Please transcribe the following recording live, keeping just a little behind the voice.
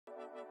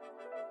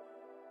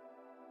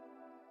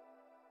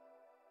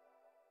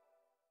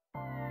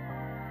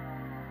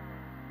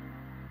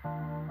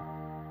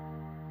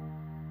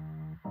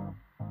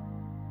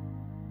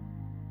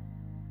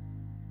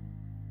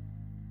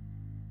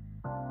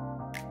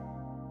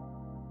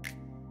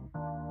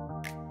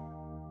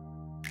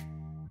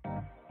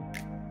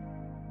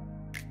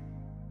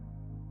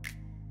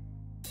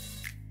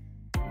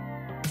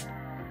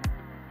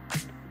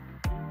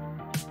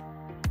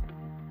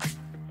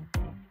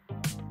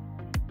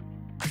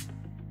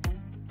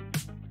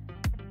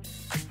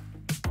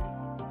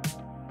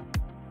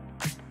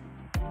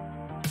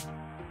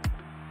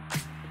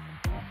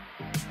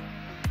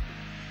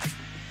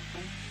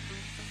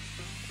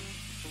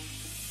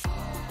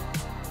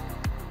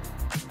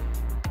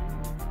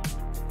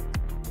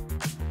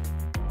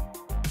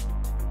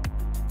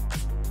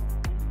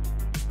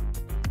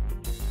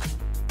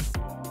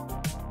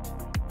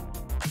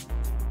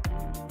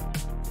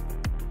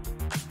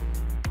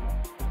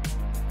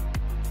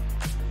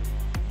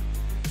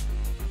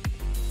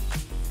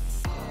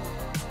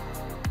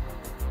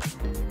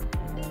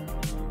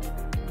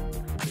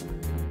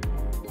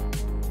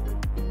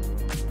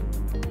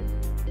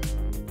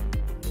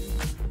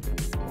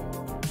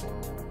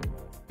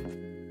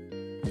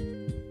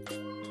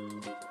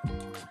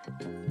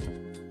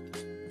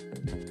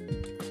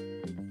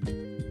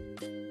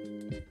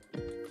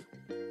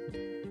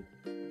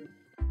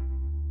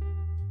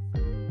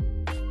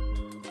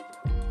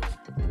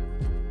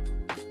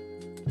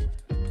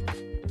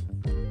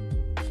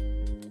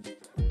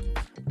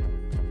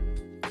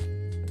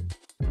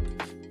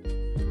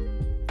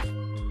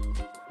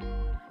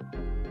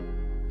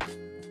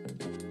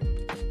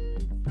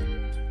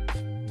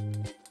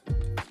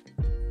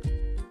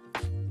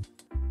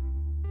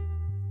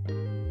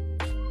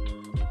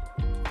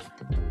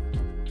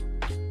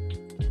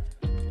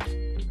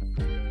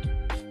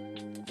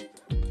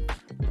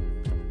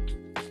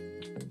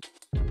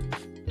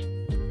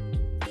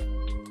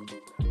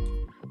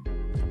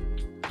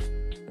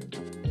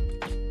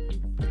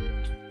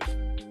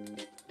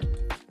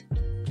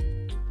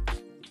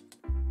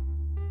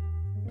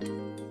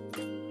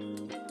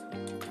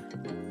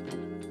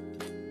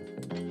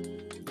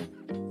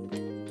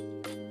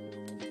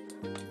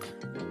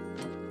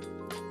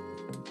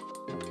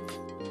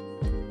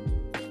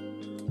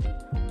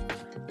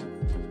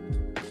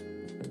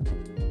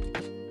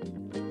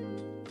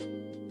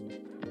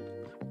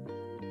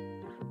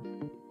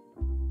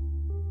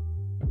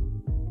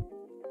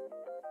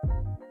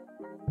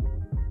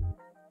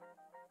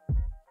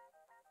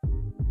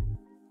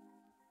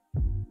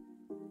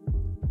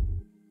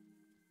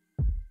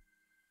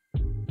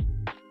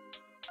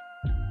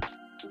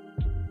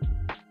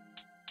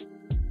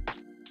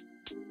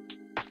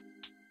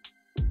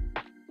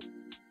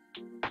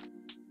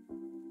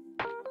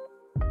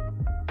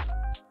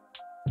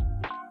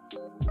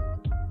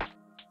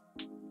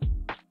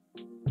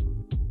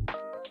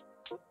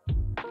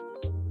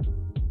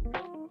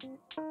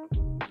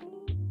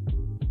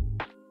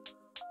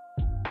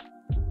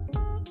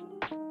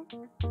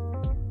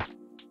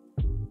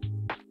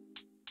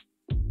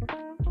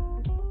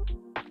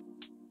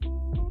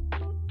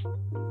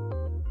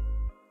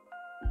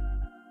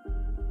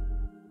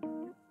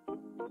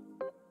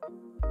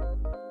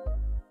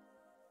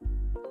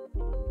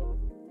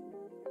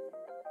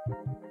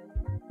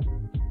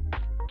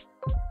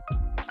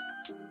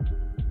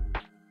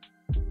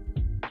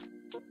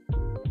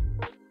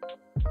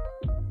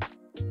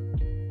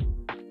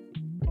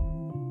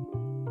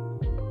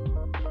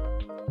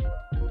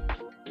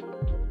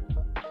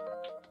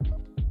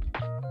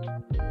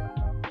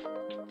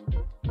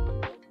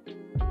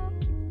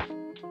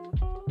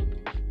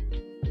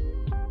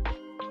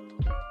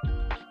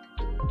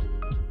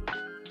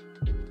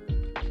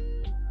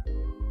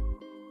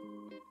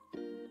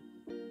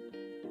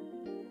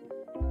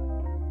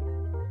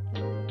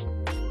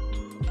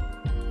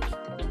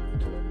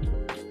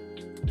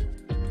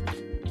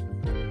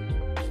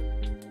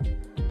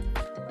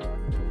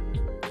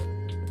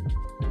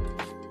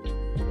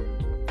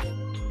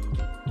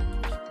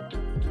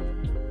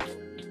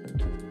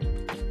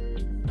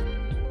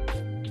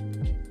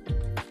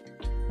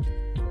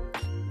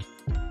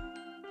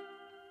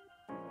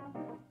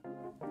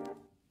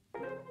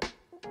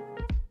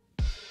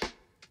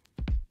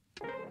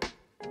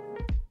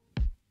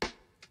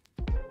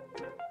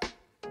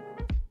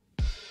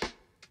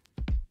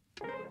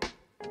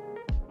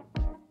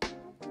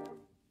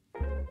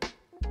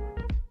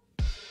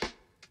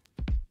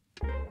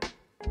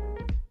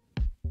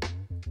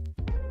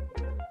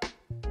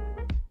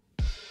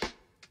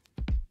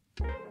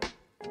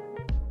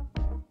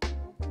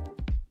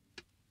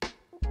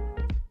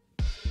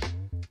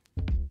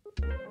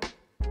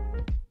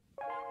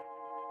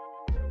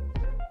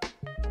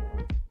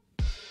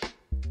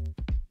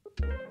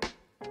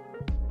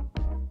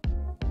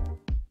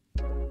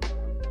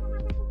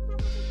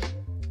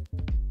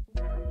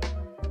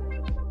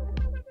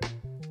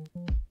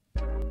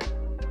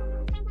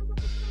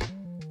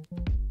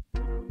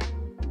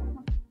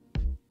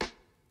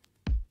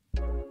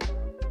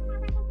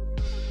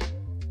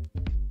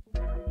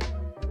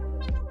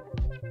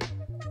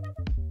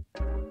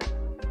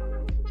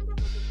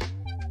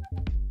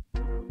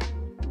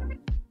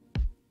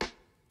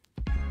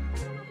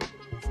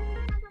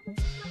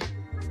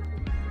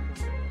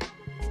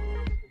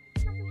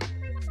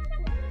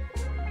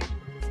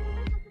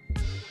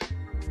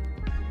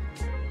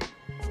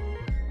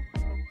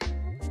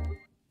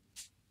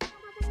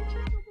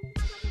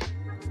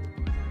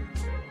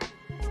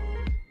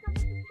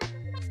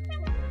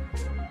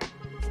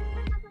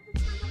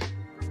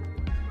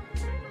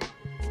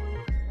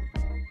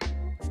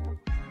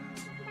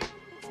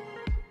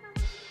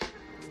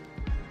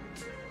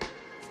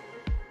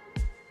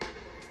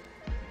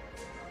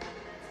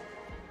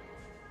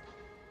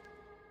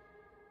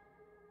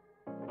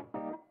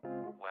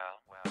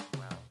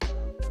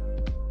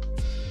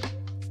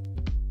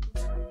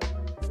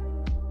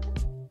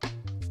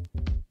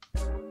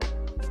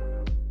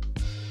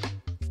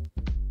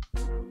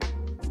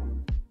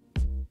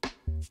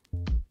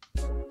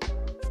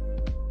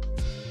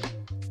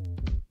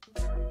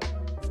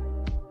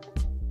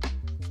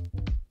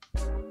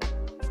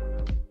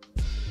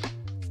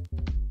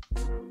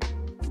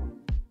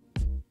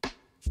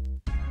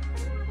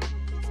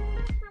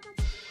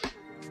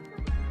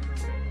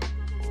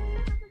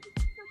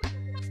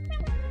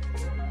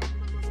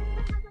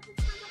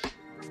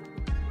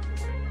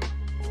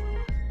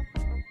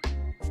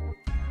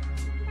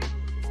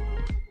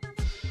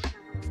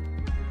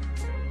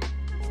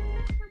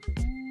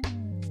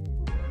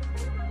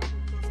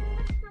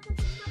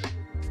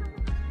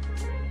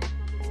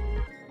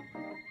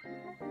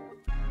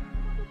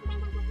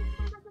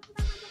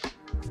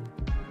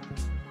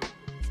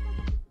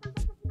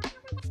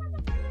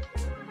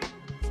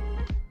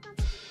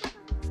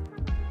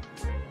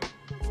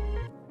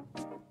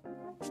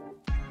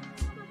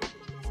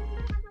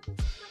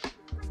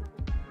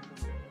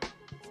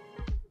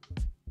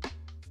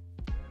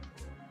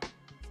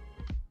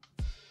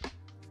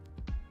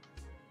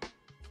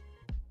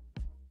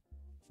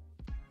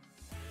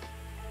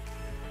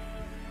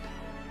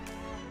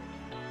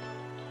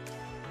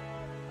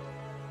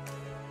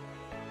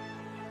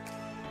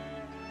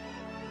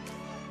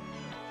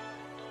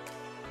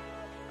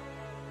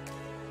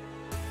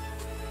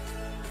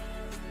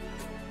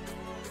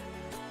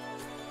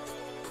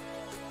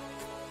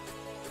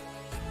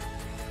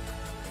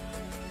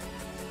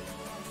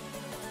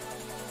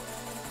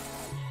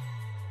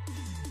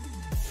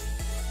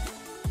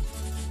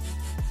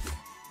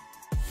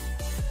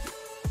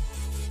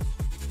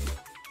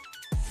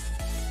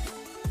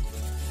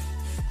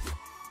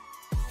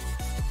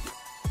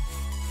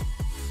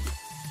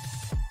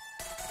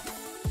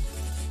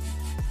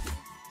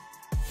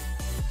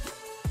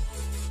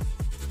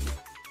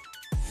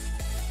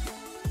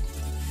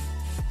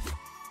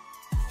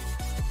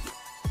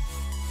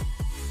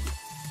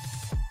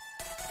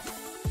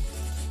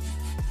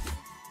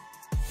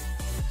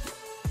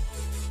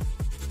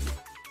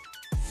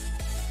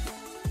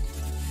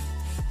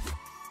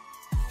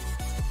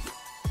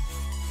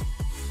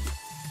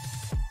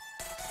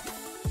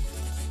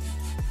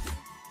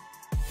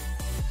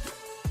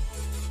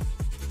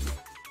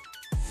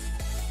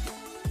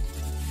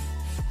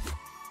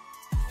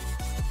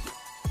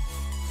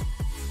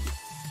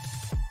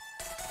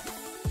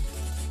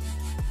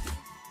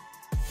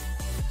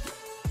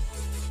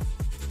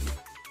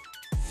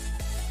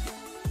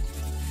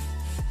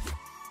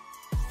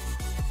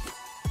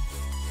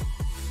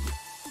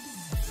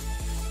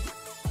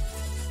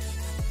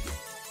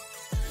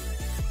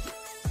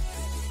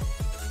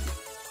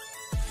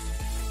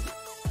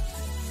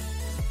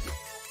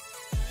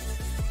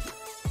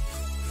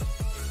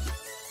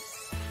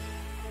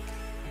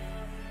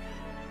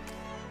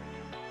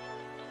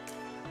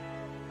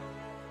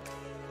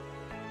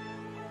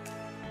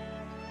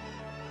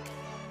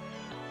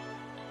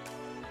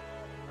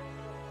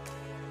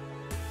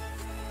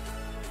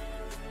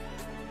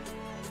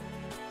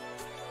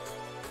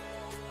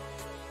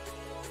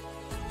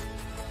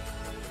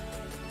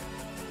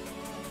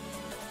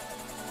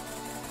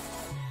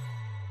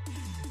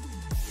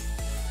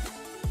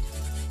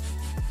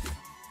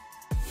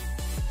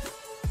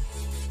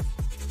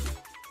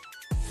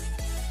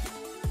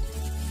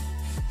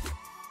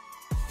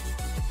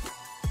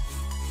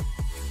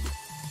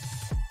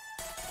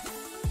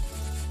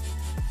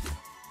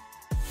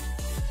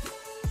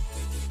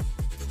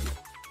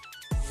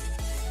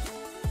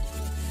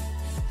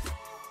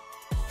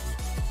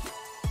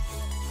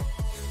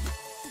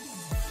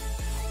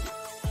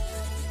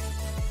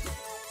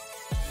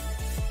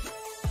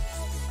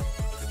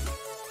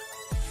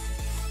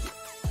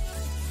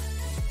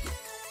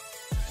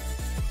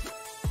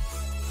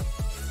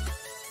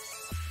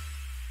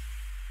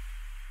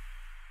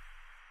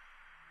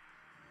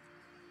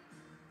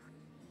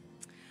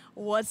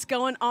What's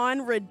going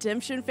on,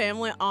 Redemption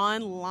Family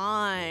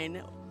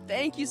Online?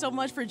 Thank you so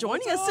much for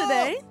joining us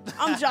today.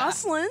 I'm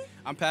Jocelyn.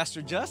 I'm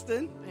Pastor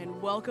Justin.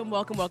 And welcome,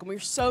 welcome, welcome. We're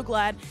so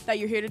glad that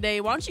you're here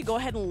today. Why don't you go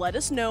ahead and let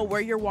us know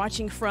where you're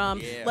watching from.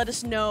 Yeah. Let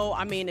us know,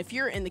 if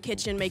you're in the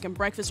kitchen making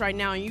breakfast right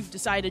now and you've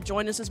decided to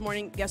join us this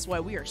morning, guess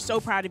what? We are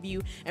so proud of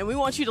you, and we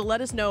want you to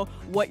let us know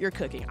what you're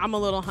cooking. I'm a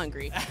little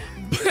hungry,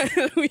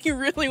 but we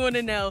really want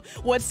to know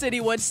what city,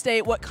 what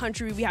state, what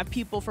country. We have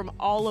people from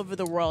all over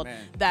the world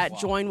that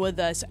join with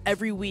us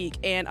every week,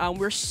 and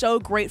we're so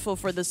grateful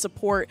for the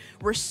support.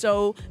 We're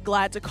so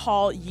glad to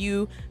call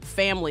you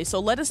family. So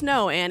let us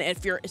know, and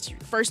if it's your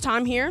first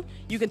time here,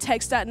 you can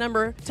text that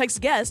number,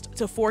 text guest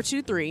to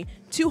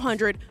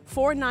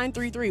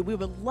 423-200-4933. We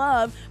would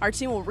love, our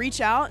team will reach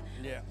out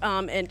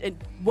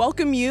and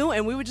welcome you,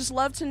 and we would just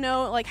love to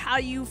know like how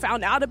you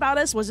found out about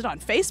us. Was it on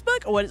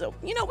Facebook or what is it?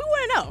 We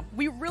want to know.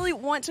 We really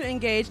want to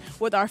engage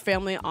with our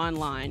family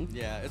online.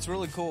 Yeah, it's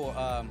really cool.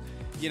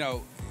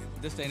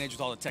 This day and age with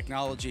all the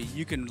technology,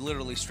 you can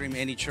literally stream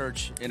any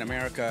church in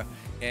America,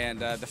 and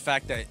the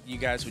fact that you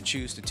guys would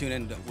choose to tune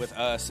in with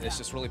us is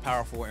just really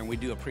powerful, and we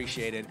do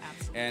appreciate it.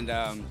 Absolutely.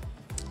 And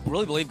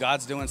really believe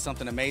God's doing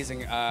something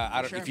amazing.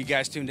 If you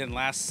guys tuned in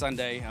last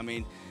Sunday,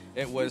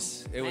 it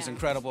was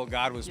incredible.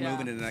 God was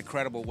moving in an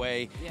incredible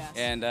way,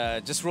 and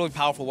just really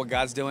powerful what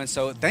God's doing.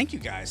 So thank you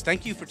guys.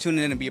 Thank you for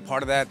tuning in and be a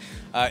part of that.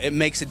 It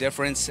makes a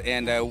difference,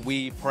 and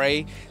we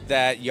pray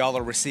that y'all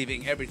are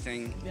receiving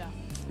everything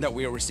that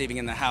we are receiving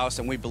in the house,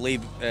 and we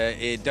believe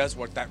it does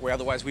work that way.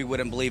 Otherwise, we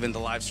wouldn't believe in the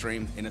live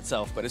stream in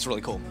itself, but it's really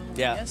cool.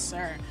 Yeah. Yes,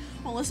 sir.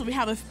 Well, listen, we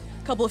have a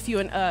couple of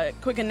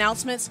quick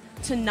announcements.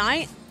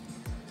 Tonight,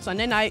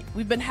 Sunday night,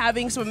 we've been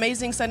having some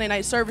amazing Sunday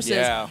night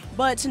services,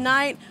 but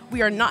tonight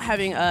we are not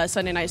having a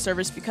Sunday night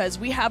service because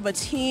we have a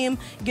team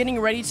getting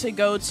ready to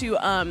go to,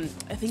 I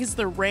think it's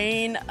the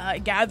Rain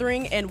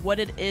gathering, and what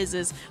it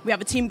is we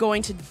have a team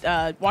going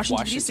to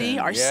Washington, D.C.,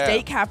 our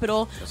state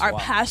capital. Our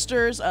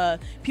pastors,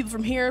 people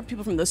from here,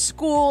 people from the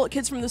school,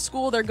 kids from the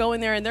school, they're going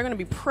there and they're going to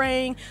be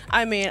praying.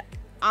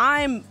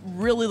 I'm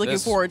really looking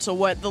forward to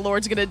what the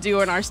Lord's going to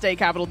do in our state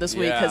capital this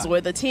week, because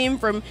with the team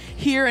from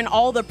here and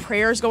all the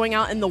prayers going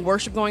out and the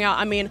worship going out,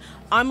 I'm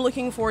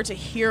looking forward to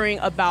hearing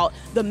about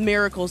the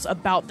miracles,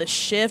 about the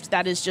shift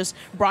that is just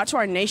brought to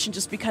our nation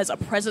just because a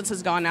presence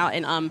has gone out.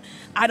 And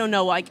I don't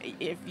know, like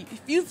if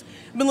you've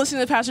been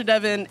listening to Pastor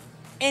Devin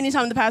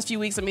anytime in the past few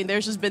weeks,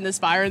 there's just been this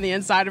fire in the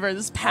inside of her,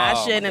 this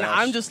passion, and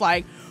I'm just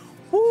like,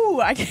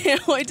 whoo, I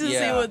can't wait to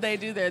see what they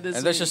do there this week.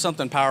 And there's just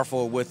something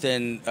powerful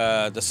within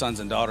the sons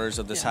and daughters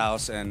of this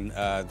house, and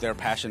their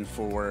passion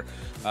for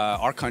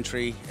our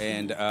country.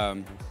 And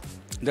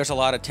there's a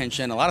lot of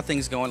tension, a lot of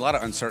things going, a lot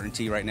of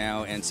uncertainty right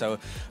now. And so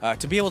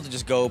to be able to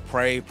just go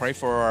pray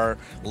for our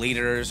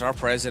leaders, our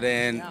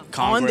president,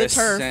 Congress.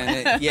 On the turf.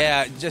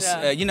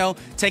 And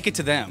take it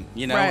to them.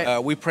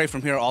 We pray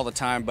from here all the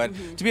time, but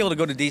to be able to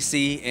go to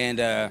D.C.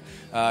 and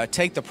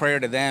take the prayer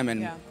to them,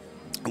 and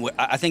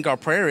I think our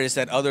prayer is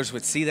that others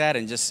would see that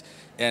and just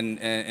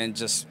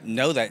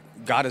know that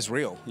God is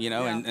real,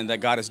 and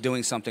that God is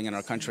doing something in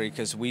our country,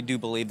 because we do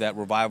believe that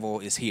revival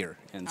is here,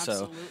 and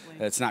so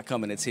it's not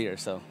coming, it's here.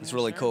 So it's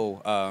really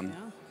cool.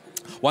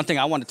 One thing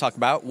I wanted to talk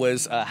about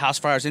was House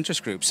Fires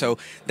Interest Group. So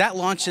that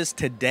launches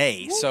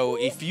today. So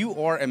if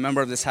you are a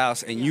member of this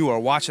house and you are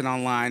watching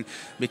online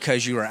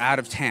because you are out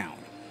of town,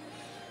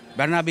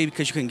 better not be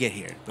because you couldn't get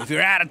here, but if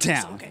you're out of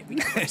town,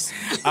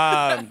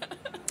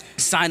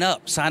 sign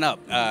up.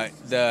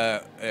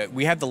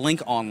 We have the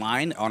link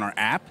online on our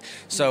app.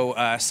 So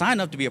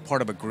sign up to be a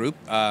part of a group.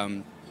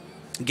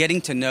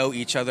 Getting to know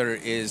each other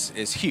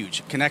is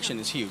huge. Connection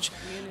is huge.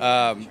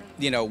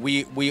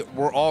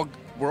 We're all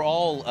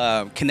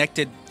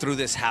connected through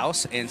this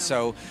house, and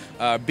so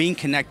being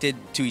connected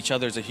to each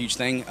other is a huge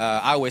thing.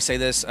 I always say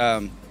this: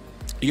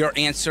 your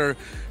answer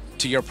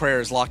to your prayer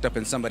is locked up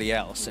in somebody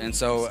else. And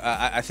so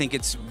I think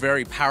it's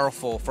very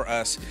powerful for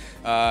us.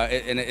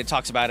 And it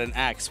talks about in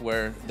Acts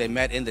where they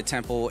met in the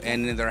temple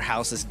and in their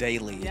houses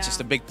daily. It's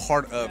just a big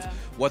part of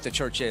what the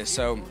church is.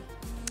 So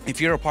if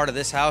you're a part of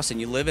this house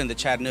and you live in the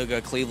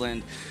Chattanooga,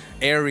 Cleveland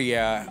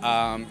area,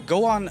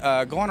 go on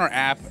our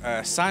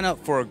app, sign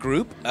up for a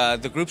group.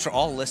 The groups are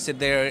all listed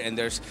there, and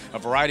there's a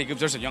variety of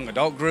groups. There's a young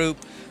adult group.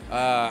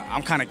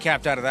 I'm kind of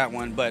capped out of that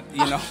one, but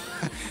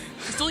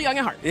still young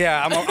at heart.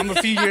 Yeah, I'm a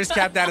few years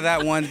capped out of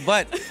that one,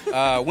 but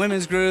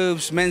women's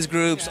groups, men's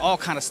groups, all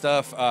kind of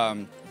stuff.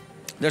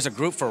 There's a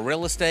group for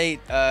real estate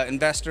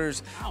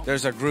investors.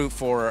 There's a group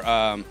for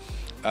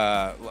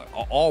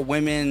all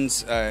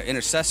women's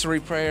intercessory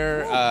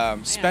prayer,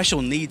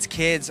 special needs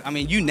kids.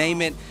 You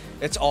name it.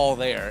 It's all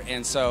there.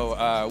 And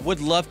so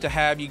would love to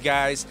have you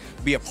guys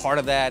be a part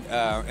of that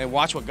and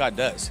watch what God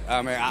does.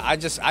 I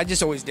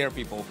just always dare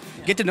people.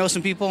 Get to know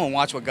some people and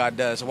watch what God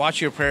does.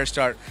 Watch your prayers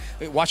start.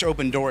 Watch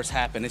open doors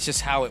happen. It's just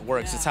how it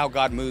works. It's how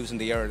God moves in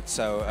the earth.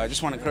 So I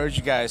just want to encourage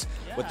you guys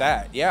with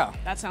that. Yeah.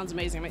 That sounds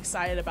amazing. I'm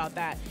excited about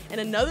that. And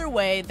another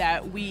way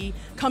that we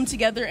come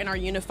together and are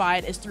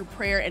unified is through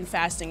prayer and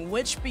fasting,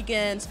 which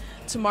begins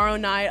tomorrow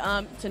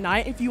night.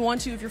 Tonight, if you want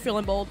to, if you're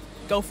feeling bold,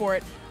 go for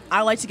it.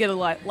 I like to get a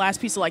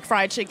last piece of like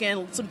fried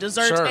chicken, some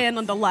dessert, Sure. and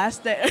on the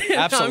last day.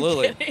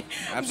 Absolutely. No, I'm kidding.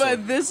 Absolutely.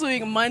 But this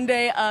week,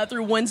 Monday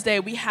through Wednesday,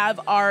 we have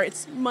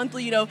it's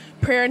monthly,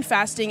 prayer and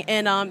fasting.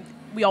 And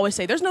we always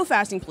say, there's no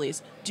fasting,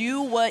 please.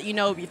 Do what,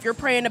 if you're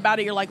praying about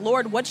it, you're like,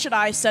 Lord, what should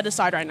I set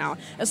aside right now?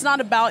 It's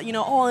not about,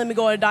 let me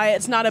go on a diet.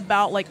 It's not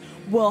about like,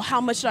 well, how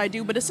much should I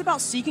do? But it's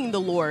about seeking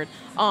the Lord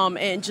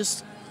and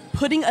just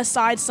putting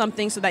aside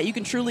something so that you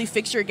can truly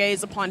fix your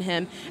gaze upon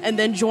him, and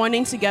then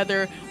joining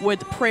together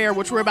with prayer,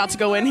 which we're about to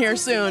go in here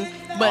soon.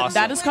 But Awesome.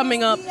 That is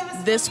coming up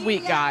this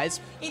week,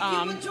 guys.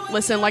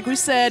 Listen, like we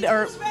said,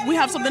 or we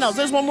have something else.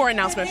 There's one more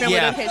announcement. Family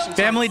dedications.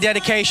 Family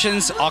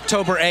dedications,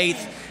 October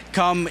 8th.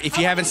 Come, if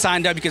you haven't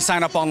signed up, you can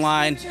sign up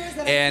online.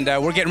 And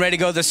we're getting ready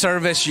to go to the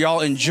service.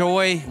 Y'all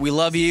enjoy. We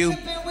love you.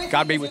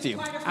 God be with you.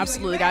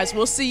 Absolutely, guys.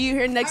 We'll see you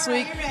here next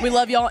week. We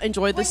love y'all.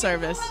 Enjoy the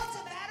service.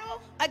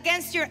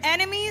 Against your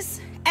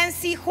enemies, and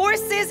see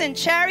horses and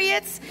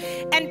chariots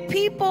and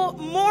people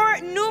more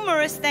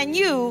numerous than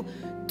you,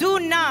 do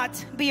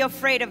not be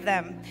afraid of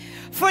them.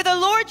 For the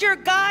Lord your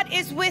God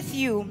is with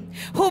you,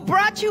 who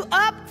brought you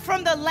up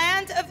from the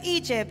land of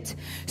Egypt.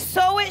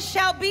 So it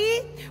shall be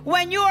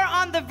when you are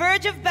on the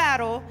verge of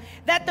battle,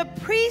 that the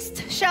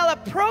priest shall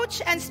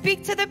approach and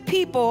speak to the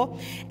people,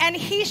 and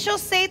he shall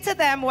say to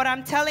them what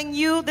I'm telling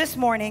you this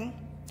morning.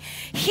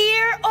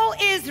 Hear, O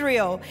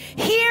Israel,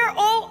 hear,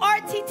 O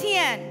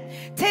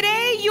RTTN.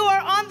 Today you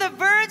are on the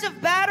verge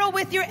of battle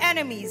with your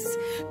enemies.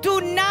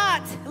 Do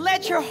not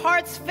let your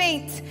hearts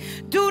faint.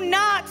 Do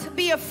not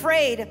be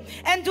afraid,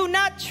 and do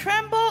not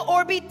tremble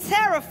or be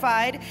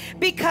terrified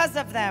because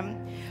of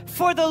them.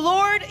 For the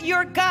Lord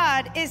your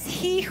God is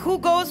he who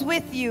goes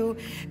with you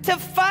to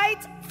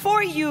fight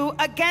for you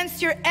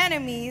against your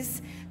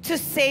enemies, to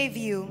save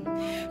you.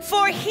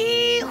 For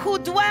he who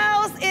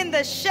dwells in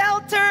the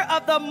shelter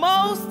of the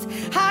Most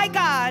High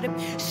God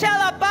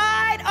shall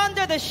abide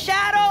under the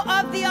shadow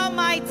of the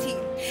Almighty.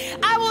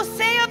 I will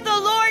say of the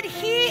Lord,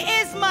 he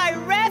is my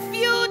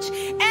refuge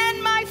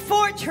and my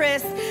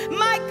fortress,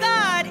 my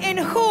God in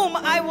whom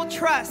I will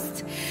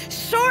trust.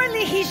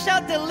 Surely he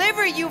shall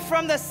deliver you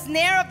from the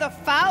snare of the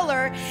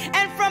fowler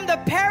and from the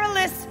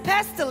perilous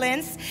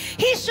pestilence.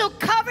 He shall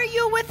cover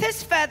you with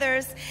his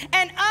feathers,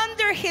 and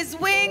under his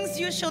wings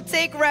you shall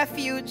take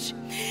refuge.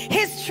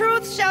 His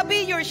truth shall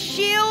be your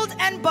shield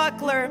and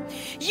buckler.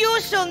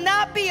 You shall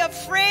not be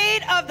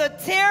afraid of the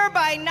terror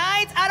by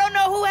night. I don't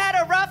know who had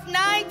a rough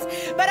night,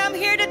 but I'm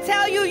here to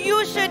tell you,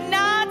 you should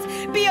not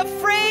be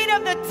afraid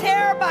of the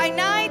terror by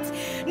night,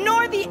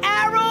 nor the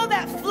arrow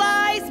that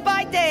flies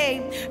by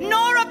day,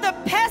 nor of the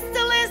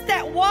pestilence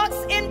that walks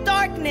in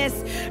darkness,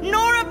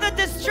 nor of the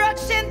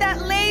destruction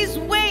that lays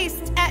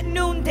waste at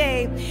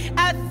noonday.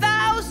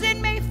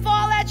 1,000 may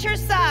fall at your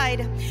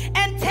side,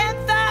 and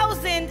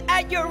 10,000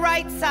 at your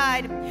right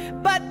side,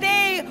 but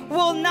they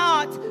will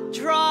not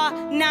draw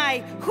nigh.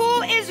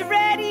 Who is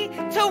ready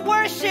to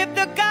worship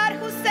the God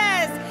who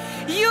says,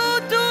 you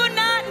do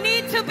not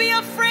need to be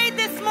afraid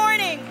this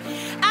morning?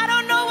 I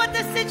don't know what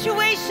the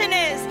situation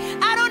is.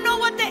 I don't know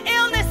what the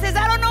illness is.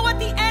 I don't know what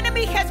the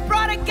enemy has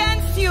brought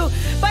against you,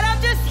 but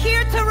I'm just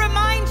here to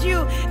remind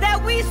you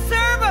that we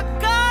serve a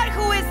God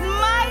who is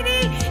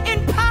mighty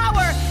in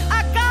power,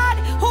 a God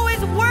who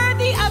is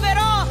worthy of it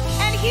all.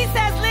 And he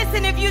says,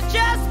 listen, if you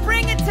just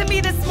bring it to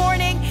me this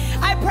morning,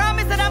 I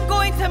promise that I'm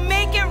going to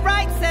make it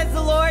right, says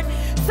the Lord.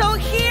 So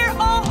hear,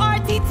 O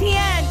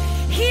RTTN,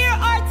 hear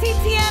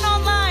RTTN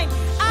online.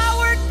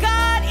 Our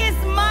God is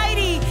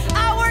mighty.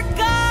 Our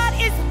God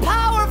is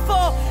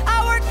powerful.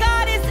 Our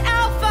God is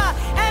Alpha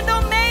and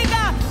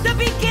Omega, the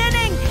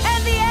beginning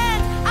and the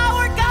end.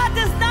 Our God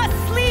does not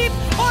sleep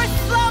or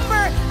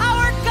slumber.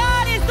 Our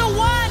God is the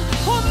one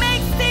who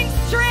makes things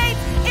straight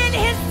in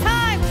his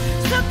time.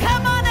 So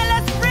come on and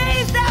let's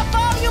raise that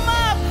volume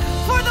up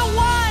for the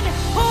one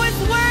who is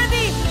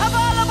worthy of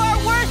all of our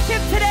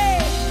worship today.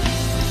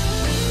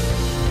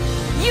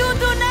 You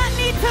do not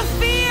need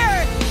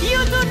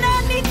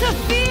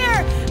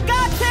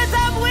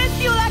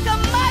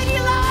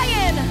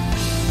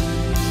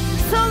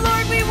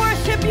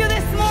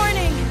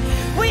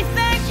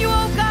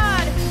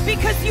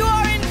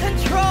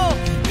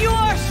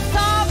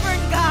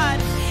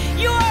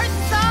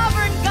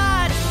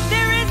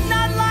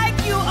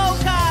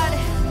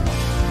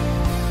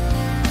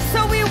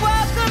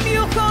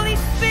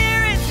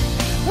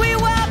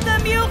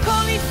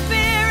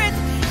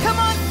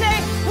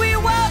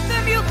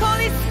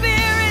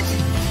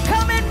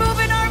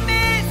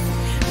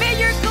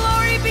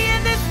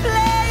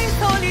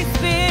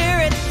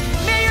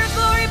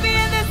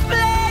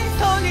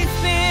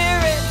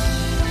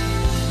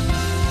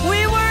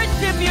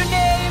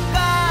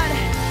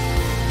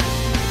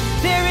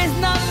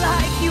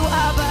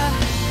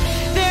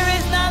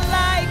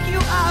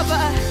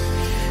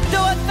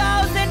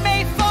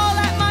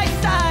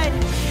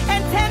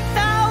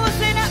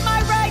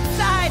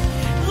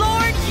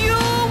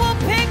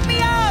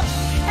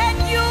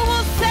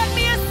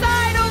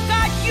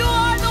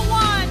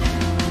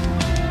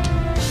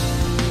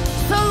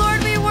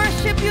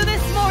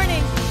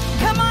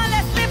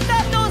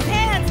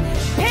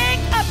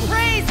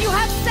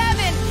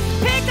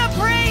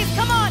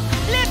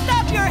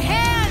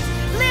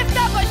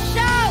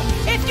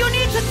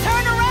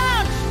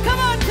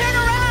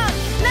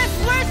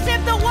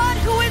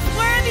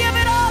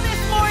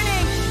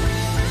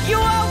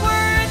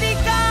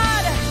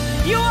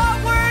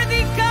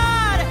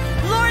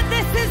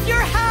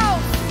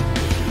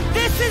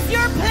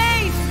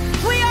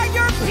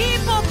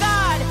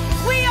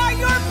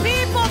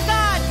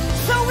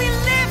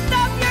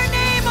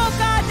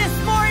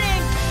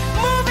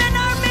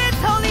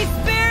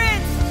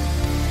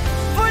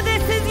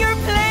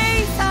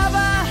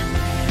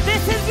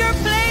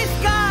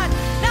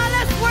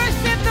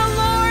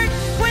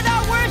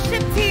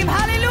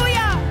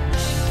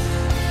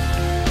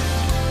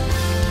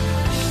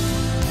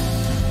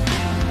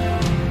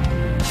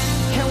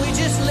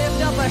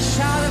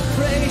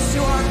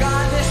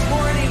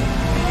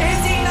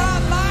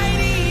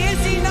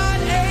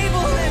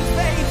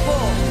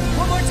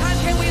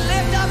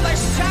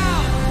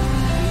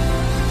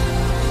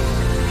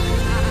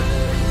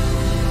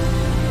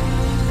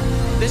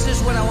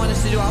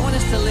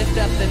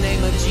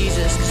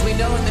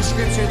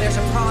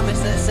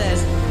that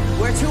says,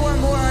 where two or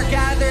more are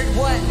gathered,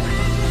 what?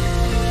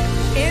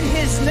 In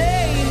his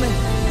name,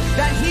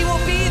 that he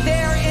will be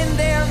there in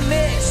their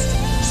midst.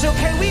 So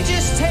can we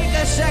just take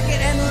a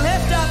second and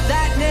lift up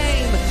that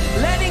name,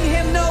 letting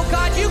him know,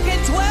 God, you can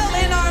dwell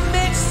in our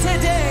midst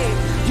today.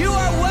 You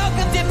are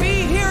welcome to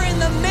be here in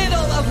the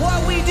middle of what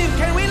we do.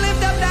 Can we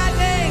lift up that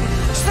name?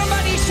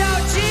 Somebody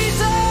shout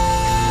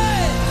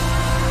Jesus!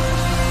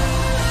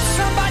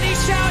 Somebody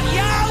shout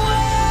Yahweh!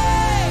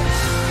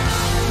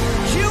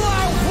 You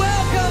are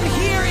welcome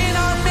here in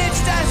our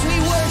midst as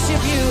we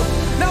worship you.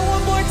 Now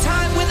one more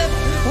time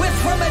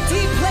from a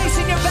deep place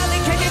in your belly,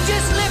 can you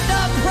just lift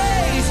up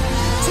praise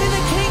to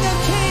the King of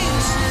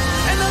Kings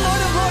and the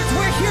Lord of Lords?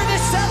 We're here to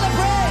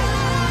celebrate.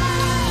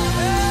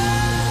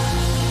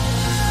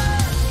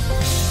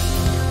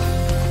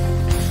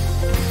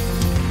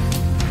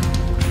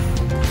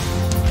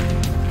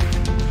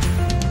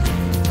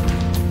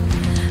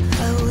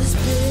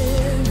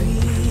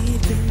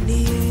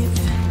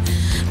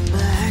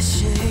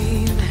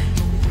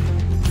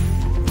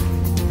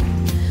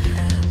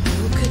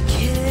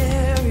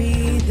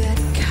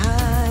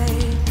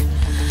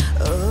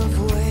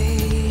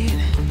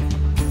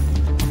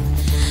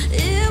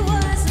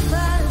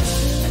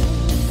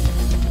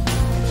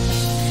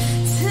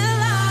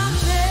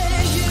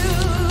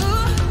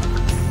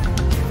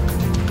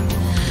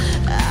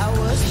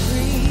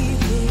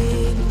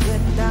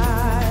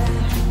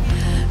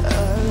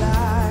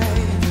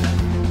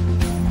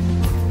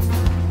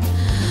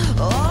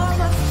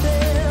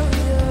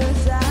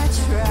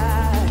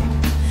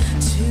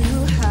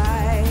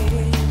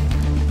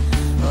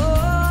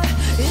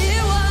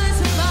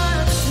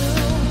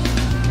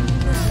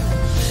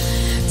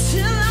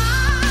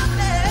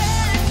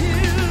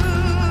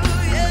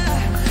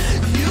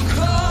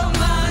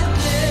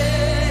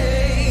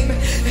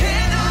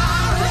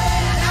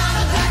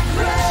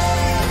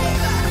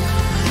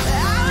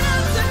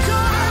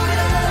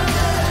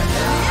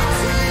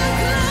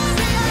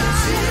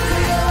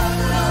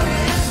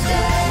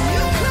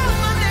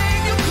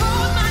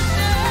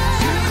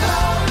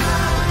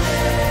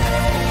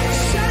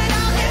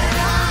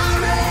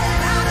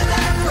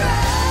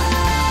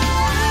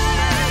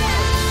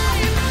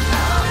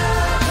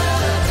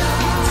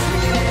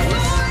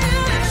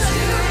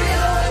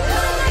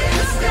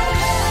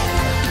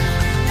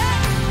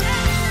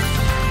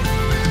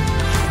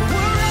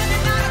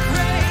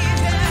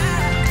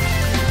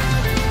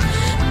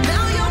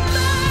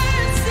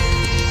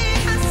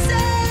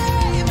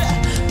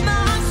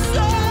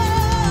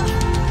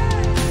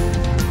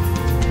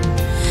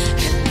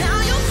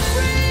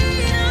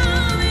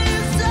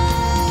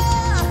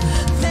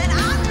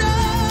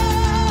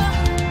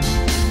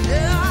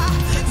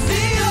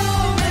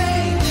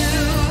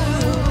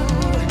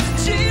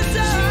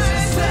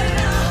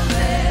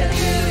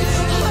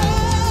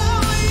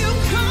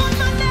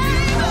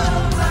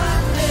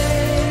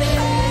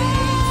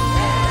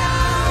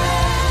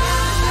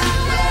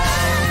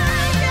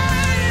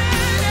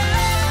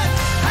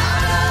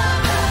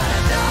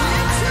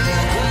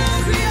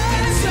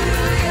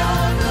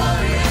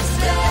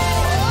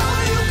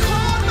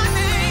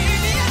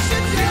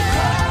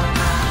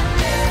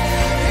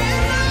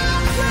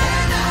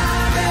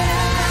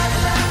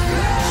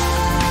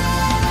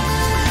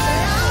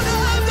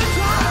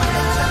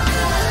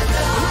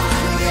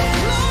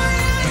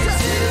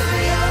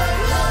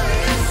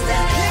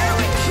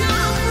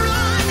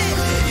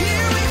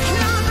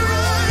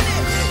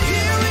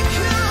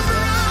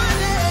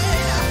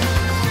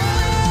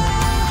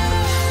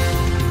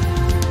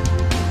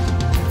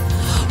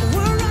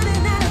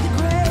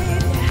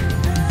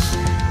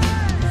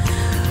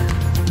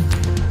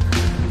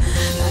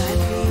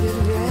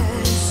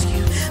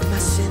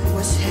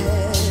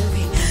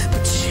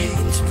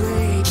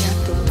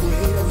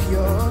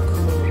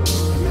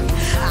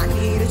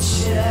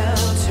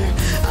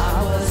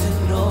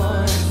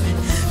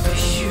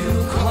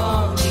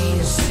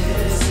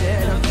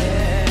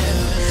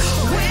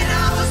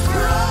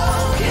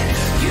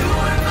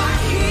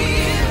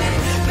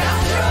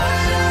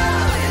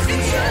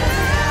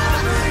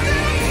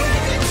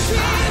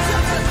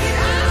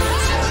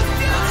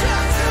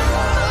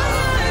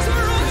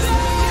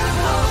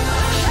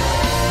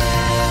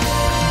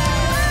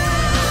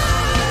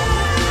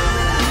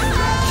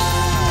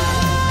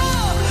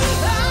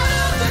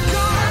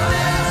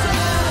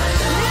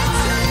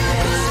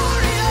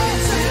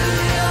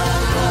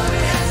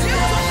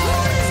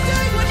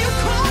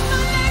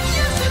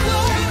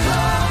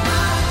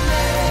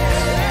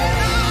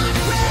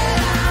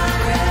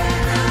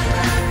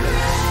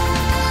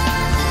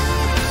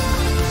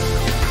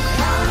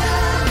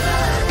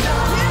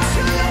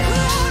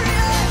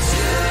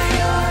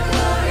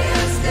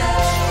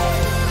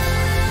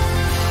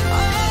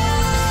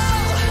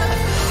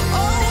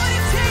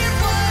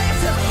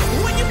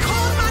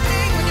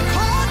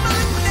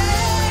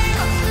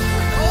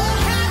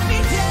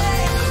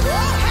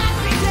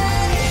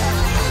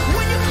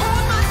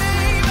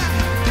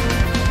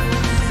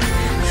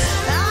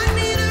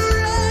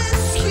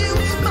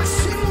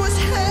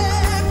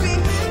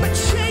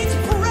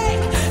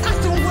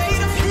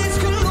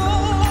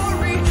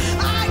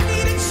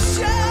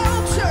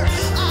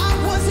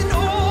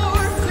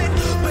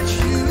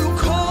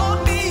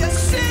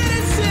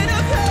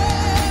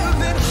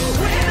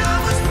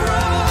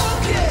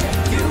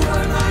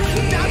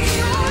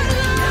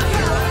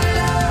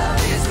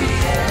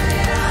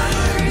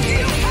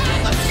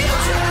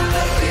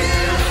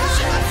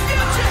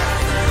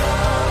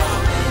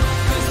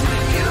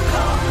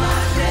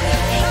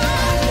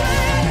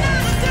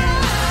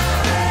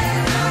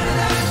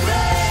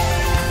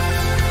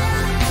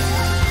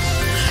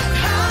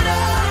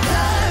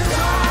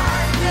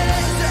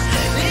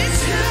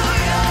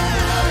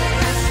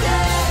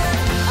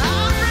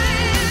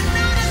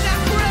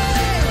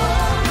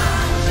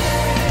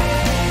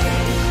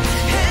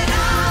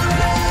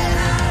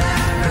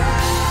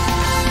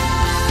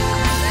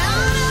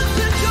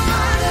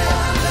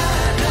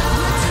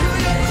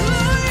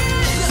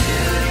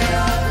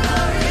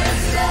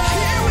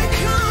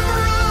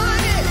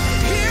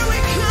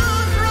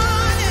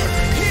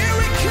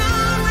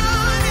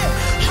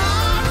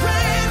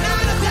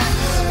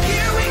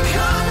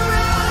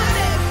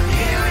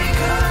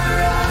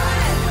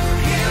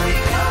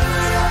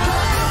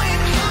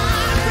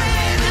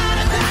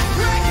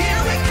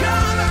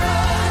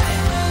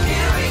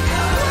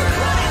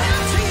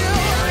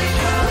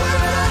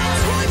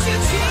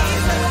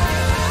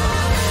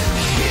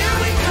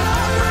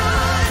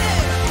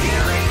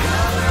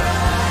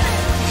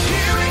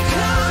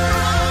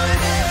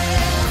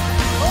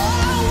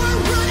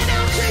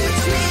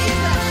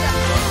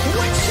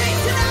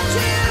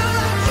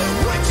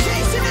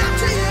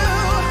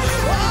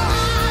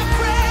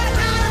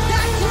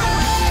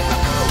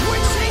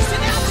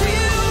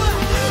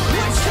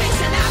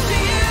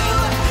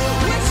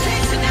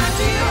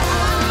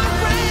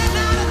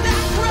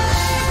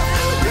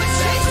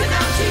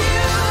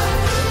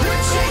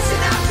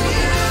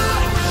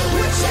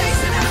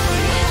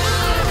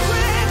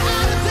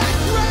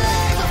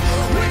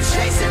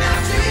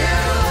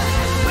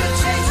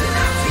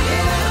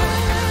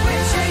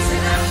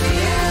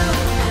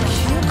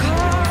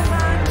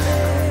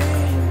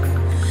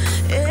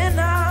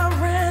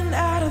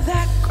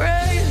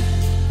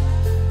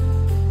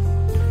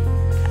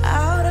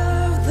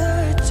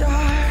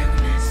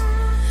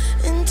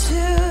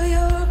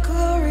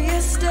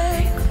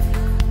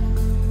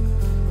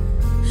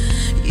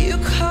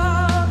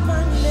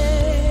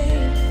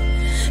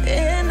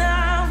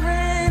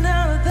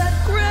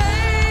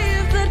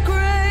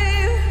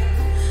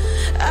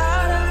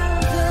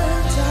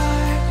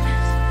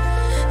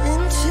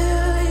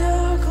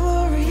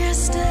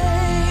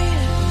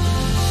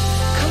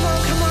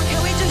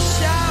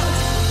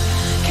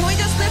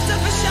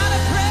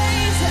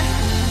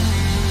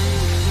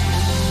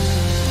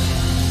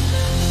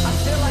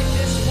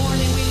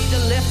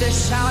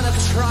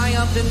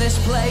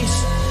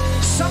 place.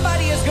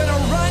 Somebody is going to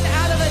run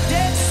out of a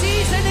dead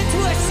season into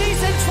a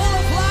season full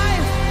of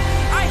life.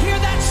 I hear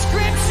that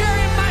scripture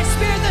in my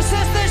spirit that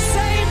says the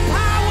same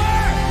power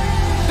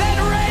that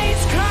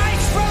raised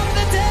Christ from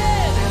the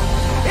dead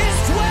is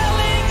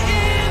dwelling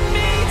in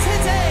me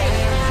today.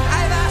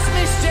 I've asked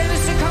Miss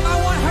Janice to come. I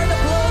want her to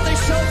blow the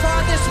shofar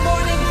this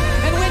morning.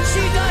 And when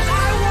she does,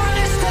 I want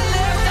us to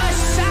lift a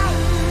shout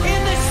in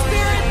the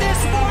spirit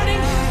this morning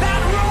that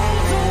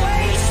rolls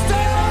away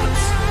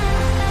stones.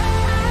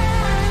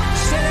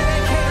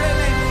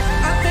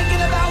 I'm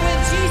thinking about when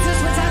Jesus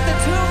was at the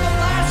tomb of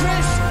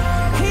Lazarus.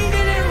 He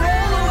didn't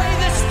roll away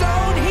the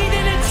stone. He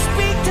didn't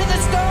speak to the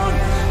stone.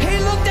 He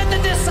looked at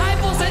the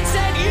disciples and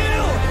said, "You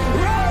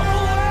roll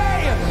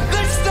away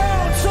the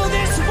stone." So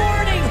this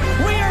morning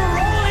we are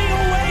rolling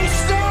away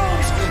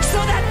stones so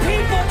that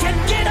people can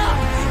get up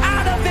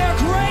out of their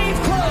grave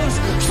clothes,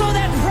 so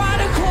that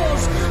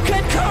prodigals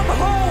can come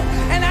home.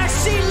 And as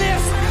she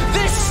lifts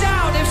this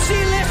shout, if she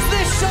lifts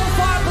this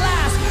shofar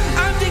blast,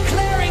 I'm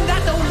declaring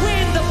that the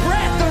wind, the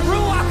breath, the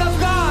ruach of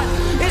God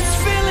is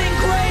filling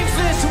graves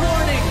this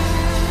morning.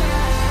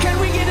 Can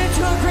we get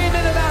into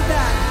agreement about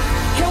that?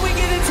 Can we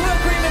get into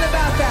agreement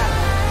about that?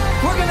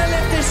 We're going to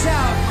lift this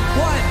out.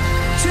 1,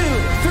 2,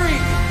 3.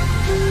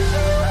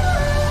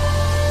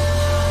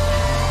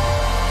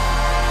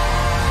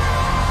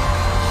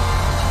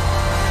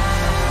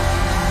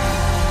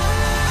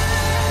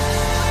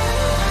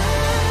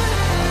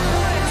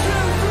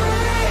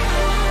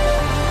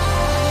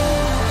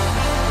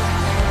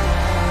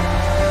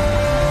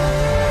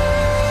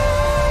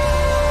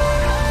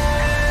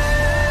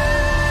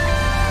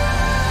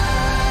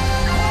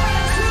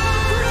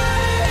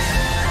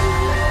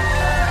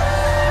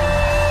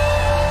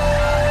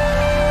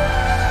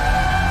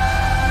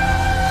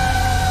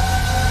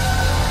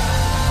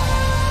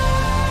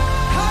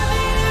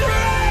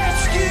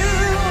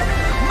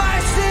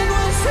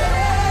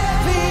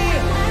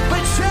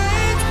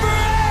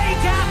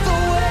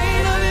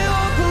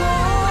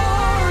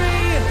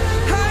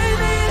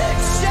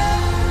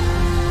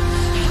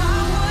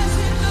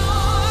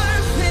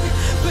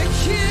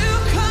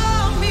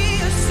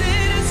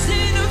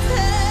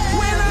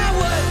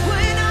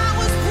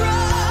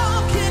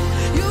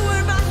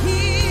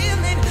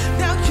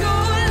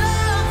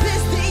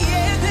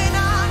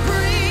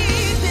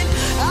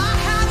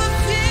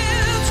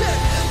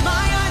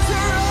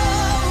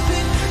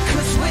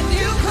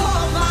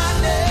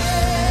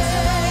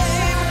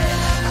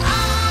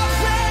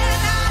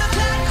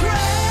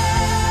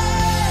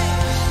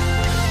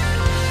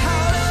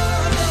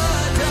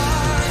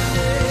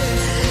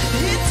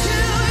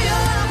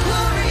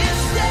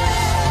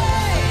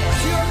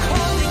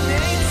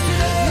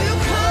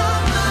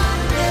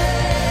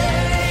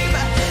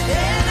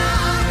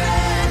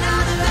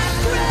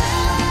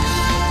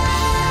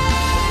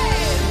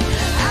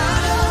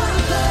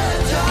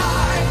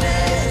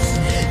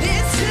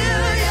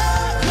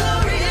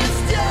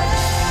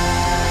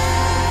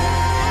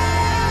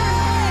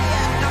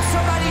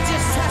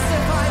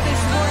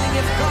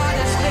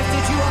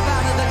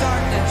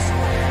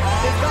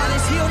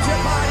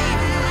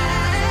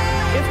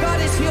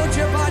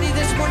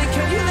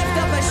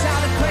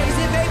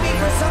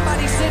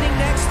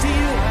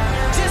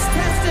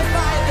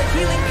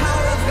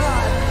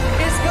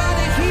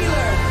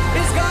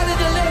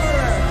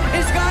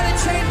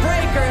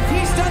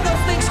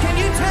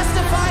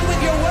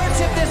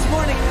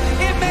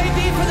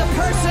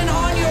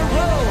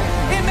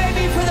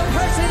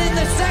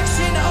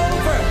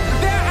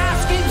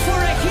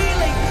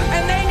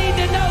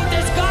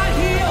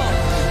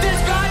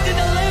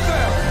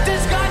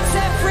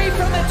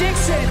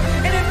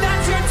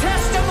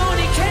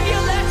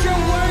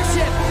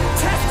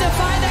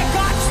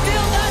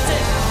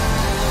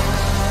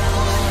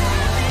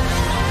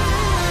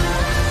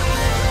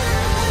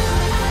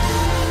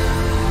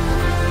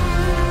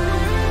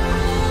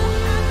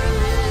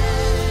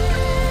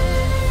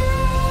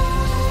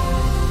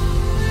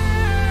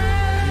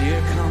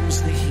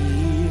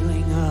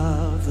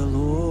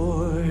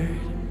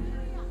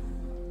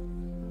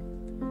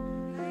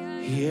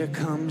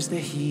 The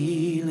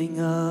healing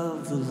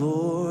of the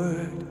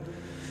Lord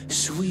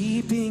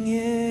sweeping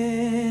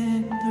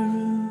in the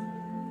room.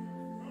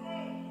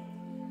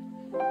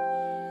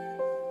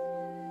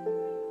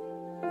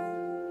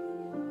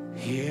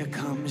 Here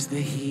comes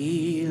the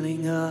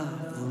healing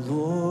of the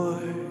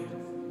Lord.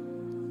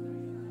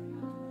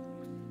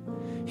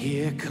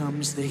 Here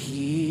comes the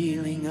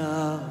healing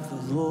of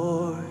the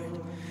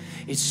Lord.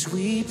 It's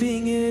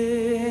sweeping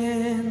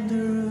in the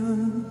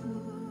room.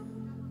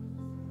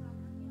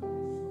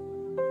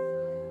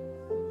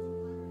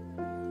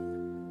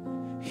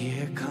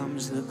 Here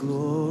comes the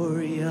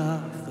glory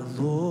of the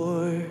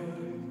Lord.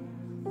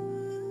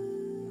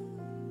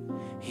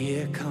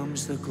 Here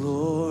comes the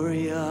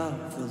glory of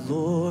the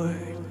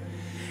Lord.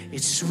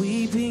 It's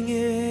sweeping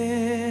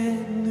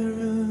in the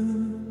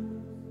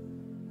room.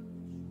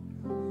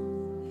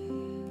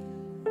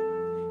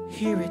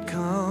 Here it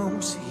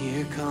comes.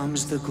 Here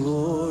comes the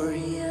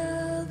glory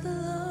of the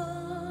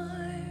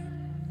Lord.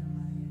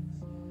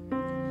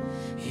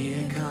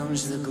 Here comes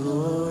comes the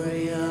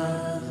glory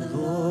of the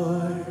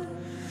Lord,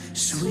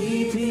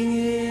 sweeping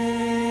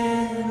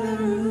in the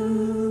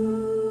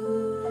room.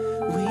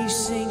 We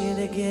sing it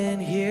again,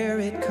 here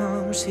it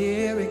comes,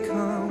 here it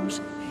comes.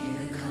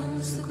 Here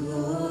comes the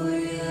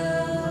glory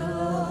of the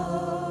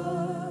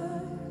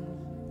Lord.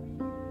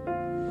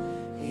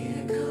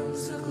 Here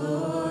comes the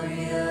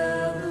glory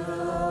of the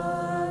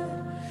Lord,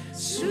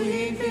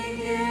 sweeping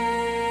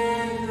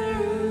in the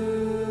room.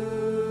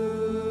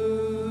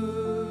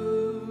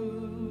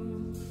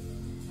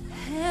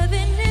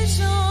 Heaven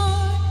is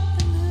on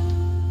the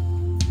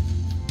move,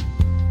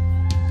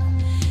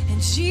 and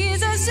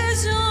Jesus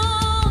is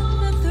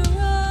on the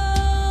throne.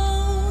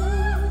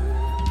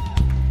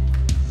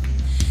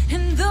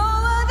 And though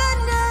other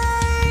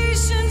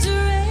nations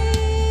rage,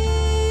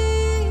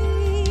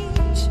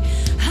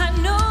 I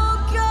know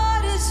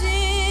God is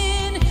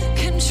in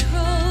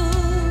control.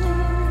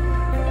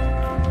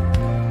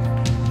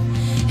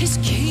 His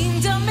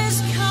kingdom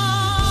is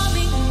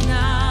coming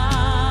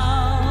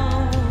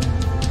now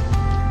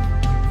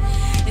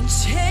and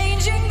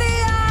changing the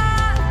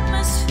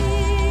atmosphere.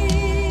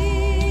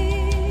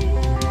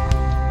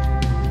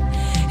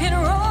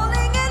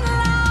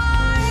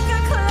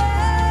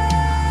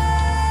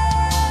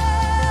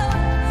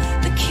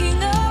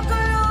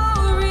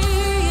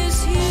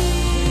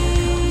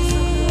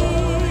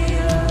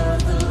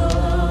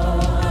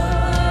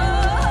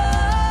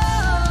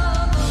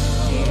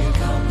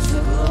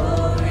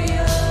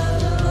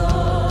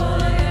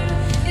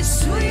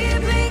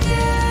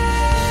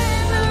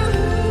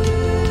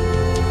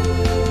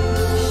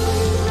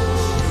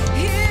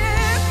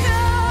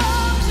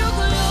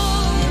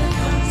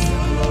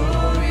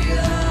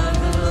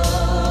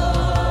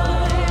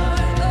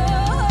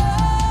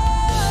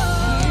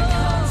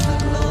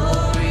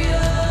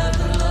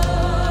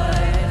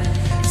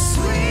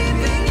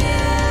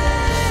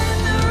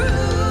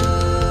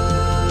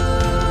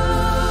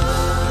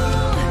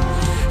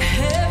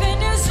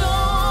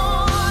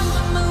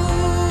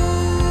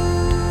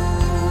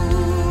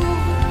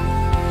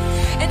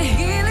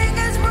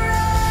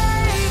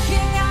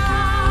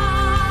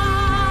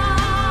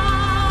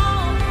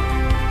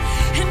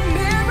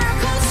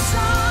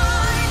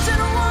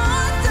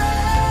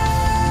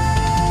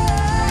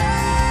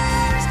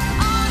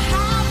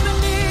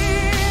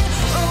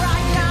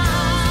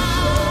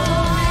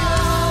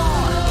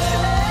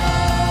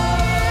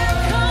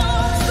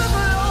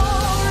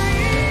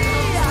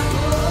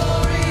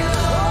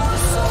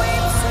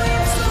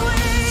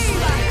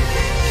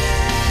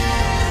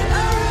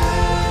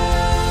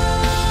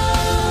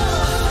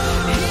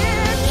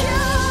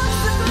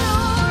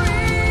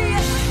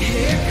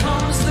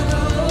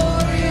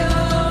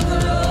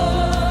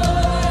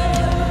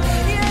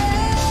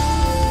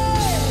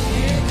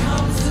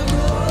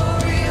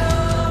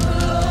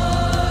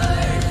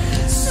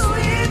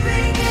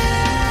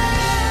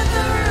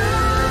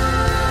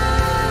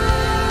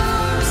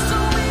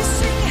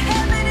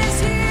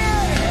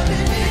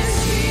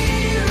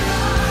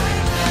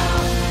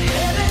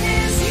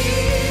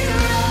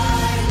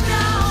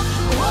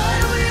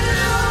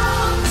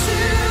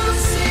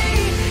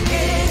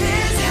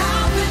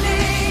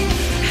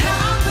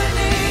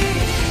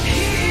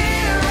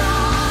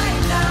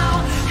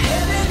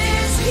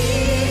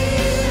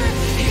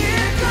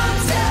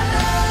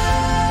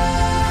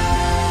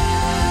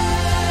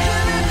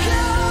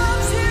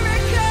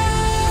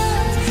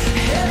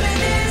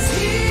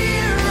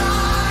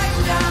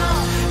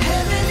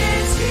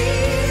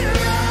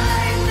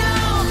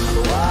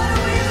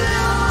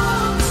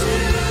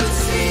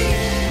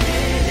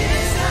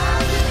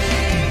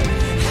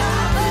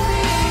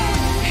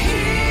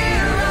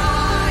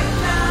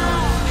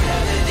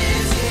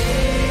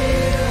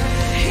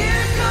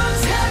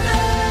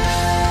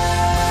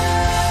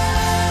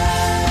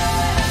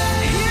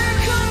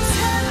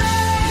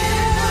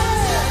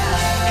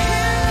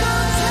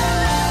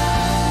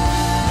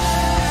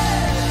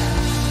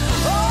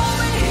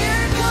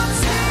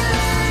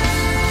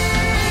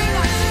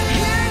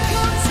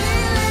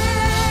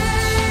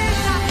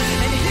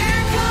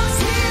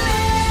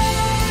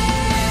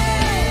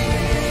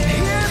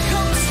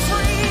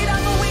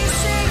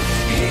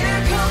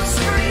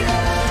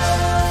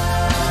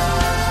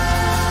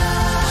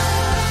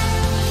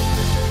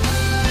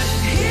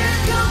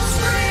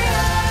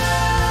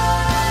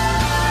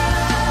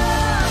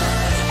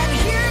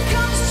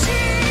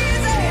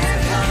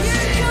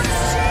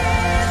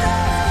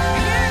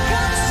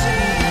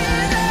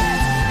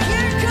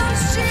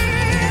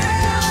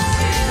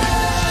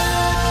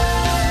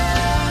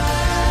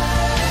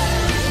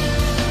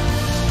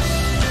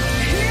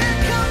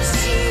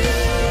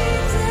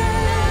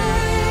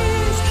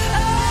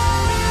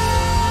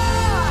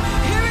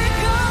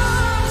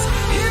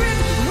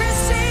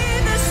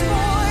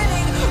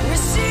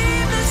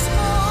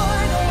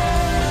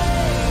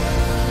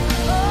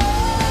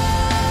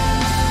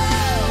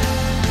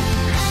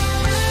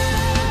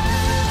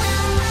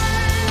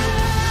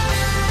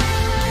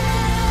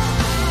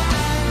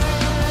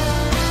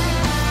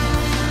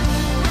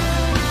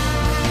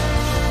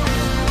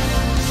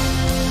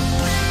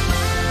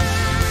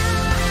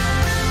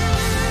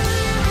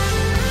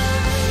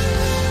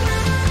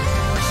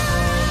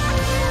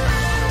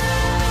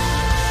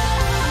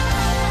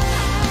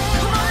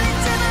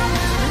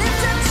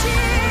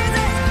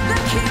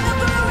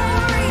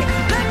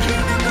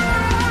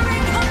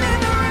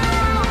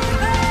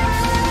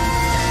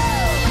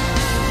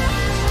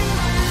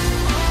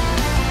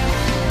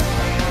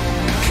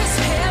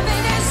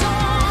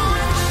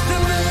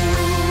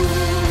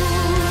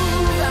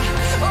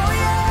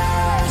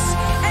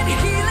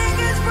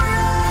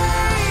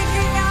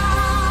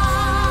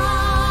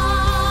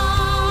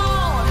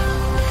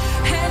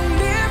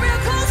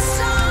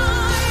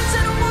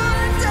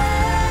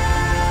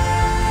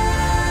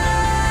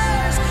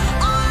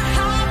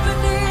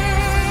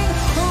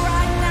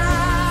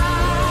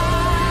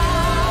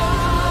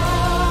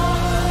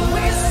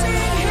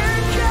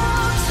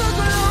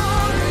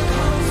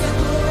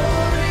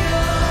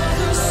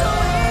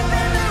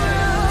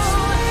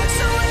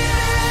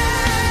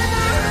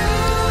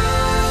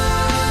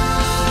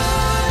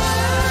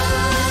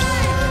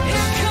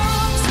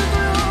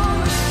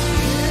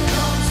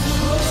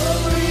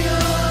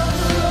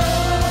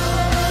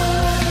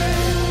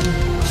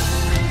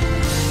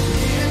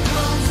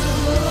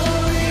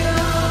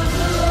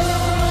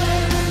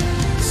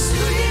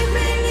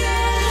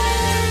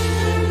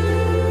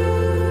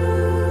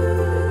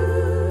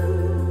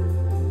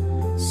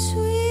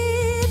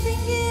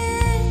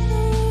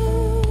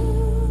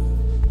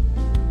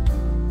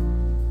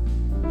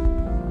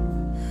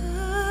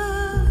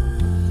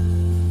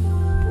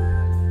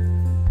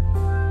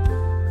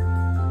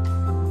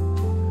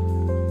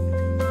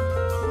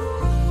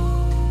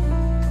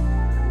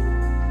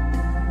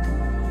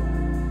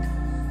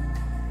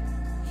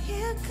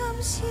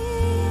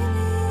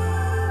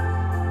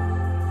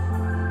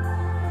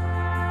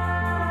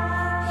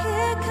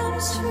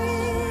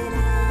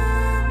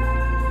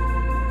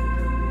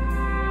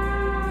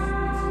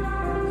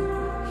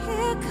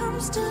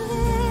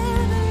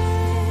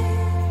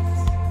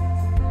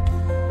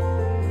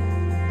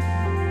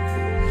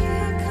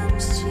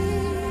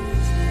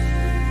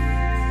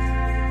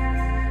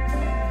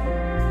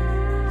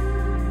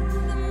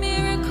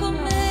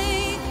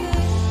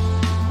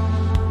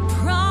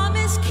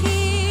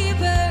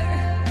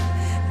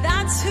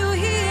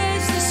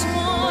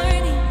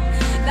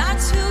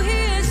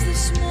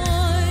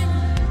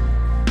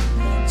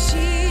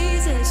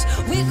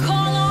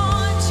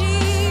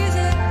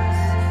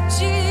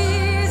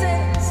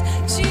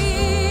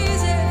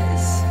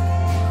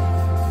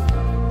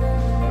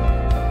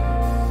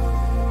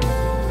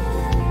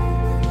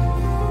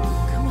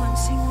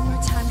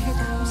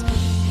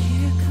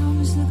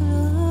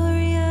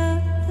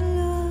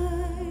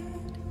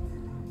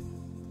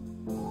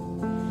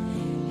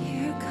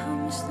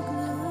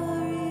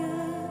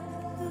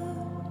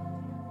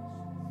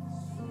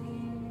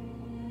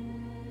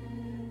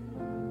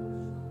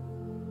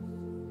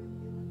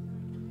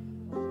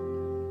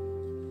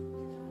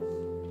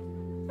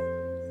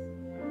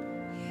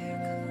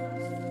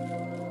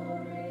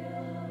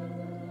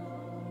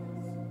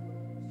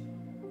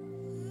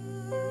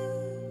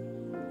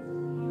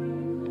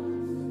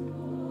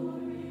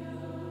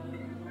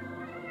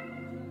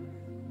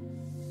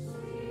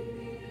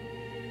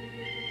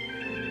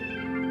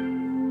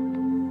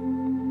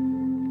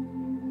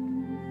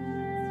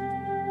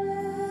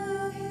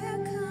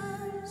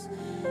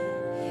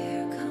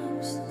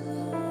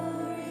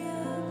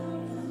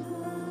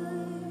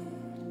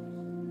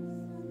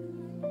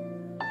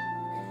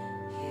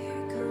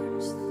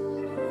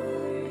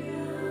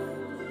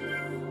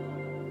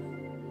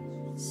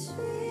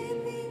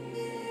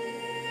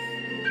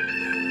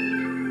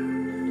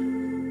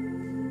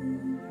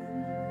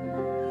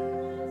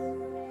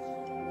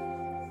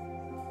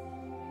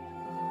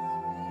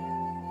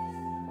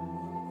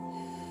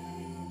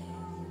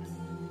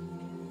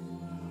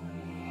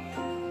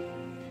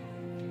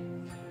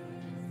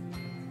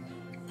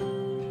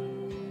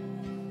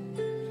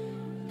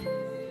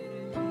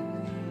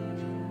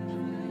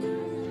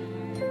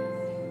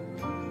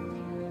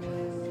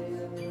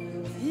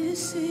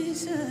 This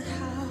is a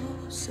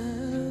house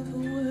of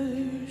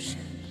worship.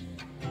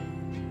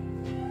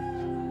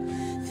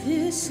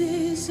 This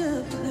is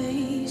a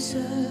place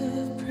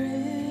of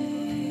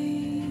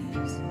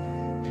praise,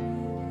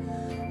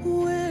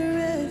 where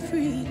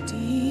every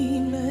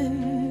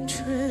demon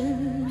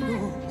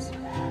trembles,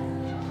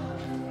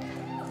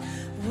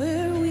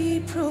 where we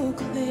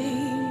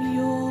proclaim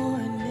your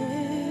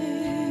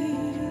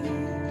name.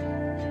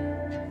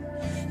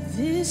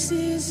 This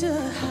is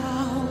a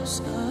house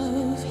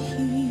of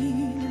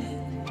healing.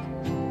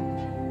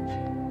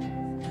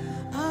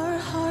 Our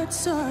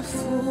hearts are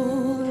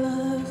full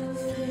of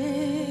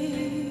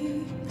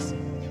thanks.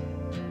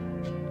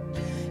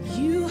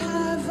 You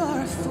have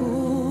our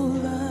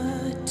full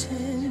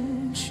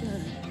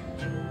attention.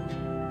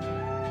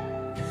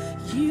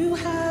 You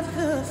have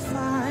the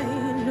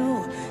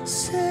final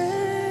say.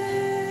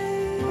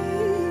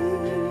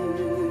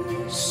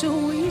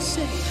 So we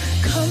say,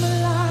 come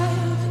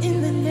alive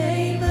in the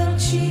name of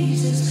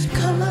Jesus.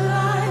 Come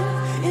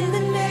alive in the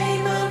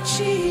name of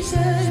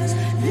Jesus.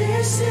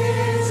 This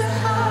is a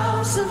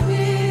house of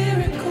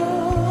miracles.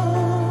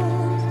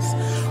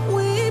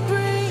 We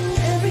bring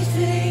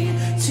everything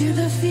to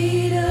the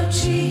feet of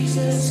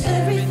Jesus.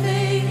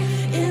 Everything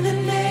in the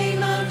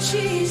name of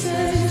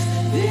Jesus.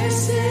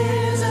 This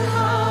is a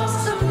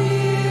house of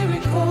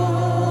miracles.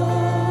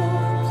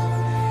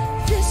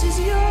 This is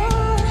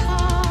your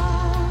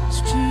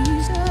house,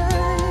 Jesus.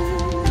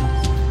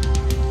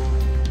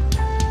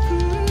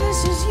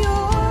 This is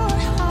your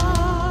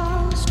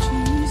house,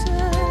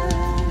 Jesus.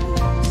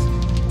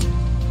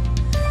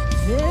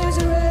 There's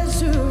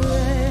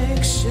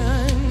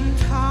resurrection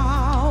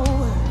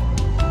power.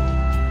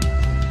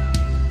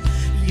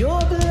 Your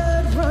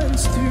blood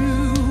runs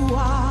through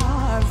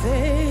our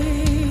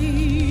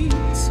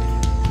veins.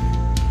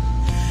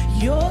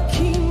 Your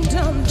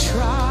kingdom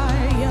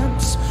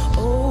triumphs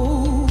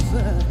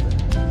over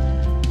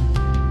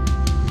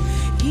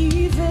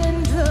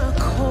even the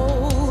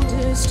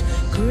coldest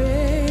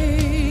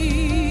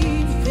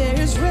grave.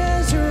 There's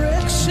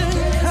resurrection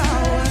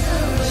power.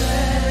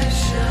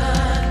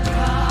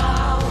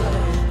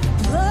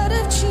 The blood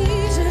of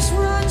Jesus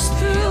runs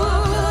through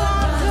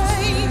our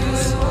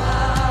veins.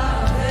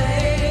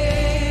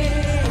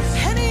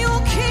 And your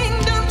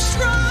kingdom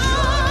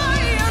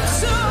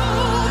triumphs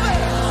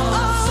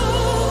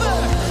over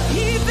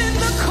even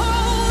the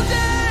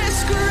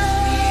coldest grave.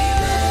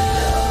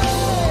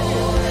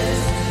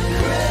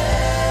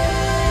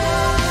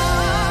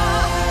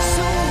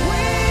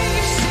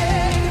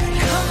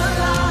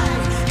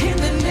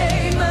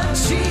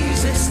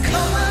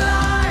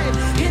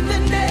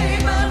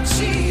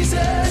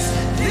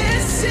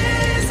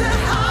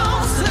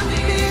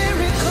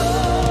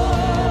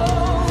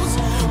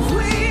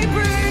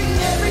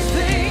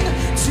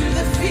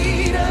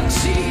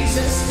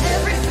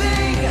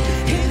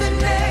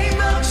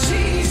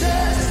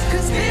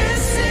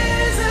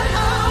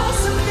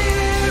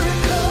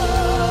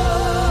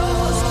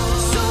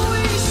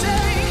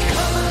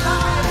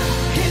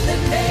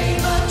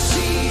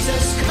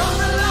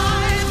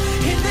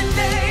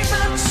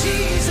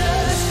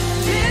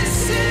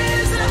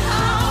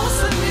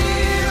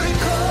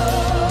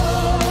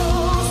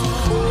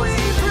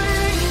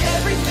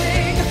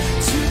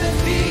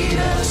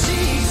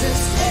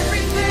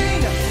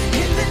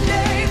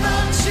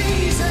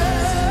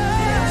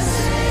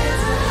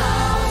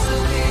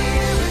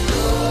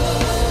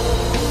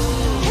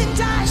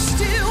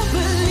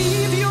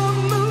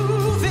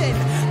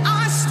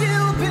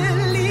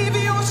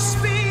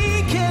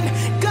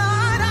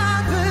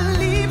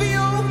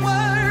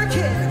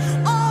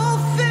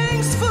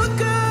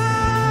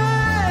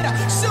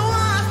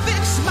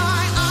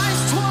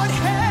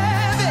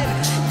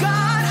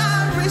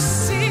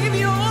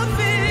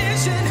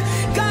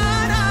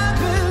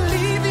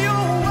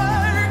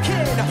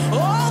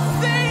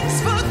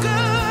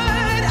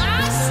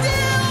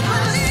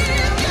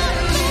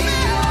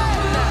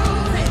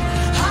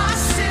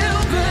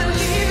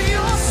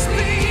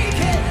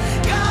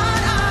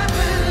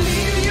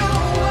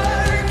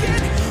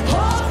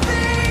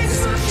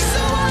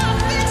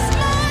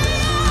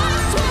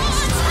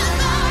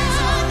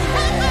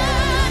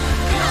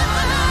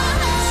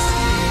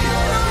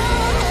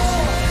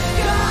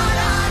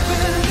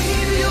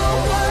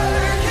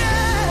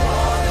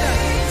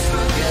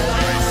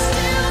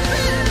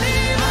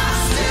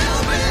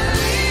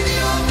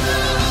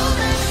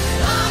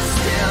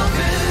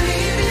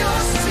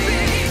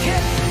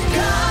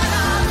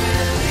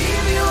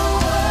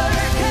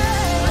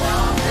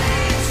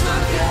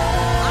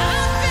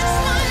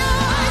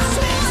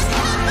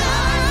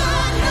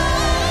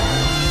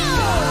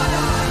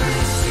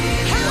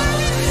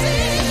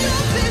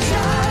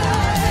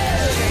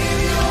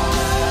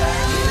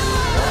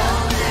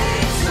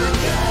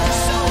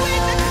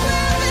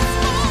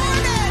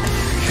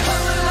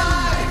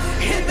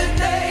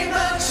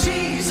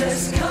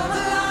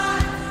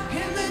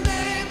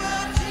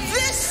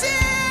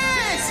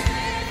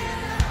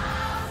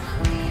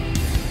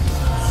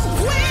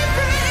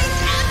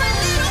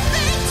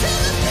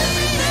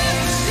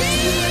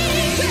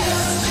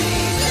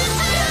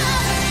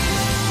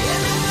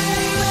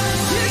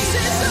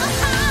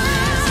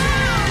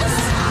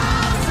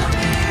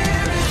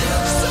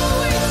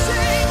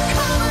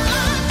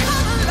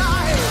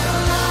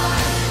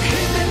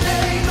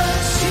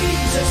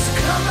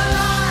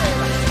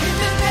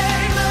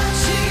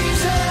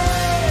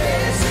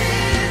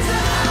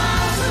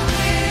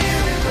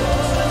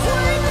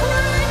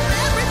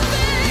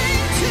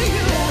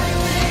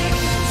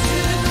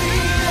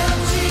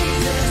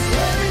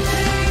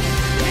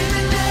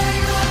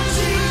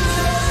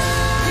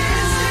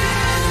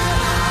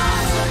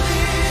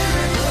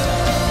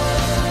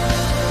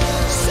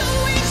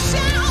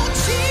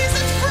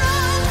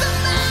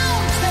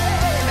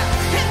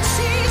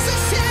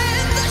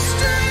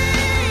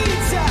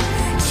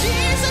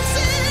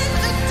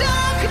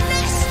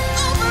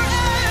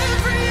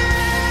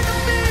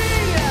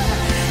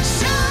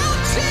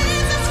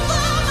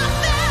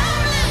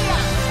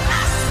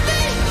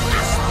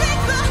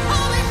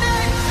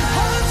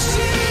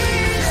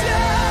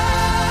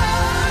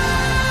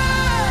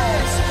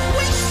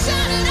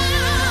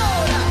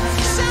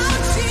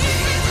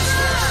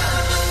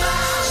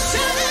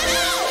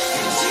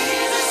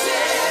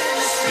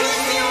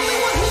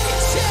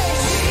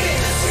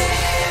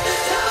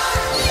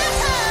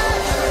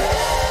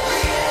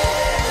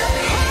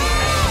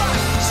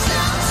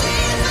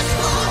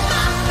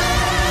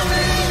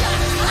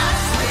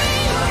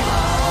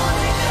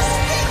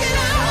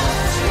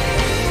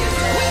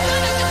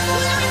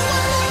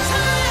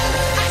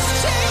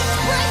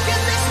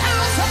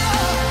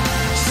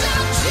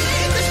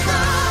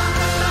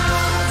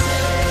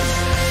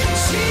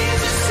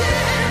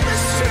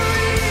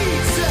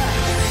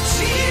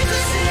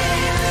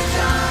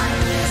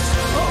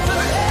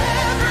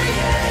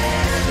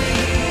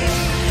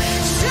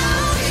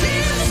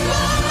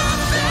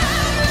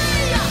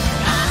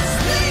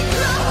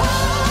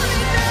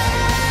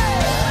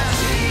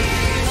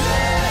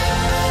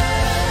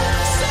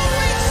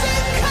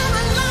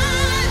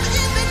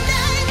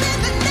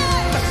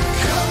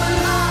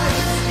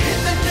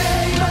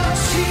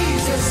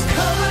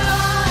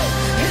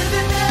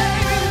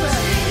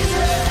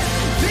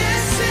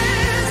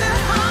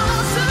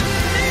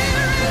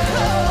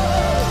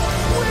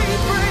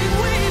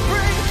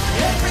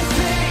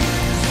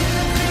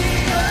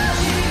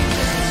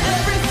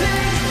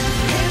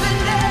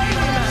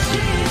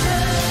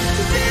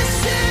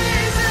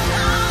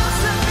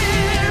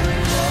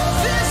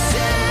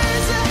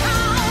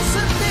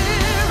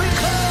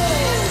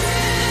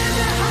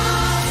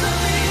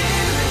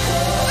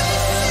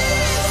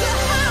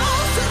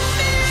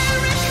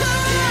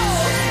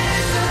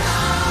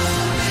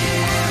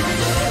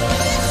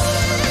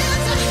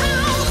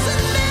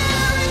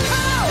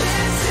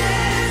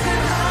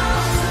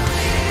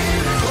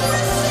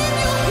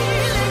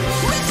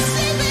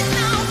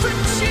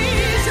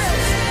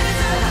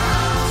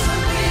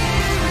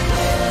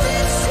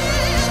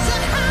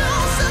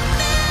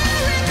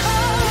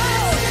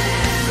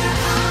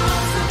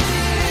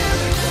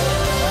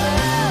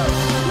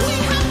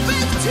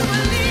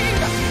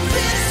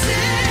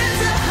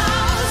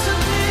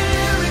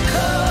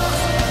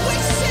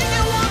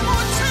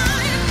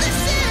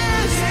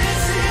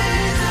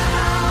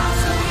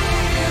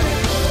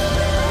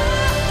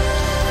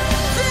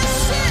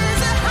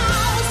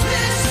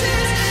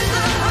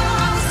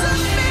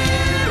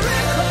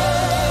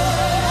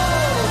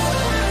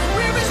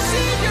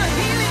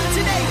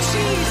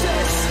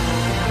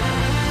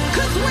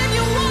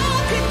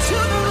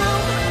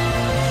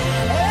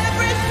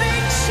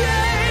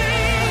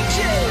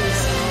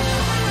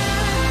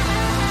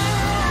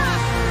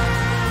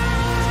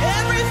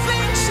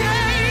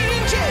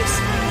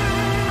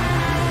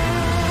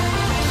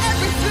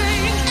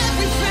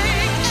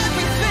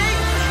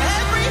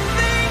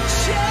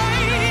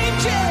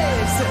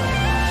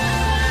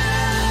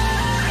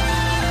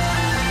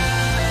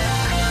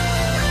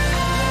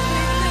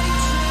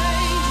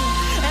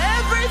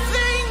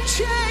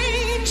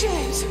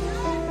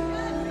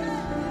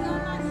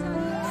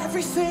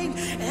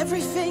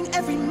 everything,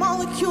 every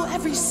molecule,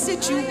 every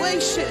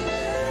situation,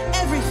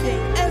 everything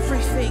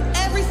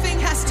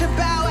has to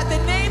bow at the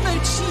name of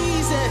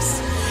Jesus.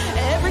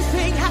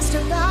 Everything has to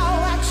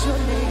bow at your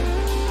name.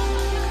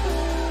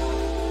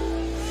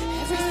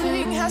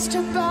 Everything has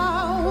to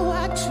bow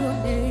at your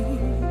name.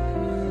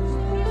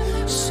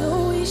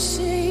 So we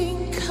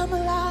sing, come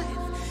alive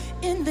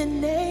in the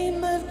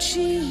name of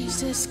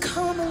Jesus.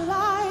 Come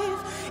alive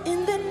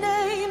in the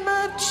name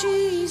of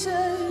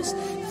Jesus.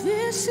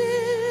 This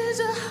is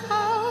a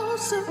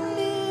house of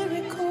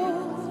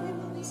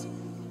miracles.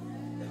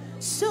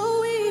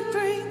 So we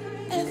bring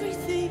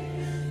everything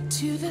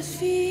to the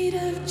feet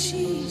of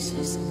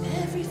Jesus.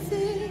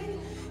 Everything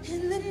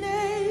in the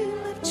name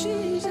of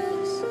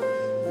Jesus.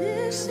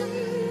 This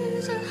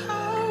is a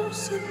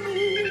house of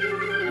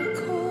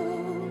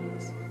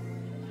miracles.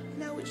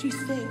 Now would you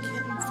thank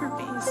him for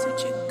being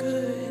such a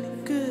good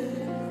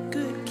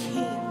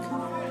king?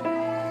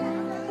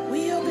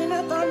 We open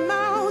up our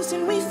mouths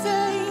and we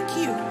thank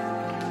you.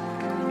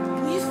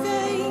 We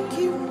thank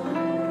you.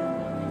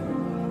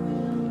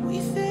 We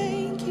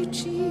thank you,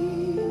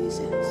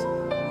 Jesus.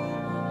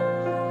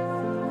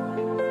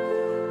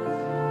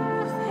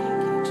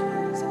 Thank you,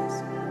 Jesus.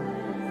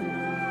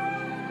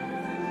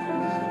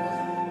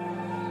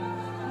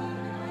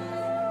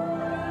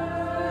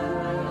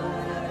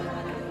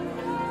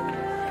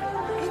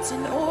 It's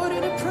in order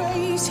to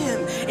praise him.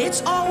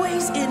 It's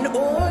always in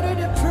order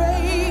to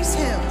praise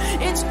him.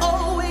 It's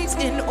always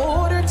in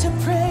order to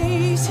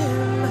praise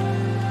him.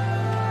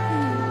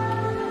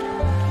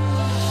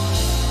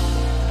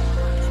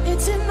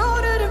 It's in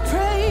order to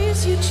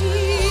praise you,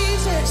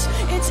 Jesus.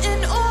 It's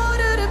in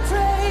order to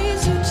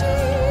praise you,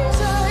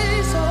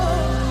 Jesus. Oh.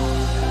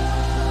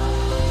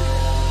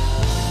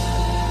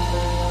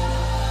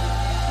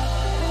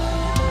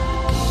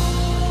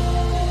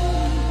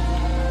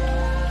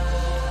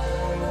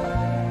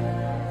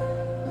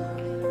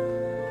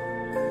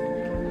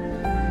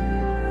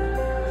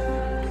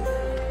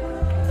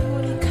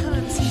 When he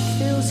comes, he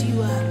fills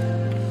you up.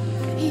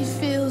 He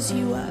fills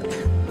you up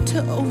to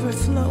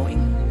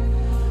overflowing.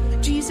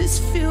 Jesus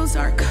fills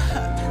our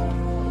cup.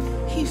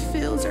 He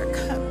fills our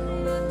cup.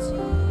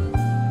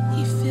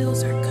 He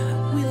fills our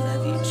cup. We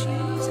love you,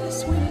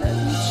 Jesus. We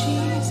love you,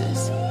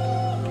 Jesus.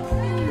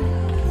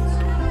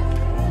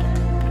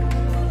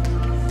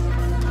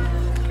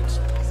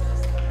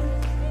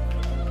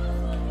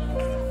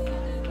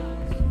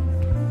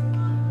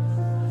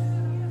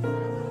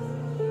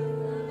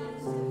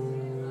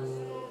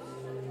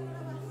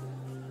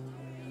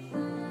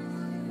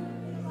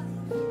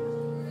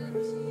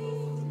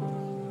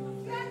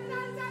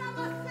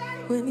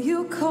 When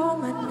you call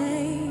my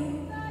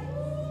name,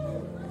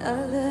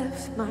 I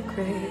left my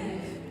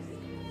grave.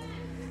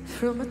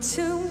 From a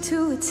tomb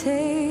to a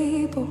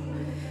table,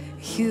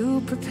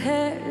 you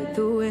prepared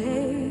the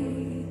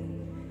way.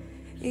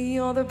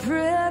 You're the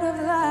bread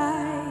of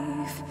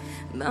life,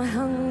 my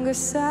hunger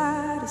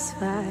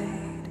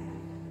satisfied.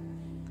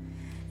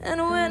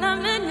 And when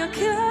I'm in your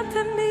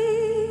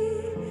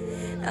company,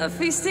 I'm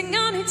feasting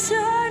on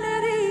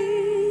eternity.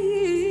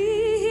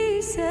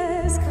 He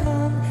says,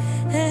 come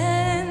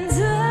and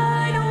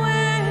dine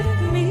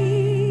with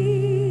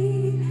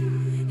me.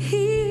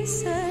 He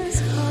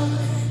says, come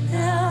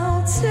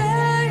now,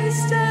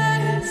 taste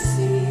and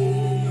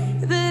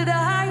see that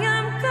I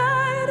am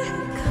God.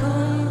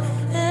 Come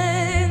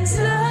and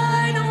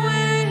dine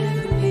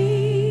with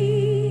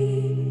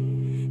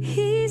me.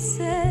 He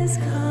says,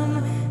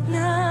 come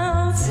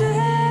now,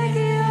 take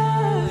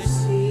your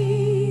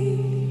seat.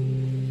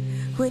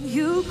 When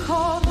you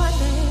called my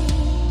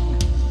name,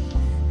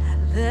 I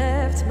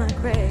left my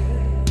grave.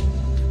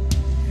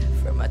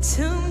 From a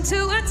tomb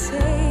to a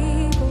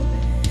table,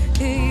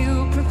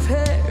 you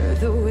prepare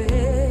the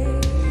way.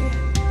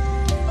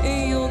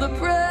 You're the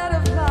bread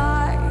of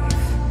life,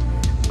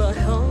 my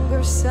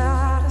hunger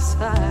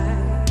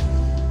satisfied.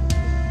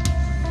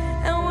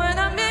 And when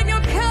I'm in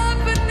your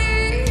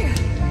company,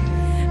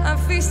 I'm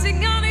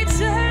feasting on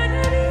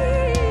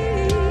eternity.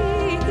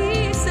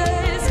 He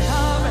says,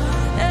 come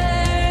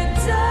and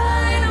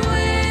dine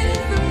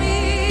with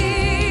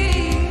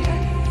me.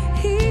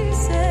 He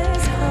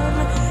says, come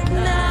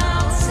now,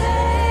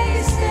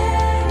 taste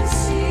and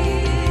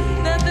see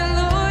that the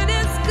Lord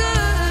is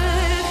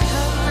good.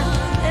 Come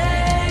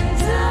and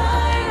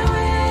dine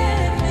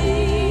with me.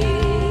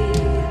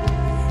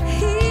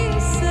 He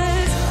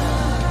says,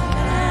 come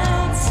now,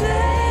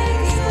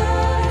 taste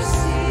and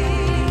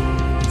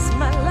see. It's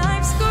my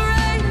life's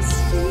greatest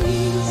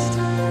feast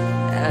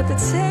at the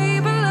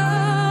table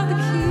of the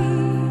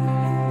King.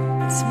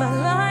 It's my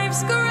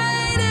life's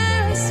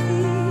greatest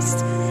feast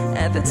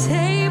at the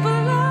table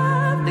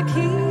of the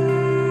King.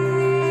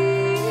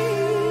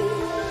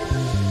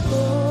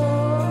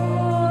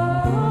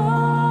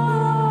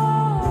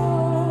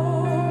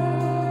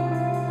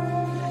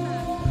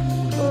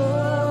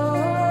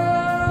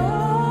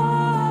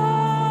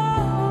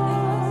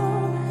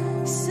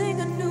 Sing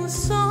a new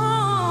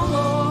song.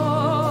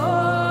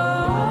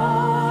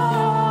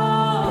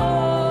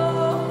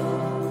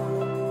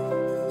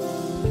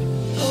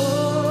 Oh,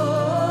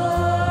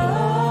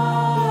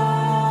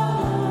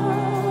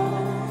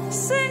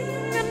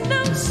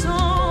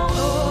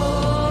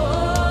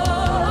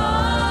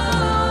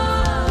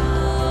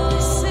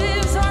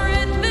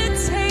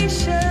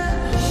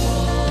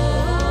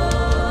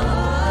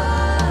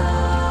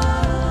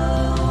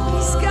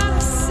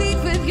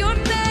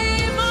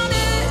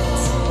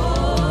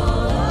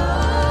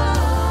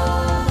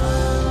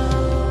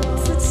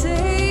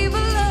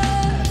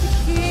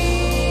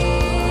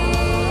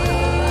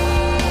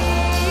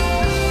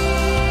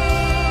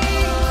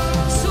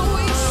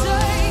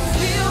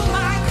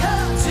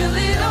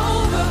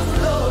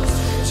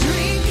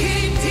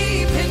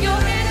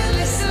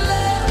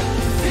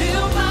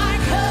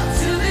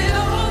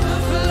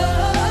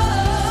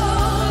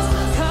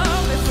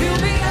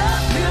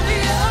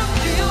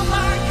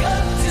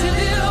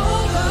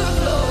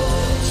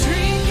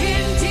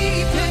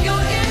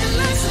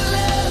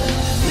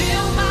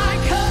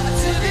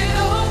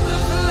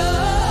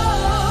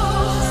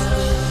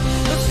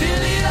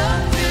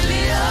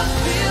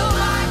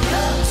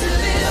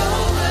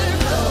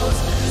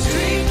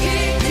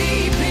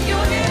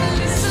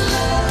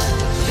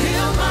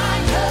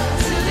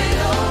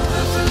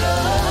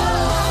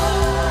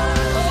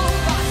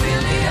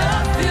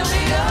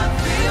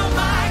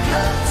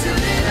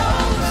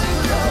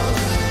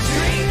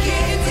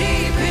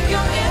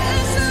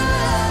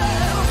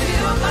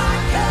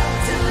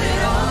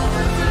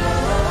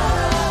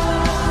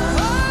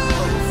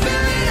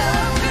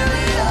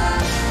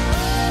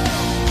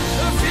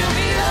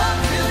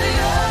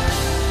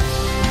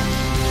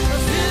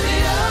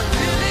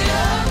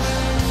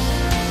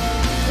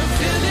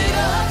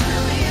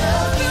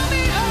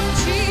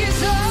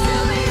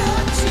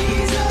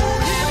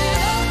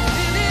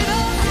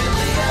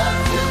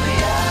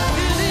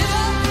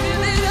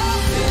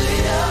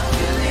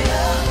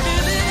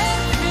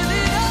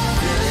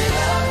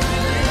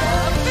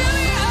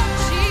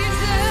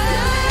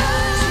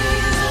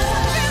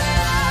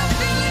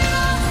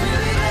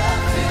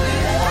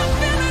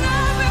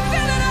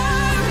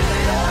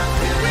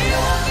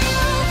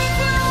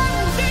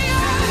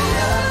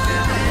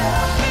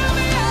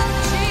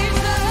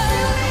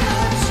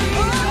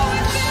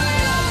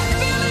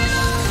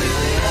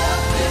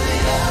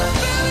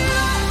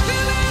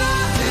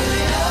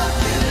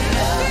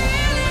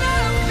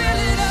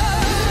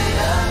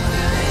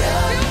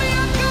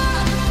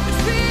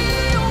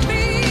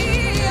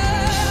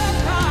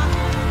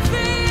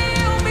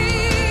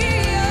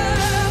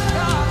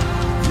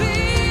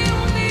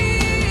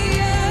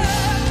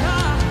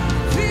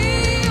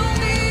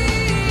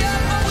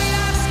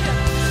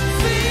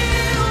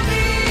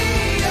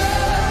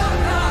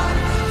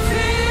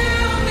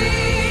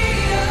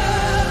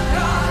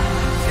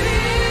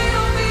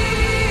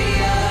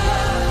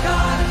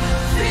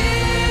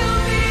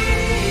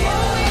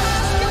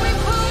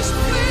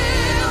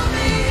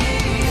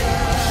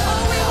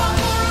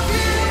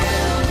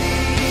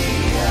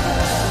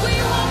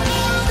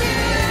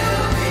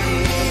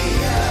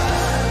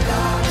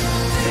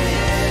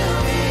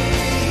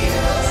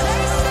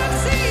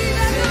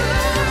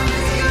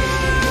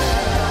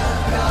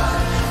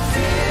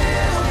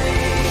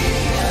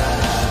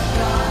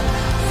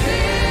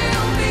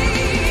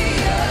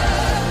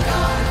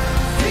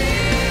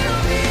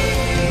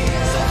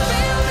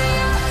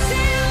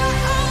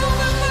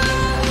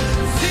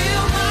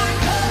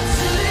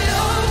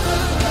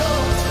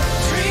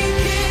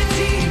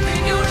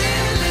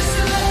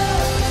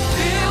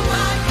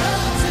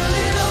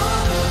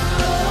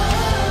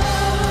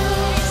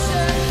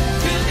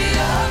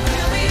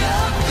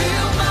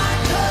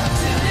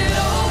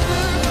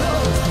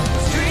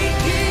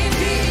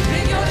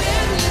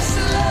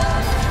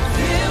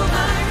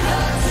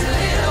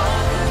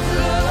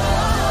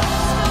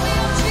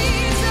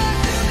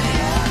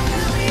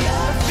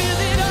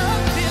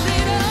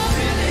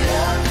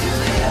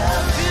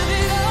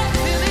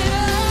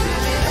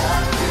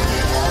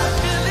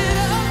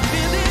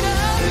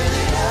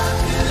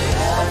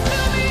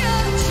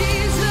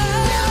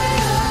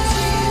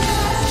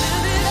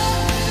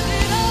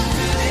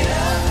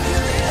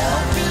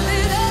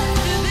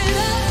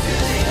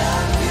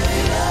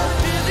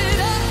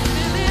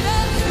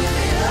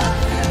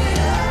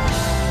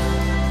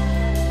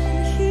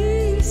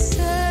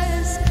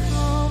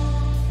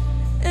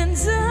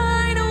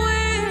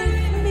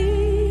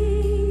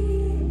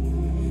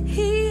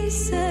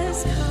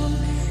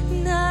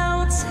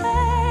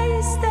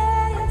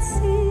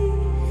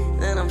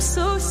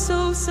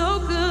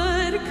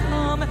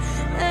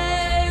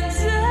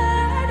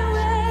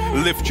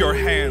 Lift your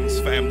hands,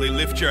 family.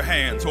 Lift your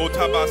hands. Oh,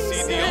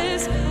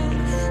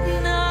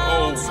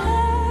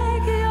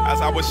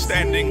 as I was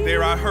standing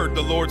there, I heard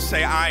the Lord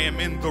say, I am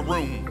in the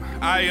room.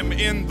 I am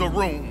in the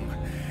room.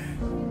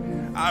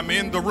 I'm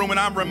in the room, and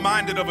I'm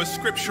reminded of a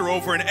scripture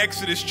over in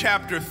Exodus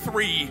chapter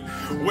 3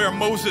 where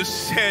Moses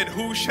said,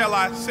 who shall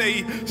I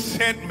say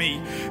sent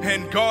me?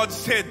 And God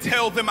said,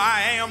 tell them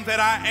I am that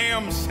I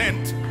am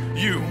sent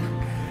you.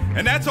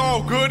 And that's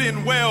all good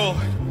and well.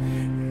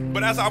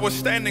 But as I was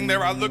standing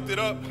there, I looked it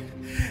up,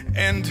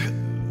 and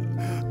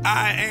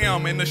I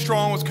am in the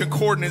Strong's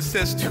Concordance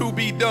says to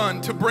be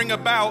done, to bring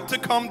about, to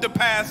come to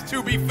pass,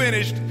 to be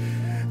finished,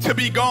 to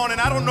be gone.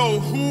 And I don't know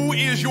who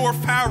is your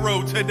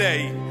Pharaoh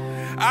today.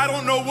 I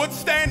don't know what's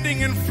standing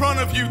in front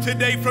of you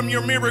today from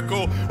your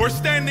miracle, or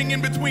standing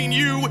in between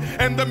you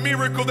and the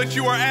miracle that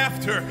you are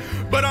after.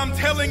 But I'm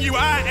telling you,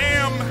 I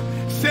am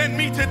sent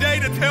me today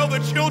to tell the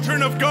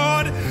children of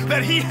God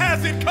that He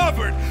has it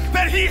covered,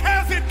 that He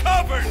has it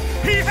covered,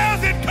 He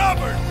has it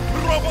covered.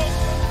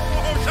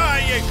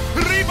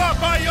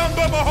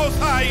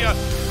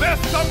 There's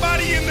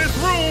somebody in this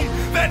room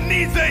that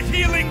needs a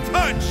healing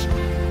touch.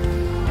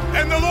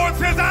 And the Lord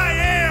says, I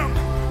am,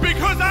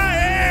 because I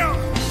am.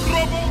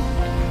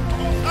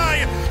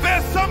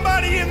 There's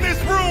somebody in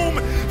this room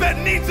that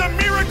needs a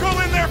miracle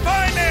in their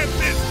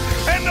finances.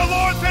 And the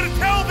Lord said to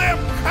tell them,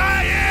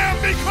 I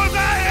am, because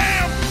I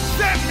am.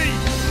 Send me.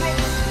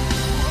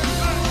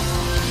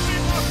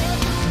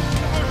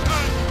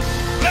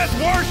 Let's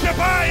worship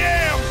I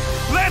am.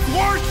 Let's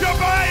worship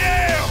I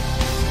am.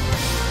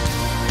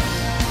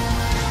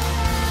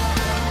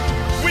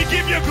 We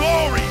give you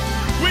glory.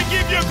 We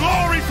give you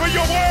glory for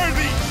your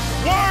worthy.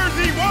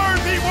 Worthy,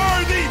 worthy,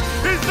 worthy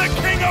is the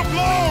King of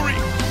glory.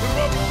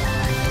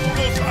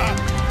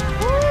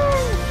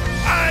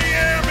 I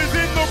am is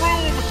in the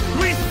room.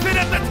 We sit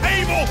at the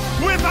table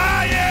with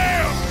I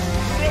am.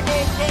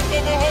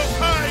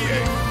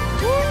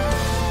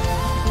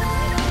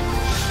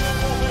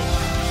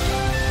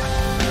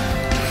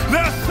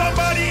 There's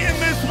somebody in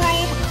this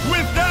room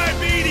with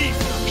diabetes,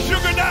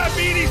 sugar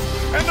diabetes,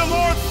 and the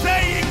Lord's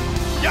saying,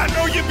 I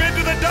know you've been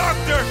to the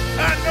doctor.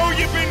 I know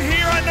you've been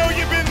here. I know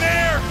you've been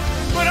there.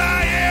 But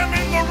I am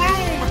in the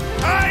room.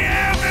 I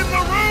am in the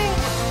room.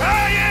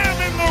 I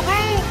am in the room.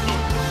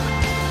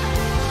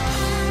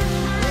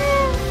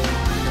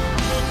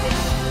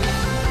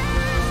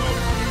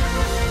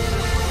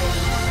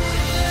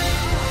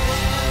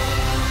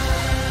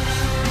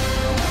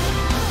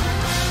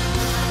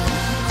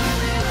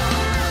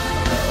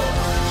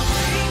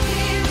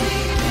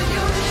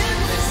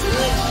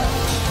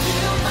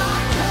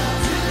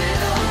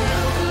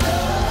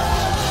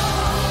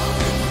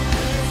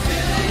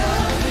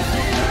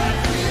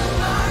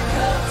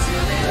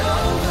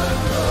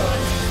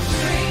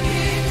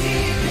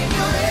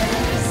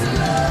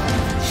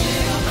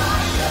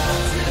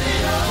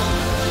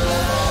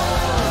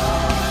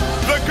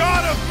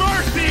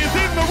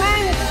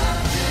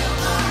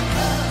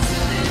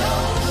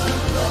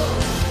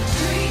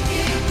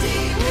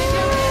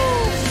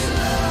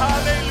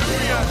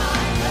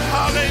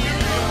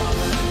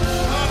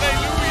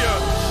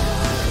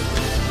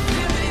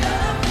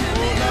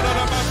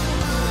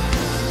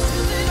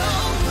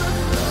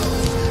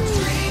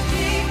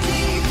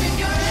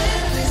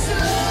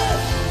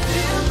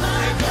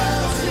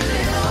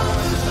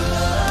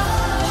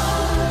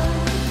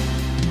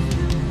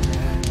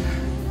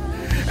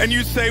 And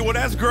you say, well,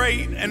 that's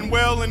great and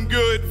well and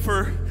good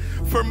for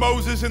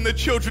Moses and the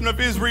children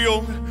of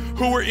Israel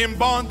who were in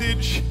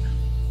bondage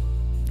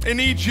in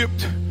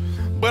Egypt.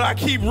 But I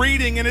keep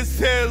reading, and it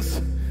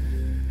says,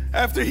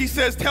 after he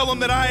says, tell them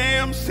that I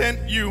am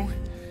sent you,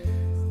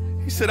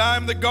 he said, I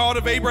am the God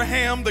of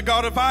Abraham, the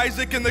God of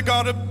Isaac, and the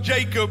God of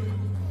Jacob.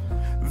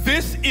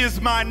 This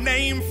is my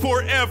name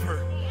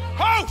forever.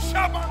 Oh,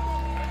 Shabbat.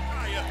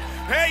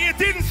 Hey, it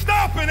didn't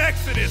stop in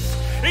Exodus.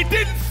 It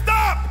didn't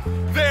stop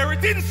there.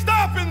 It didn't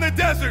stop in the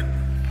desert.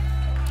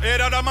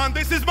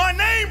 This is my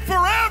name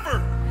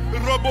forever.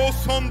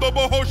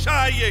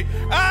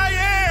 I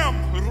am.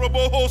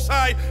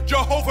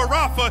 Jehovah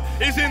Rapha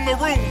is in the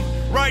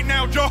room right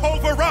now.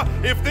 Jehovah Rapha.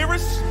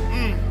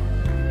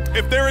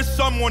 If there is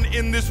someone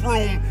in this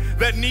room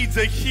that needs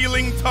a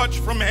healing touch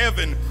from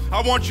heaven,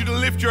 I want you to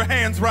lift your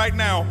hands right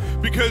now,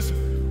 because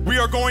we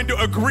are going to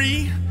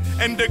agree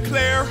and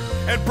declare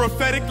and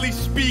prophetically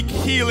speak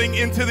healing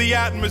into the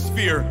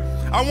atmosphere.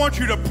 I want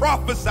you to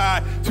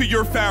prophesy to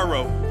your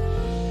Pharaoh.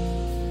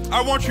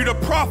 I want you to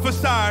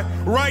prophesy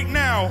right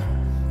now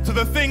to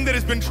the thing that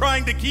has been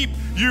trying to keep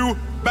you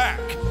back.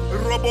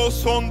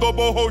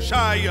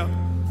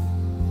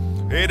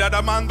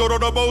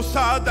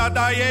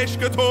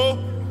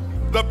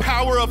 The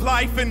power of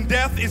life and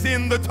death is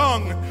in the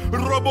tongue.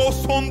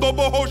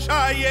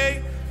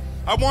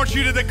 I want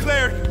you to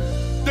declare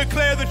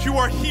that you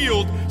are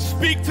healed.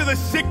 Speak to the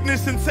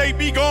sickness and say,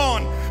 be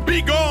gone,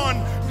 be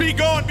gone, be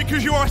gone,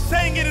 because you are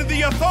saying it in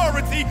the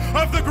authority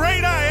of the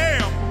great I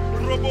am.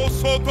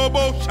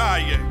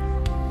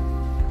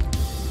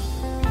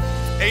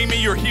 Amy,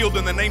 you're healed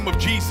in the name of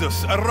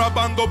Jesus. I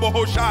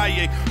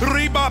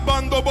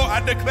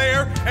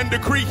declare and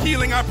decree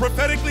healing. I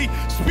prophetically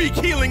speak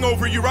healing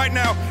over you right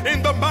now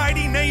in the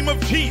mighty name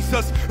of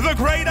Jesus, the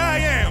great I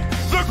am.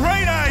 The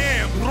great I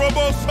am.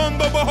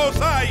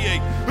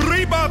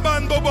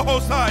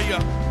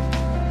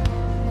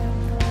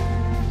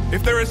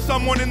 If there is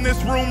someone in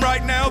this room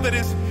right now that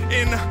is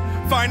in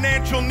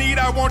financial need,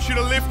 I want you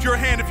to lift your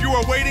hand. If you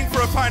are waiting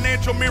for a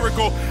financial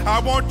miracle,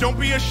 don't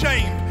be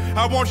ashamed.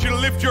 I want you to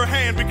lift your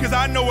hand, because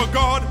I know a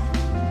God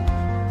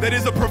that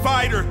is a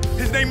provider.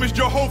 His name is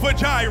Jehovah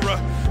Jireh.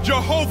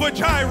 Jehovah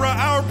Jireh,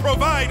 our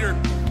provider.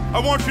 I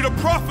want you to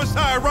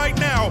prophesy right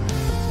now.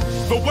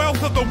 The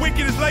wealth of the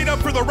wicked is laid up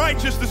for the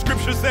righteous, the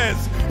scripture says.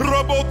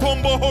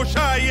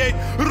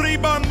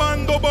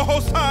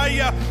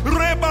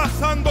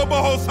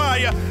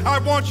 I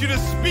want you to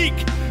speak.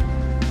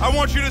 I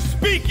want you to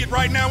speak it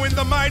right now in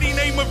the mighty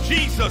name of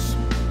Jesus.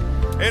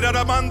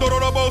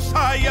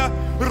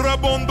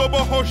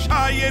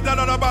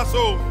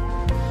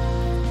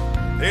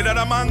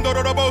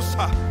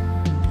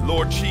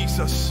 Lord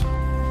Jesus.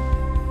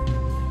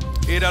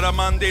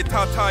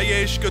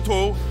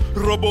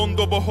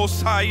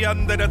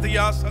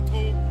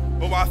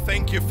 Oh, I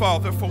thank you,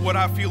 Father, for what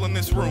I feel in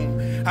this room.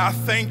 I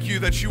thank you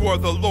that you are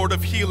the Lord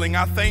of healing.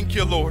 I thank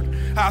you, Lord.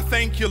 I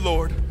thank you,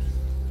 Lord.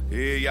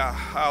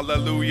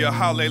 Hallelujah,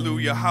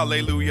 hallelujah,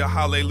 hallelujah,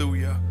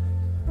 hallelujah.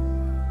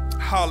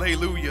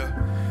 Hallelujah.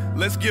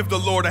 Let's give the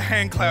Lord a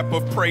hand clap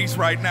of praise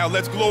right now.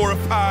 Let's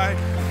glorify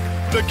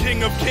the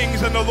King of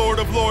Kings and the Lord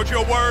of Lords.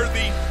 You're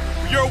worthy.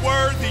 You're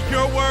worthy.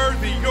 You're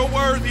worthy. You're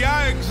worthy.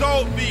 I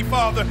exalt thee,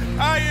 Father.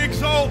 I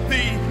exalt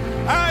thee.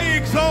 I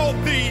exalt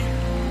thee.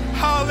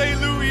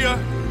 Hallelujah.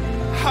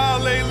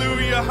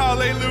 Hallelujah.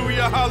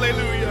 Hallelujah.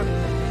 Hallelujah.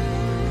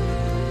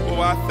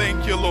 Oh, I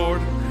thank you,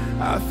 Lord.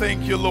 I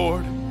thank you,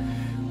 Lord.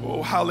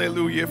 Oh,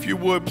 hallelujah. If you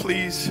would,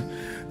 please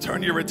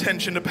turn your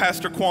attention to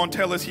Pastor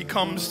Quantel as he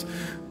comes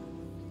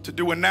to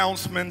do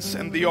announcements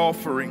and the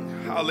offering.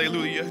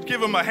 Hallelujah.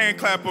 Give him a hand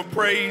clap of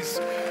praise.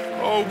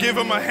 Oh, give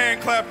him a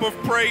hand clap of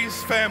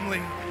praise,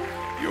 family.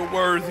 You're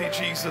worthy,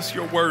 Jesus.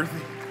 You're worthy.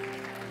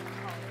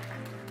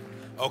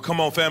 Oh,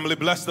 come on, family.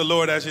 Bless the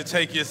Lord as you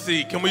take your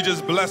seat. Can we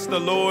just bless the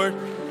Lord?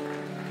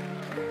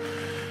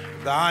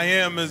 The I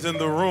am is in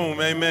the room.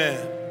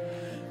 Amen.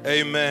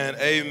 Amen,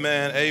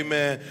 amen,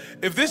 amen.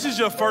 If this is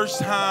your first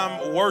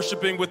time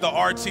worshiping with the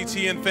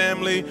RTTN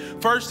family,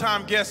 first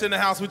time guests in the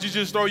house, would you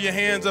just throw your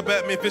hands up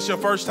at me if it's your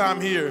first time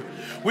here?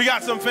 We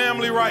got some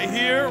family right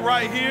here,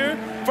 right here.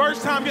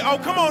 First time, oh,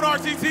 come on,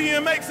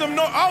 RTTN, make some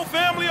noise. Oh,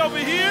 family over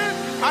here.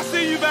 I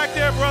see you back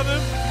there, brother.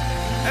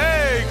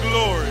 Hey,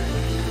 glory.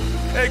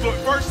 Hey, glory.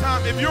 First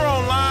time, if you're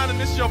online and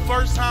this is your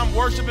first time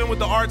worshiping with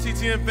the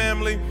RTTN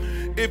family,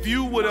 if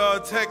you would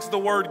text the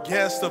word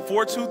guest to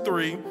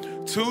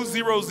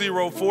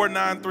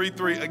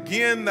 423-200-4933.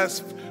 Again,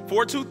 that's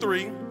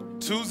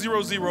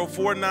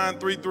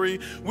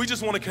 423-200-4933. We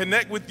just want to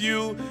connect with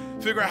you,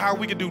 figure out how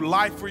we can do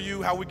life for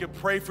you, how we can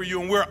pray for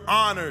you, and we're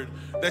honored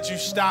that you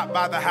stopped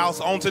by the house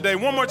on today.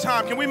 One more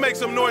time, can we make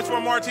some noise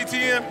from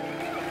RTTN?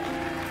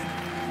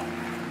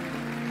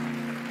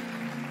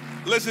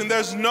 Listen,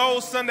 there's no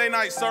Sunday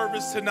night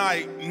service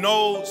tonight.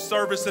 No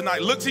service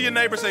tonight. Look to your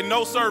neighbor, say,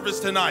 no service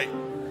tonight.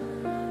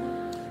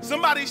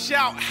 Somebody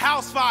shout,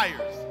 house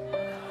fires.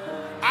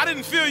 I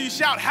didn't feel you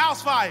shout,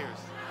 house fires.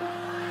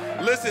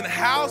 Listen,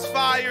 house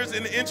fires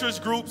and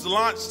interest groups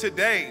launch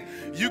today.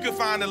 You can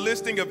find a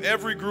listing of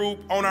every group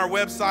on our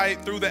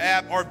website through the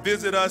app, or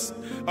visit us,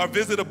 or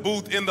visit a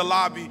booth in the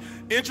lobby.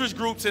 Interest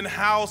groups and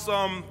house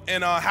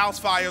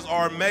fires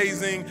are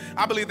amazing.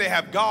 I believe they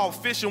have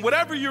golf, fishing,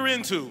 whatever you're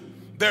into,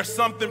 there's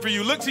something for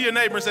you. Look to your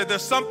neighbor and say,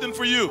 there's something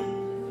for you.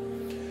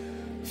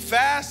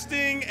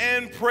 Fasting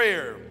and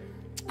prayer.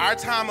 Our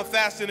time of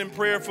fasting and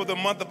prayer for the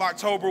month of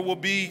October will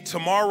be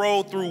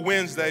tomorrow through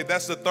Wednesday.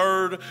 That's the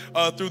 3rd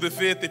through the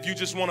 5th. If you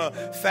just want to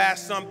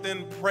fast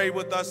something, pray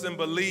with us and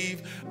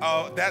believe,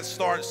 that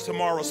starts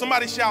tomorrow.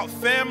 Somebody shout,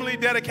 family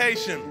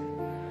dedication.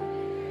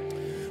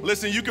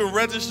 Listen, you can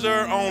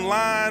register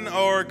online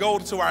or go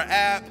to our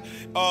app.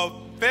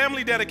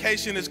 Family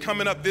dedication is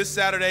coming up this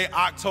Saturday,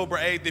 October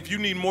 8th. If you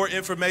need more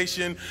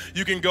information,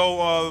 you can go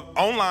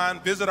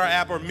online, visit our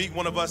app, or meet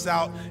one of us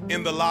out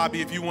in the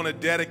lobby if you want to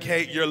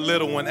dedicate your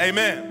little one.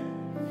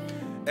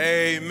 Amen.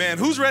 Amen.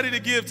 Who's ready to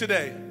give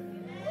today?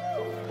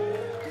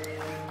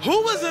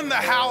 Who was in the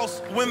house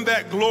when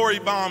that glory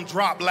bomb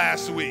dropped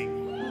last week?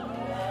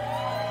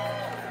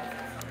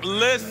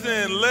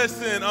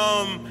 Listen,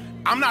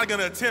 I'm not going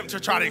to attempt to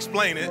try to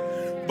explain it.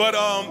 But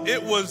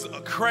it was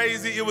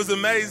crazy. It was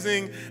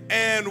amazing.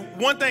 And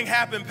one thing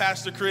happened,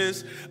 Pastor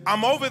Chris.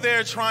 I'm over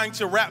there trying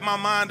to wrap my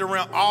mind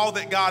around all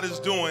that God is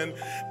doing.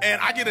 And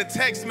I get a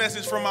text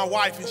message from my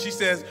wife, and she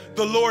says,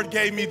 the Lord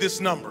gave me this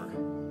number.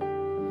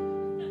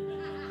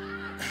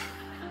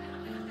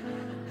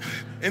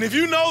 And if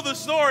you know the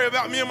story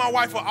about me and my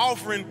wife were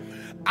offering,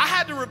 I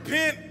had to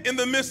repent in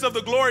the midst of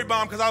the glory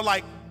bomb, because I was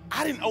like,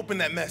 I didn't open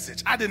that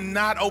message. I did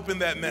not open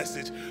that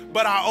message.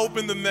 But I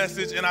opened the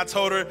message, and I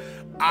told her,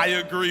 I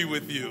agree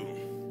with you.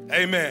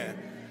 Amen.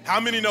 How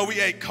many know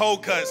we ate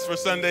cold cuts for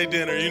Sunday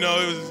dinner? You know,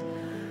 it was,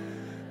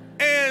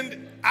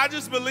 and I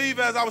just believe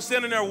as I was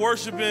standing there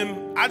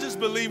worshiping, I just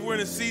believe we're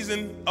in a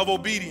season of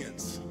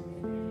obedience.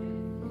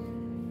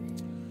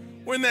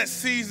 We're in that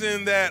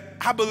season that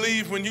I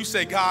believe when you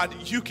say, God,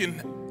 you can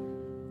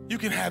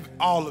have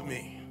all of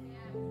me.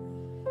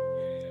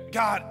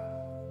 God,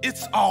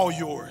 it's all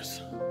yours.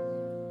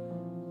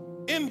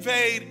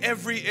 Invade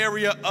every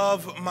area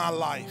of my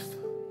life.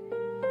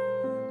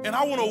 And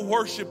I want to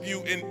worship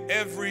you in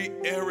every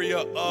area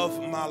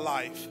of my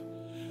life.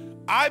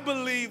 I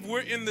believe we're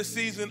in the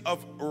season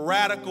of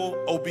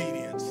radical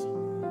obedience.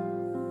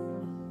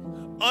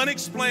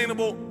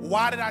 Unexplainable,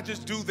 why did I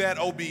just do that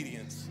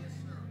obedience?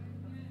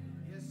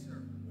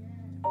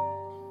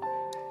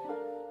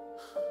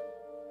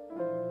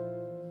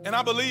 And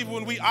I believe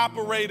when we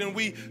operate and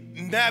we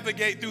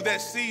navigate through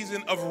that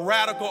season of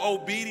radical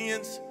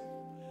obedience,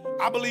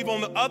 I believe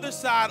on the other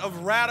side of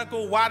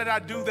radical, why did I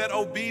do that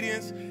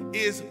obedience,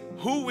 is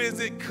who is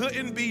it?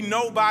 Couldn't be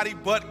nobody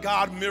but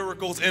God,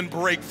 miracles and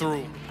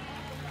breakthrough.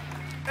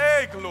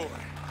 Hey, glory.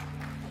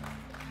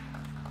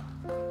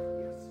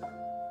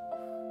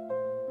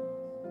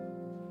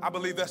 I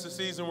believe that's the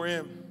season we're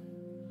in.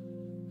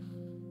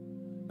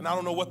 And I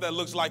don't know what that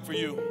looks like for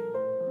you.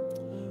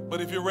 But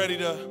if you're ready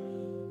to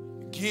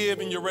give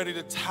and you're ready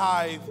to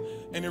tithe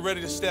and you're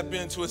ready to step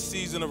into a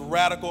season of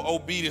radical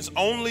obedience,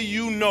 only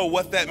you know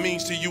what that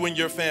means to you and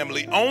your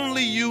family.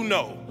 Only you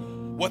know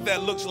what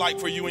that looks like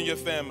for you and your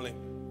family.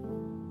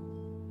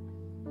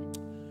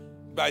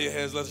 Bow your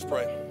heads, let's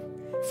pray.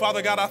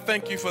 Father God, I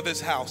thank you for this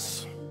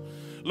house.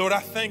 Lord, I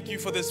thank you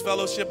for this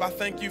fellowship. I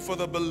thank you for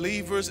the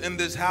believers in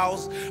this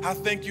house. I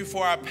thank you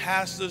for our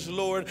pastors,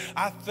 Lord.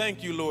 I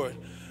thank you, Lord,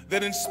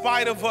 that in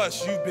spite of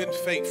us, you've been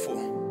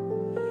faithful.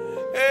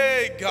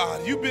 Hey,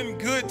 God, you've been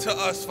good to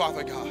us,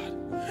 Father God.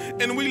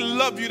 And we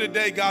love you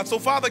today, God. So,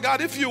 Father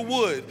God, if you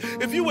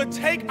would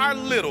take our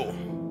little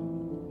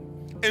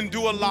and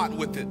do a lot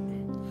with it.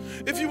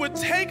 If you would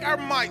take our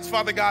mites,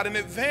 Father God, and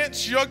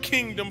advance your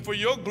kingdom for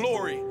your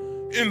glory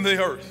in the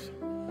earth,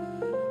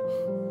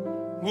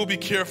 we'll be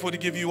careful to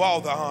give you all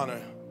the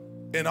honor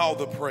and all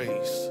the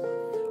praise.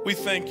 We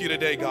thank you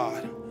today,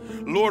 God.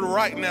 Lord,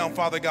 right now,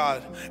 Father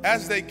God,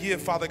 as they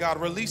give, Father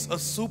God, release a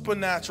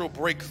supernatural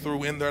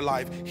breakthrough in their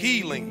life.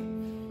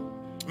 Healing,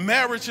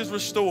 marriage is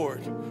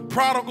restored,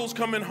 prodigals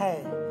coming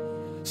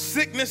home,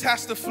 sickness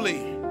has to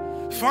flee,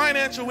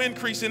 financial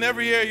increase in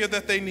every area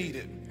that they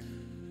needed.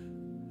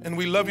 And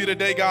we love you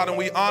today, God, and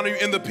we honor you.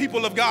 And the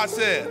people of God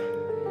said,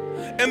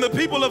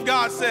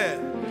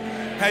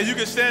 hey, you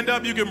can stand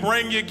up, you can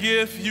bring your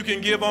gift, you can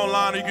give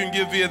online, or you can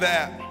give via the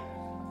app.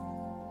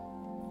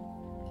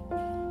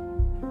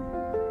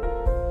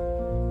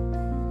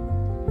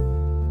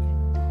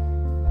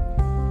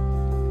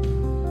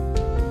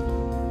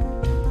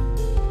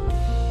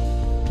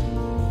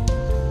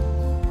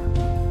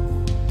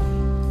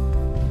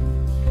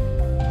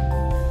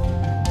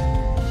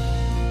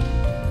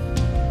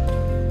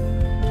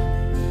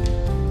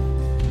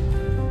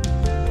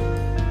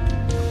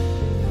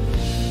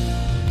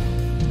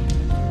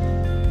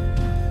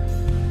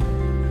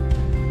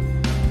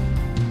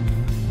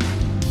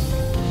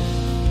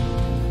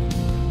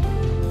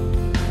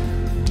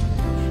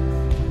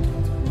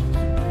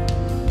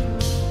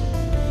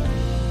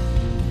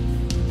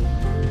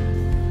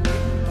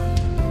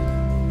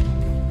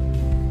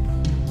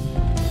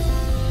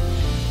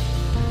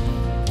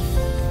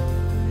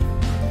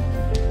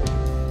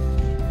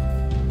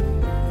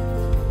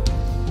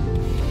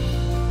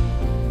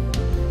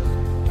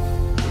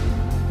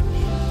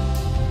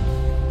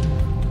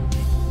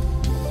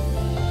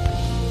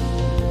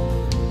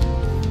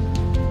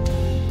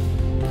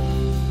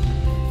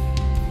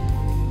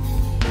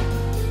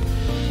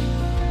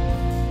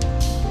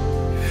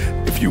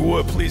 If you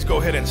would, please go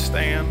ahead and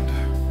stand.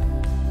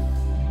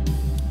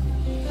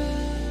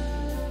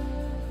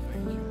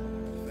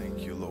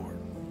 Thank you, Lord.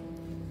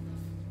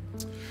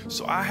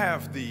 So I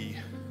have the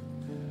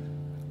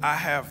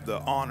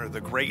honor,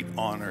 the great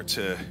honor,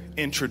 to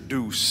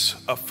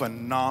introduce a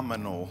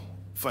phenomenal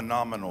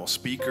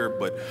speaker,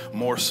 but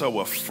more so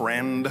a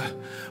friend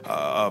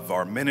of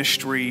our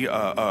ministry,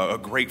 a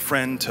great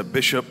friend to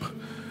Bishop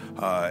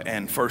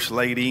and First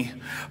Lady.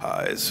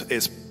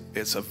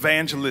 It's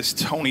evangelist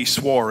Tony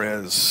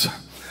Suarez.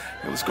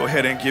 Let's go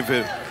ahead and give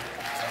it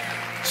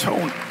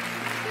Tony.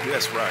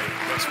 That's right.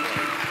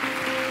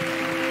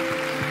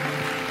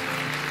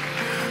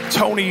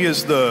 Tony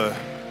is the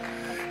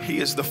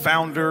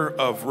founder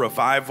of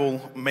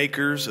Revival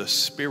Makers, a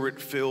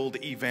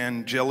spirit-filled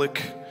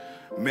evangelic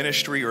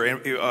ministry or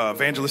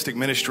evangelistic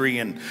ministry,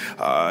 and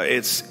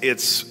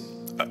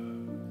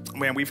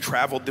man, we've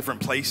traveled different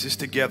places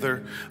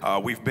together.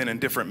 We've been in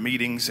different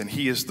meetings, and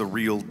he is the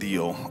real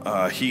deal.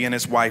 He and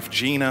his wife,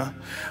 Gina,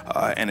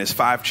 and his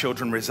 5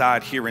 children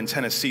reside here in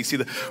Tennessee. See,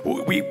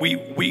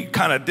 we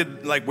kind of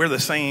did, like, we're the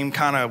same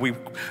kind of,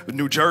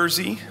 New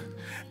Jersey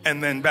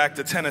and then back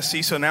to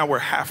Tennessee. So now we're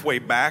halfway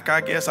back,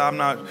 I guess. I'm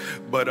not,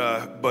 but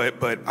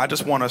I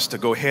just want us to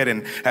go ahead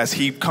and, as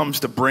he comes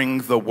to bring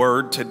the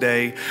word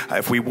today,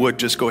 if we would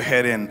just go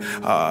ahead and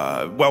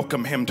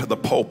welcome him to the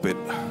pulpit.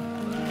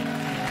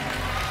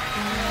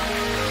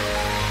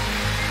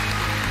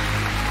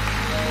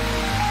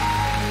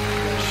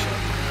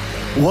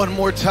 One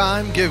more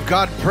time, give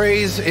God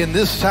praise in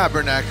this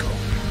tabernacle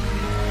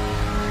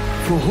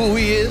for who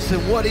he is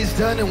and what he's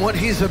done and what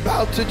he's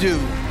about to do.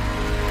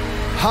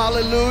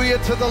 Hallelujah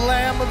to the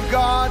Lamb of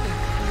God.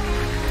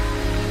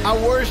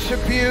 I worship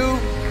you.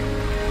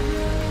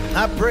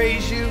 I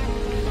praise you.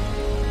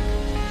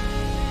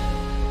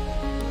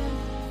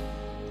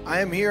 I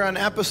am here on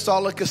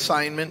apostolic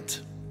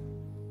assignment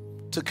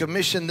to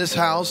commission this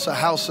house a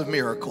house of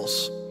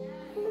miracles.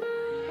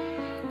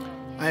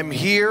 I am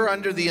here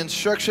under the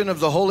instruction of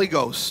the Holy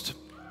Ghost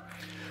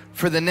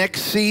for the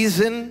next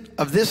season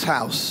of this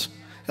house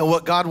and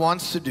what God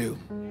wants to do.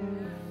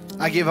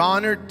 I give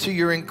honor to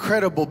your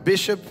incredible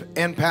bishop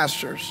and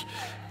pastors,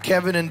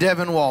 Kevin and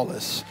Devin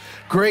Wallace,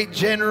 great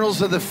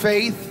generals of the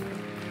faith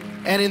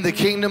and in the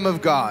kingdom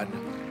of God.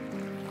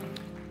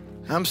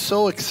 I'm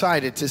so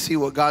excited to see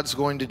what God's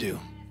going to do.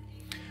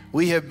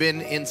 We have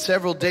been in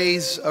several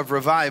days of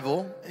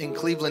revival in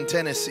Cleveland,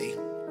 Tennessee.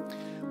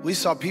 We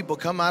saw people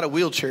come out of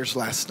wheelchairs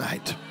last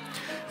night.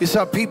 We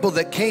saw people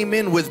that came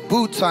in with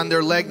boots on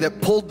their leg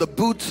that pulled the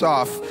boots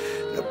off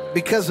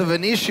because of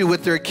an issue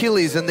with their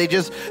Achilles, and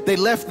they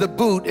left the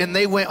boot and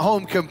they went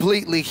home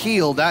completely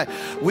healed.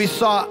 We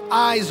saw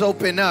eyes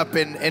open up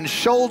and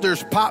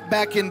shoulders pop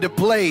back into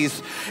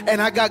place. And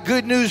I got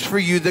good news for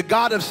you. The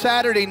God of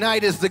Saturday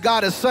night is the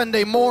God of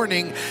Sunday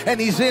morning, and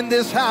he's in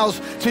this house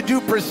to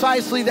do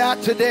precisely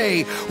that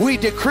today. We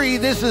decree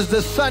this is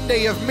the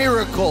Sunday of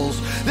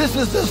miracles. This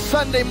is the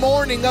Sunday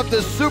morning of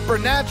the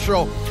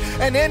supernatural.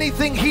 And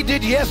anything he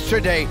did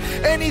yesterday,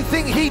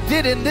 anything he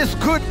did in this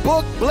good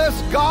book, bless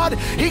God,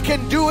 he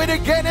can do it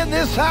again in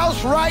this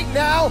house right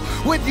now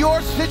with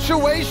your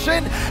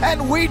situation.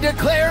 And we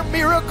declare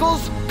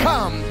miracles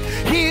come,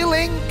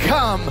 healing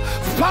come,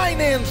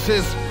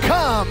 finances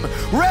come,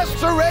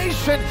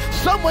 restoration,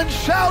 someone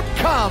shout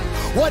come.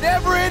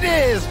 Whatever it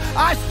is,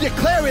 I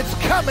declare it's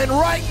coming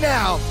right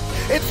now.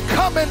 It's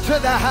coming to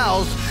the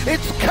house.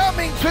 It's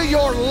coming to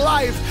your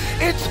life.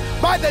 It's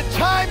by the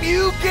time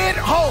you get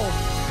home,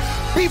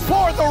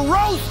 before the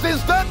roast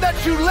is done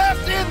that you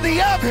left in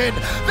the oven,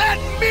 that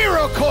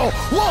miracle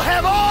will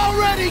have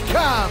already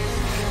come.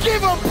 Give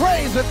him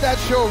praise if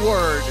that's your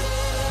word.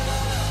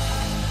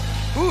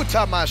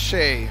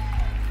 Utamashe.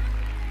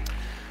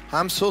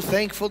 I'm so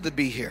thankful to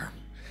be here.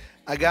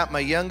 I got my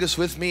youngest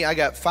with me. I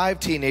got 5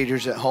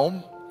 teenagers at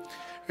home.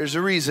 There's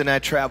a reason I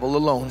travel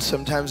alone.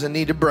 Sometimes I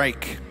need a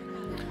break.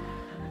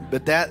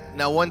 But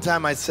now one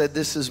time I said,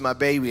 this is my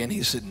baby, and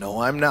he said,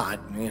 no, I'm not.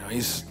 You know,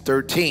 he's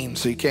 13,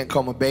 so you can't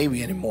call him a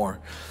baby anymore.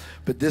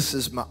 But this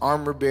is my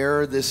armor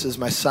bearer. This is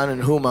my son in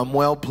whom I'm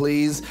well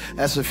pleased.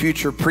 That's a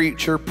future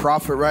preacher,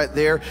 prophet right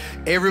there.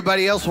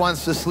 Everybody else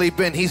wants to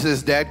sleep in. He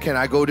says, Dad, can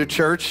I go to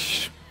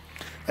church?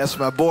 That's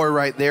my boy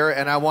right there.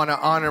 And I want to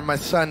honor my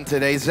son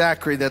today,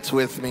 Zachary, that's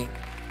with me.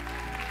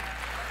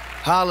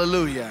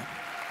 Hallelujah.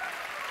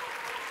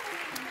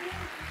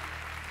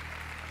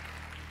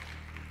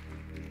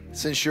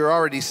 Since you're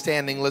already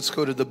standing, let's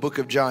go to the book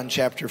of John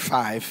chapter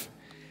 5.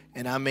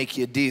 And I'll make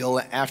you a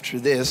deal. After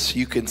this,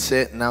 you can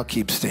sit and I'll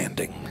keep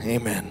standing.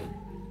 Amen.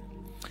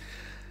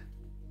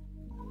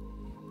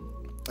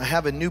 I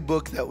have a new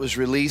book that was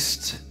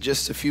released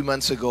just a few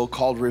months ago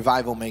called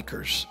Revival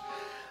Makers.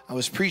 I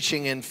was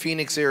preaching in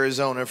Phoenix,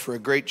 Arizona for a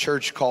great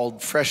church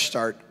called Fresh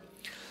Start.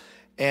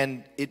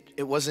 And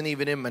it wasn't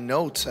even in my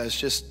notes. I was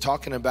just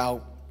talking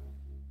about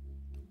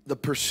the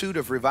pursuit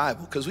of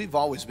revival, because we've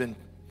always been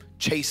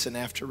chasing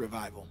after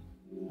revival,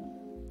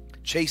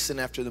 chasing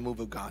after the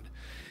move of God.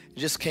 It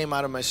just came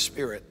out of my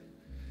spirit.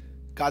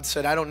 God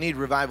said, I don't need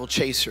revival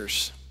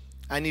chasers.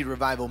 I need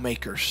revival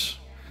makers.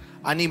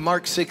 I need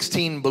Mark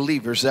 16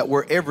 believers that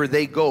wherever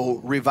they go,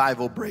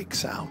 revival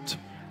breaks out.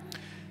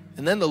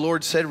 And then the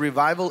Lord said,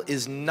 revival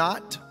is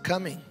not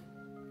coming.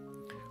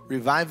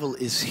 Revival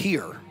is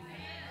here.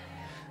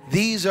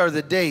 These are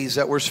the days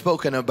that were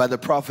spoken of by the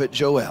prophet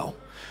Joel,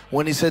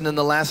 when he said, in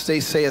the last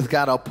days saith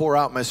God, I'll pour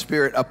out my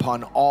spirit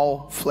upon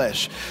all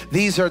flesh.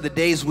 These are the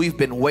days we've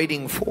been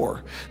waiting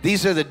for.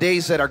 These are the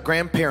days that our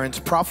grandparents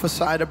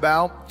prophesied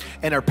about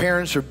and our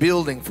parents are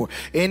building for.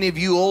 Any of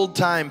you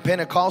old-time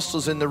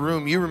Pentecostals in the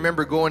room, you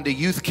remember going to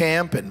youth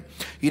camp and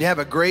you'd have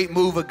a great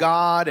move of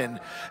God, and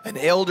an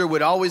elder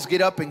would always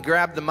get up and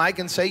grab the mic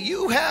and say,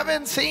 you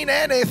haven't seen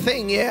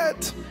anything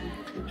yet.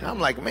 And I'm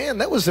like, man,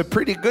 that was a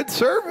pretty good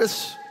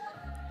service.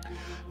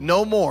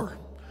 No more.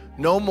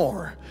 No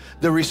more.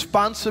 The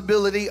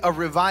responsibility of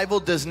revival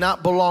does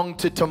not belong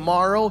to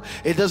tomorrow.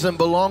 It doesn't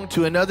belong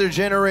to another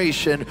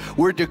generation.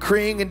 We're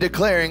decreeing and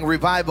declaring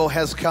revival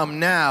has come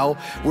now.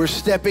 We're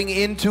stepping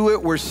into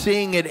it. We're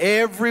seeing it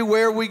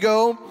everywhere we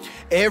go.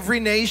 Every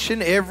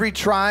nation, every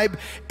tribe,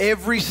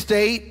 every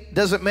state.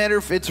 Doesn't matter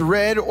if it's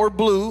red or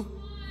blue.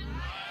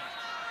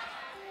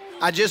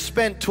 I just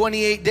spent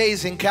 28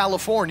 days in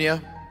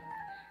California.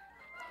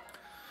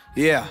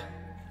 Yeah.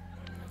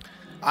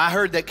 I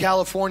heard that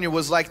California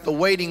was like the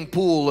wading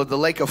pool of the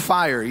lake of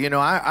fire. You know,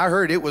 I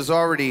heard it was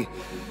already,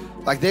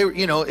 like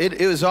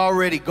it was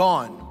already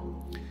gone.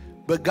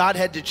 But God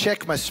had to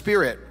check my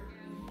spirit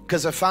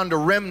because I found a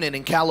remnant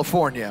in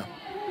California.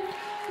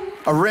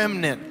 A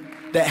remnant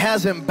that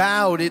hasn't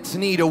bowed its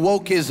knee to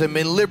wokeism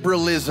and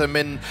liberalism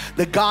and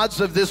the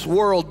gods of this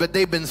world, but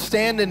they've been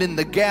standing in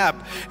the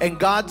gap. And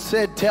God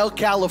said, tell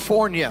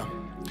California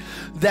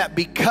that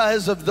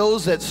because of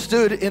those that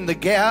stood in the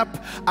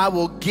gap, I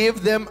will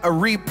give them a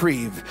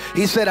reprieve.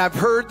 He said, I've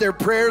heard their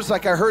prayers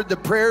like I heard the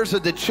prayers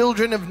of the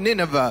children of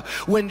Nineveh.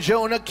 When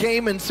Jonah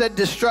came and said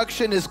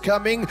destruction is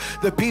coming,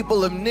 the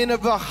people of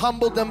Nineveh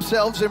humbled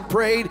themselves and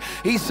prayed.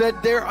 He said,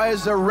 there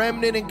is a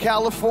remnant in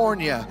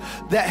California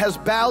that has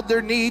bowed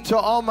their knee to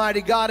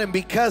Almighty God, and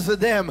because of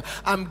them,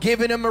 I'm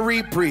giving them a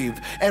reprieve.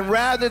 And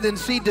rather than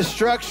see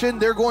destruction,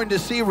 they're going to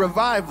see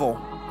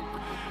revival.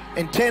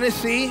 In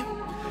Tennessee,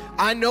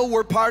 I know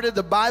we're part of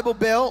the Bible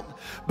Belt,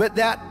 but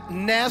that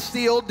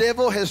nasty old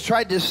devil has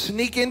tried to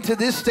sneak into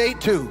this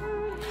state too.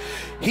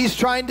 He's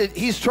trying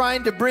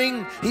to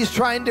bring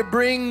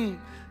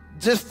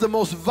just the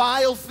most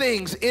vile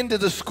things into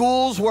the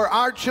schools where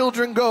our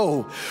children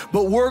go.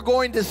 But we're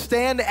going to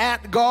stand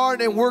at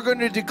guard and we're going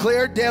to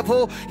declare,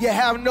 devil, you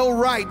have no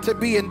right to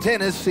be in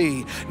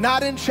Tennessee.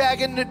 Not in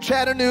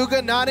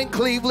Chattanooga, not in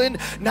Cleveland,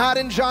 not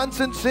in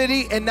Johnson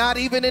City, and not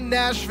even in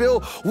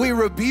Nashville. We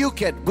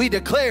rebuke it. We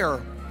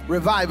declare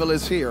revival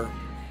is here.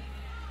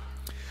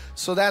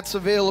 So that's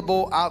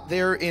available out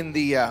there in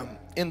the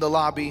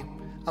lobby.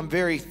 I'm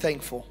very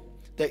thankful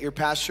that your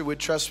pastor would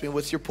trust me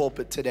with your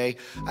pulpit today.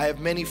 I have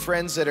many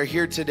friends that are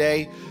here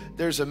today.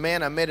 There's a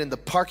man I met in the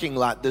parking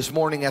lot this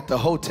morning at the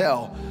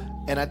hotel,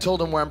 and I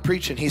told him where I'm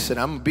preaching. He said,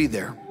 I'm gonna be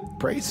there.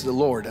 Praise the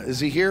Lord. Is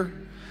he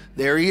here?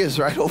 There he is,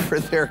 right over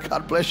there.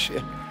 God bless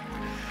you.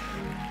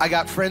 I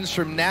got friends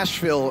from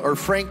Nashville or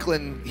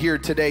Franklin here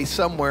today,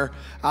 somewhere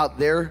out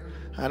there.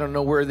 I don't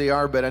know where they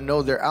are, but I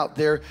know they're out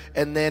there.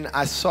 And then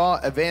I saw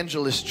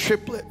Evangelist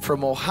Triplet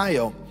from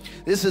Ohio.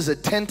 This is a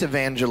tent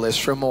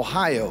evangelist from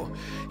Ohio.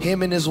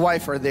 Him and his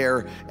wife are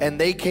there,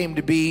 and they came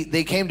to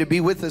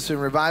be with us in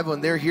revival,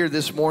 and they're here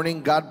this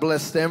morning. God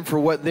bless them for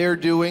what they're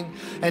doing.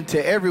 And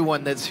to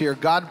everyone that's here,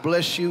 God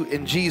bless you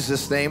in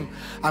Jesus' name.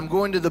 I'm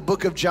going to the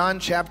book of John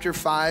chapter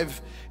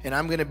 5, and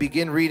I'm going to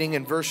begin reading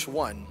in verse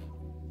 1.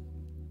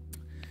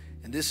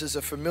 And this is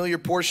a familiar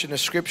portion of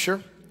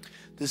scripture.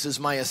 This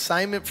is my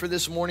assignment for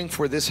this morning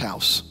for this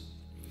house.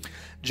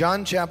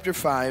 John chapter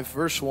 5,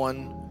 verse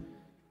 1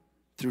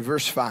 through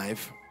verse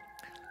 5.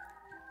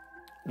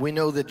 We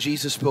know that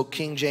Jesus spoke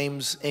King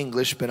James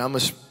English, but I'm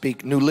going to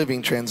speak New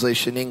Living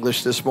Translation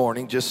English this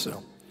morning, just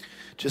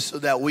so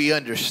that we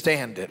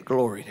understand it.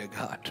 Glory to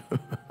God.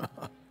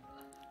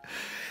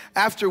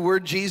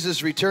 Afterward,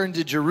 Jesus returned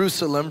to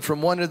Jerusalem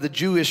from one of the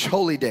Jewish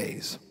holy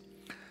days.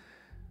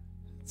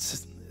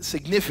 It's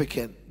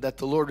significant that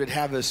the Lord would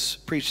have us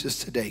preach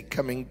this today,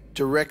 coming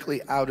directly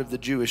out of the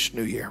Jewish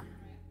New Year.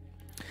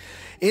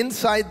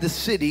 Inside the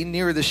city,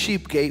 near the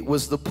sheep gate,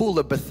 was the pool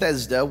of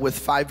Bethesda with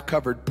 5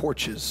 covered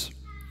porches.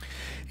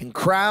 And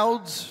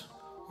crowds,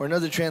 or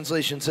another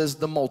translation says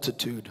the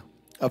multitude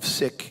of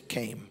sick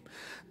came,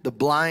 the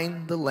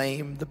blind, the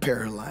lame, the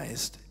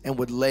paralyzed, and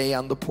would lay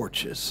on the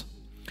porches.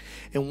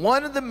 And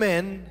one of the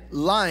men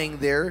lying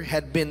there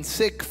had been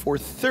sick for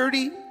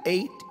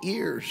 38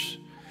 years.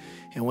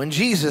 And when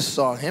Jesus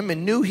saw him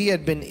and knew he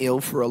had been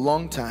ill for a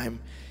long time,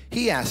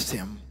 he asked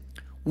him,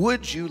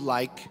 would you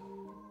like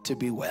to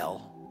be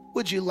well?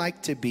 Would you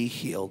like to be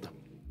healed?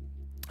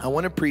 I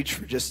want to preach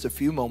for just a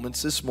few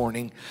moments this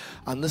morning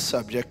on the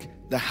subject,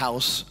 the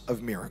house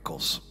of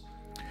miracles.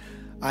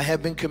 I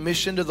have been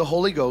commissioned of the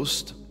Holy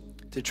Ghost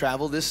to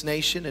travel this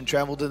nation and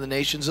travel to the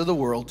nations of the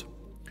world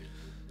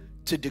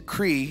to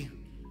decree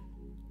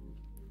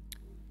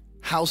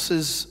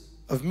houses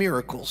of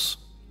miracles,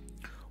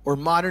 or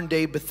modern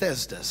day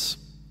Bethesdas.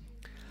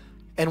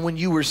 And when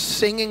you were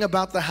singing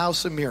about the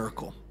house of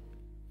miracle,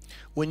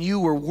 when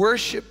you were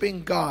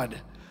worshiping God,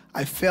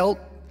 I felt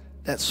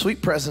that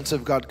sweet presence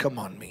of God come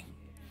on me.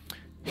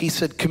 He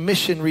said,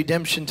 commission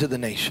redemption to the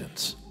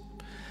nations.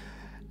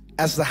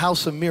 As the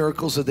house of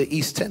miracles of the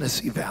East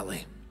Tennessee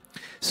Valley,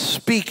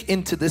 speak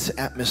into this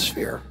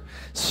atmosphere.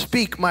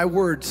 Speak my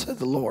word, said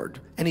the Lord.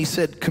 And he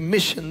said,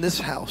 commission this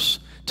house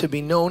to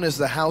be known as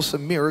the house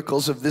of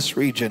miracles of this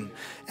region.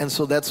 And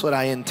so that's what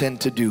I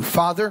intend to do.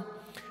 Father,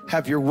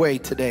 have your way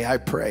today, I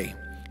pray.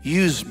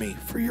 Use me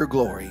for your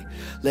glory.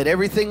 Let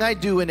everything I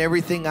do and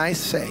everything I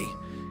say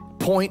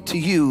point to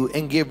you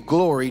and give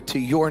glory to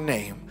your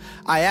name.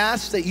 I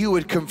ask that you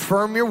would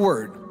confirm your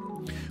word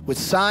with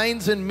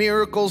signs and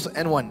miracles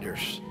and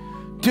wonders.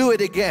 Do it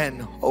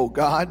again, oh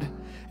God,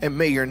 and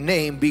may your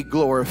name be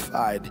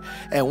glorified.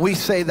 And we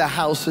say the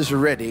house is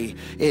ready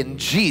in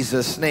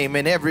Jesus' name.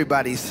 And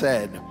everybody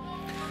said,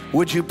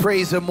 would you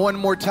praise him one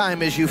more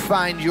time as you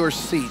find your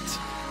seat?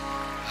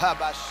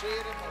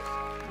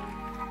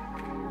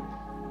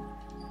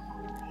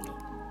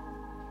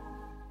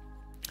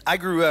 I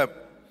grew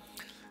up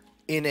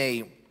in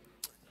a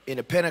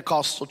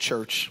Pentecostal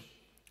church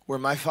where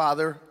my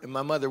father and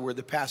my mother were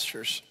the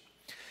pastors.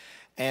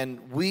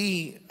 And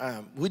we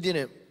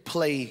didn't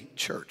play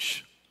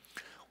church.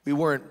 We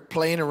weren't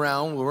playing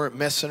around. We weren't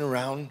messing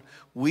around.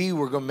 We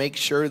were going to make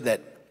sure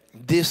that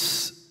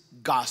this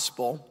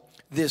gospel,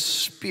 this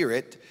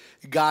spirit,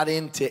 got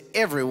into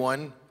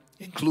everyone,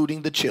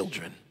 including the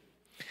children.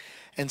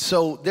 And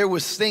so there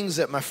was things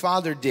that my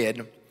father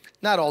did.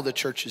 Not all the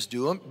churches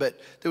do them, but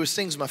there was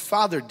things my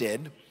father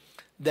did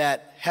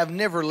that have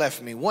never left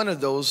me. One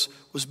of those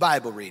was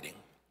Bible reading.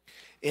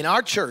 In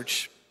our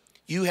church,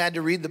 you had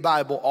to read the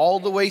Bible all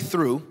the way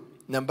through.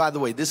 Now, by the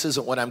way, this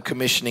isn't what I'm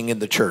commissioning in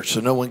the church, so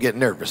no one get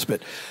nervous.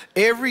 But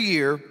every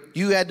year,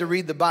 you had to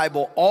read the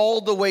Bible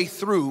all the way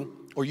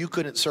through, or you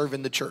couldn't serve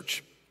in the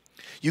church.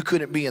 You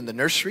couldn't be in the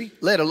nursery.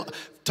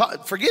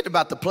 Forget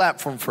about the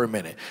platform for a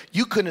minute.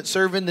 You couldn't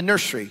serve in the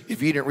nursery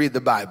if you didn't read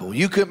the Bible.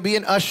 You couldn't be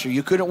an usher.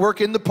 You couldn't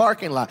work in the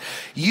parking lot.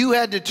 You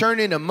had to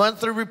turn in a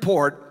monthly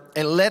report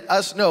and let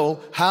us know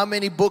how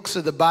many books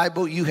of the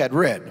Bible you had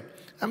read.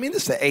 I mean,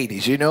 this is the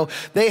 80s, you know.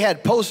 They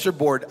had poster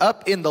board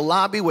up in the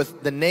lobby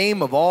with the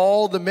name of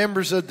all the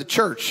members of the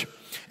church.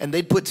 And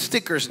they'd put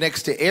stickers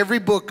next to every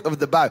book of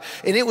the Bible.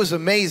 And it was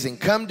amazing.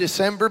 Come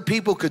December,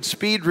 people could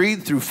speed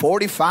read through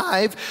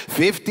 45,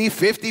 50,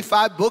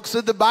 55 books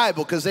of the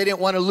Bible because they didn't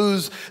want to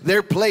lose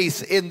their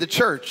place in the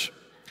church.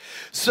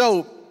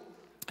 So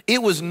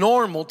it was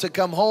normal to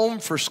come home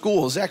for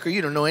school. Zachary,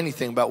 you don't know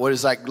anything about what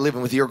it's like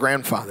living with your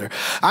grandfather.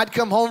 I'd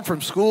come home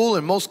from school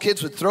and most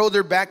kids would throw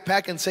their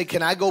backpack and say,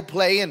 can I go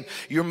play? And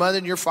your mother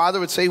and your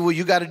father would say, well,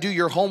 you got to do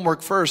your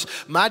homework first.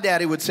 My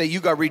daddy would say, you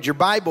got to read your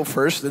Bible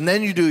first and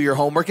then you do your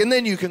homework and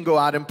then you can go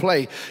out and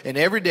play. And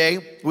every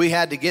day we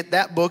had to get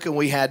that book and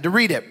we had to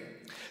read it.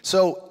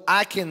 So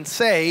I can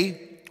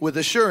say with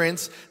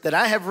assurance that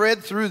I have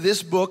read through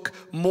this book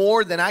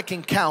more than I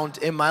can count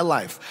in my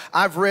life.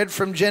 I've read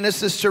from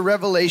Genesis to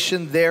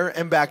Revelation there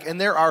and back, and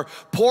there are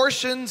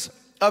portions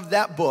of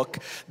that book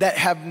that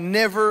have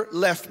never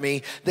left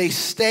me. They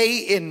stay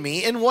in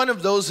me, and one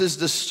of those is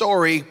the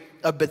story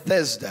of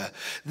Bethesda.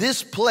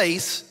 This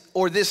place,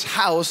 or this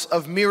house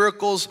of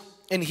miracles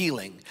and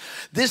healing.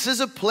 This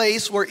is a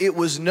place where it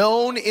was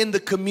known in the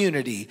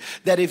community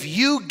that if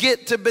you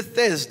get to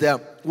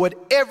Bethesda,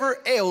 whatever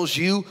ails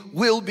you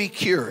will be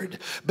cured.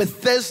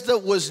 Bethesda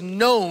was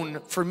known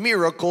for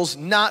miracles,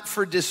 not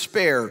for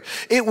despair.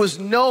 It was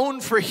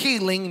known for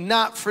healing,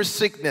 not for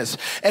sickness.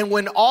 And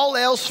when all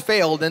else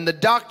failed, and the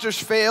doctors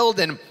failed,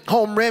 and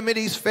home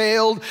remedies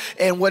failed,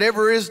 and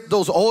whatever is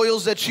those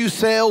oils that you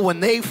sell, when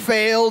they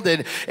failed,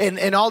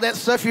 and all that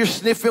stuff you're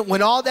sniffing,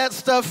 when all that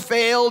stuff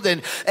failed,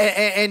 and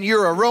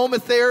your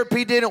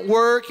aromatherapy didn't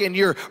work, and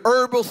your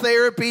herbal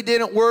therapy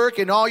didn't work,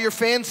 and all your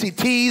fancy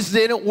teas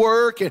didn't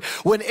work, and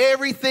when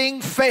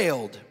everything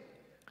failed,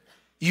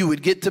 you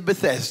would get to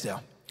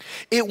Bethesda.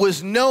 It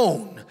was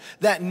known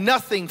that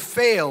nothing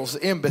fails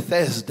in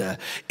Bethesda.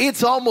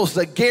 It's almost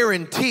a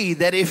guarantee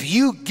that if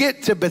you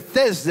get to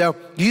Bethesda,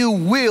 you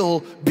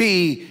will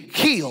be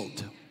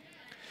healed.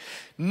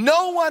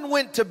 No one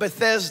went to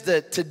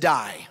Bethesda to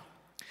die.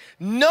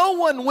 No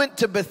one went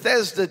to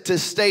Bethesda to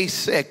stay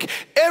sick.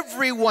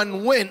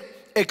 Everyone went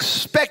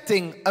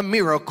expecting a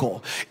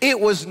miracle. It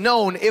was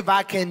known, if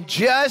I can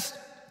just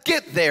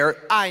get there,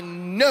 I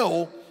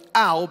know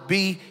I'll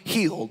be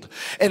healed.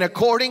 And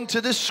according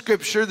to the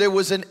scripture, there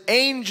was an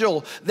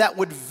angel that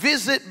would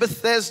visit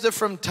Bethesda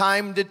from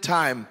time to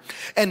time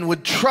and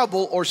would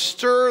trouble or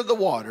stir the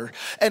water.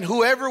 And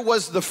whoever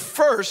was the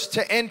first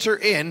to enter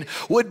in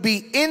would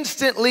be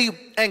instantly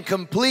and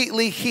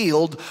completely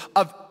healed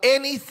of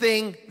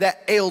anything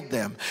that ailed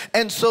them.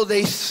 And so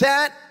they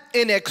sat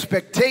in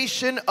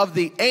expectation of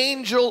the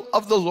angel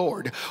of the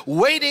Lord,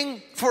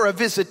 waiting for a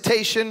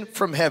visitation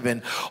from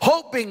heaven,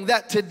 hoping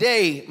that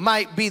today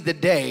might be the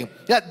day,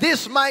 that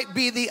this might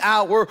be the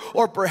hour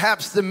or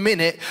perhaps the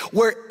minute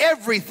where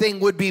everything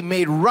would be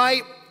made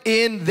right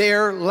in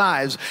their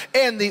lives.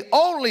 And the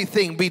only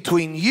thing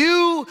between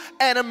you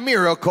and a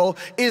miracle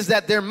is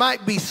that there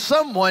might be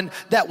someone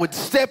that would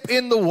step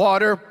in the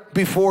water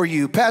before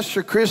you.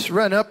 Pastor Chris,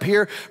 run up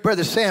here.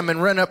 Brother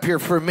Salmon, run up here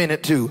for a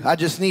minute too. I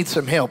just need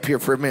some help here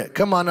for a minute.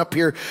 Come on up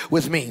here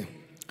with me.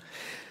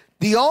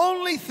 The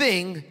only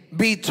thing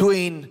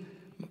between,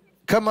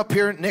 come up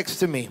here next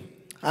to me.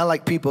 I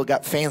like people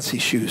got fancy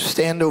shoes.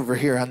 Stand over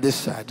here on this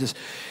side. Just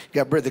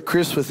got Brother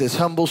Chris with his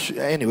humble shoes.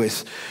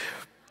 Anyways,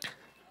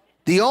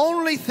 the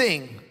only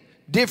thing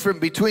different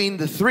between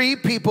the three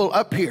people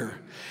up here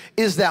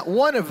is that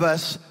one of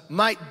us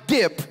might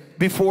dip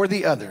before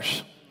the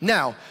others.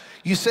 Now,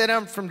 you said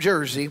I'm from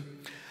Jersey.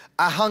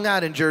 I hung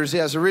out in Jersey.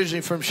 I was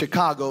originally from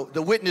Chicago.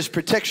 The Witness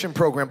Protection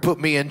Program put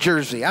me in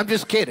Jersey. I'm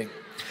just kidding.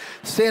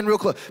 Stand real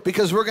close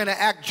because we're going to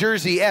act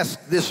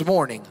Jersey-esque this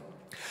morning.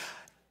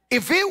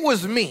 If it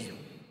was me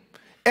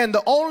and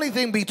the only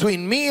thing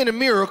between me and a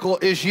miracle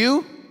is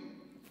you,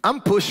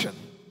 I'm pushing.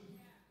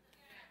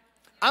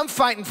 I'm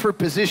fighting for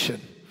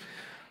position.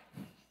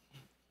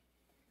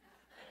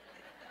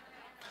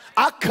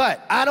 I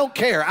cut. I don't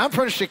care. I'm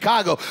from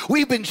Chicago.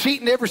 We've been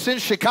cheating ever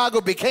since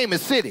Chicago became a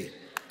city.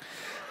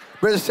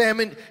 Brother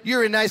Salmon,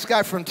 you're a nice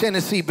guy from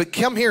Tennessee, but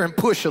come here and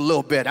push a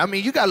little bit. I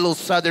mean, you got a little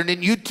Southern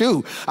in you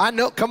too. I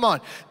know, come on.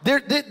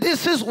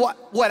 This is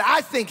what I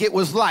think it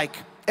was like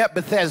at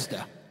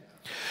Bethesda.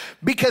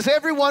 Because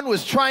everyone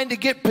was trying to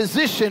get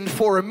positioned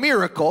for a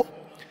miracle.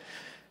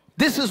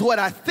 This is what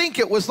I think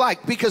it was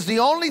like. Because the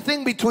only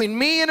thing between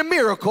me and a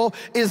miracle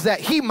is that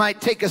he might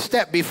take a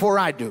step before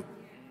I do.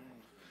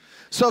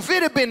 So if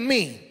it had been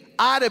me,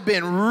 I'd have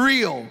been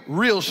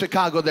real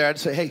Chicago there. I'd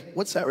say, hey,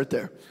 what's that right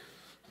there?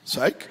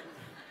 Psych.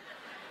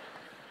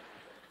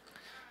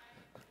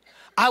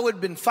 I would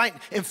have been fighting.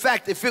 In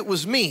fact, if it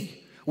was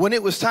me, when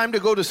it was time to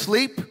go to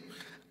sleep,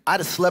 I'd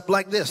have slept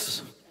like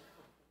this.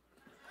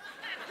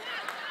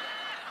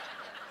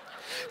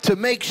 To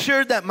make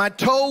sure that my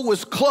toe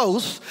was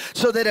close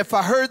so that if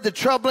I heard the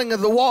troubling of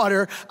the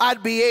water,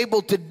 I'd be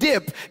able to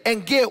dip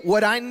and get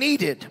what I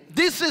needed.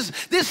 This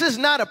is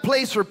not a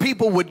place where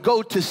people would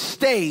go to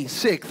stay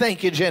sick.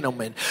 Thank you,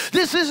 gentlemen.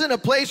 This isn't a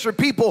place where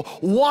people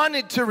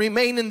wanted to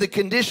remain in the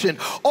condition.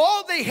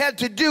 All they had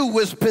to do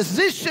was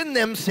position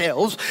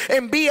themselves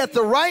and be at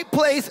the right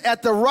place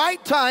at the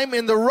right time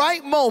in the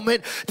right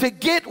moment to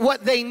get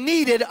what they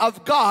needed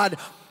of God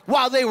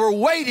while they were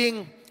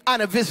waiting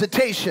on a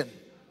visitation.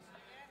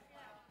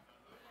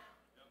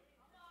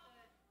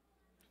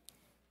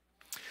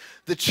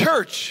 The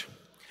church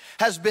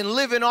has been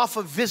living off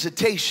of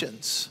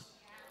visitations.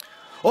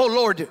 Oh,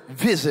 Lord,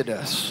 visit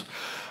us.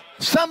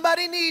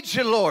 Somebody needs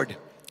you, Lord.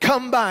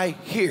 Come by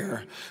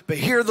here. But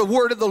hear the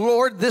word of the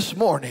Lord this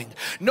morning.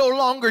 No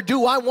longer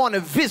do I want to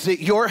visit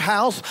your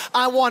house.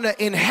 I want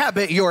to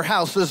inhabit your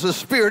house as the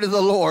Spirit of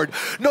the Lord.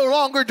 No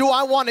longer do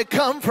I want to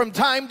come from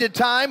time to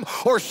time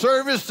or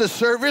service to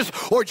service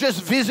or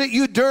just visit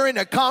you during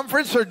a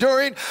conference or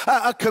during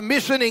a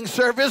commissioning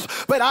service.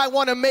 But I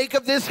want to make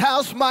of this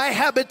house my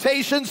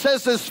habitation,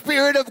 says the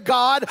Spirit of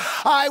God.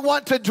 I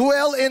want to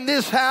dwell in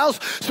this house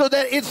so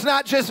that it's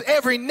not just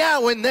every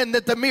now and then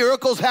that the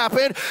miracles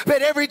happen,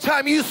 but every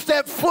time you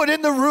step foot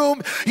in the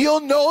room, you'll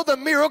know the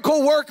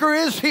miracle worker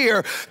is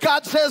here.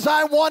 God says,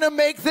 I want to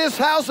make this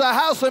house a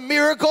house of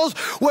miracles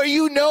where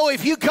you know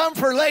if you come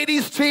for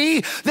ladies'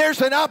 tea,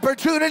 there's an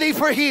opportunity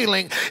for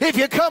healing. If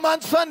you come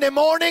on Sunday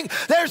morning,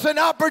 there's an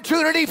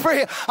opportunity for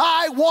healing.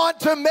 I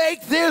want to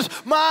make this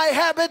my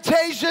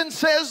habitation,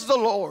 says the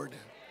Lord.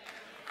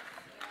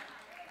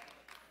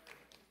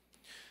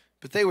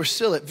 But they were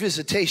still at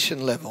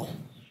visitation level,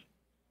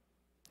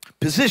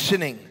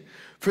 positioning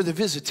for the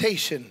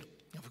visitation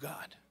of God.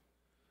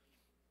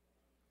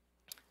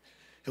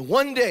 And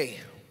one day,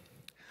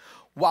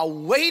 while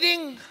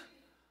waiting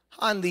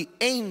on the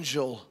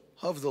angel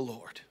of the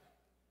Lord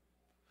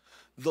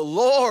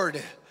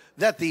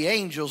that the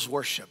angels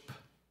worship,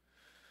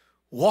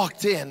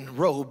 walked in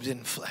robed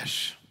in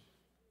flesh.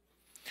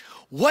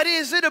 What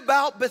is it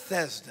about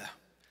Bethesda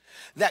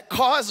that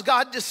caused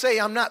God to say,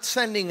 I'm not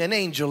sending an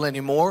angel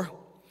anymore,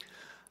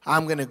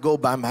 I'm going to go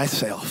by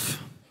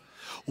myself?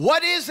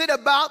 What is it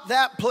about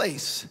that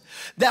place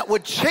that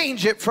would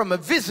change it from a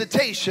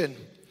visitation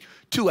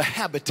to a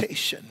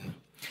habitation?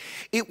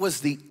 It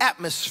was the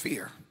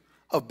atmosphere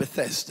of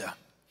Bethesda.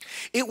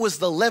 It was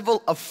the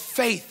level of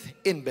faith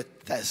in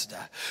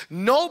Bethesda.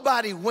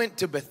 Nobody went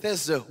to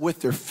Bethesda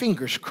with their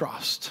fingers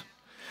crossed.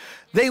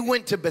 They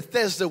went to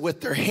Bethesda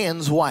with their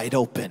hands wide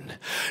open.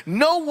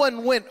 No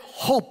one went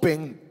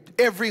hoping,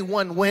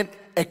 everyone went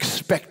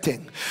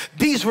expecting.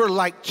 These were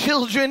like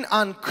children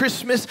on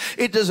Christmas.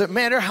 It doesn't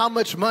matter how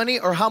much money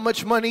or how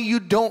much money you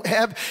don't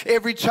have.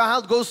 Every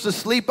child goes to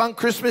sleep on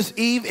Christmas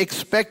Eve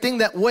expecting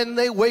that when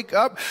they wake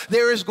up,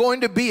 there is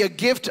going to be a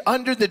gift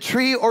under the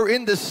tree or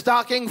in the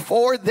stocking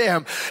for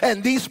them.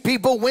 And these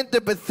people went to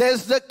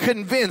Bethesda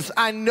convinced,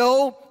 I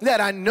know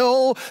that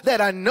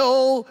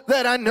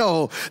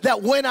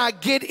when I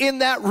get in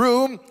that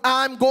room,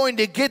 I'm going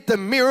to get the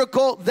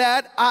miracle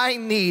that I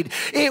need.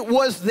 It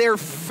was their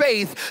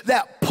faith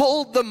that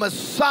pulled the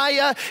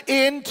Messiah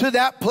into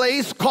that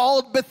place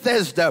called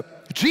Bethesda.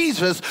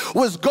 Jesus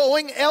was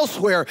going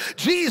elsewhere.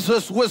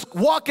 Jesus was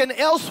walking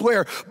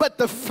elsewhere. But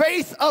the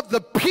faith of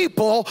the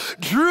people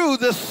drew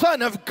the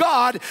Son of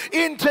God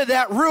into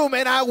that room.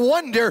 And I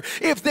wonder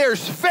if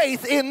there's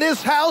faith in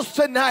this house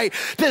tonight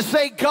to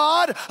say,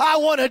 God, I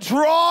want to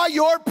draw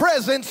your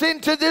presence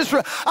into this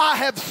room. I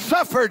have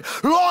suffered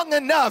long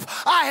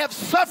enough. I have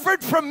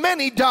suffered from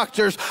many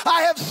doctors.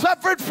 I have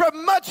suffered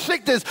from much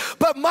sickness.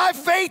 But my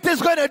faith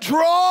is going to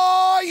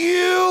draw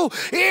you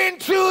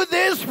into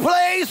this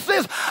place.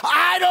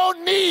 I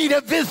don't need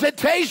a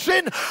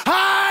visitation.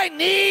 I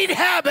need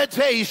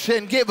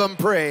habitation. Give him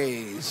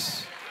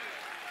praise.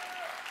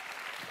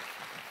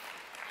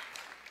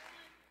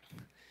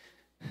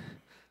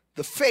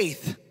 The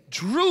faith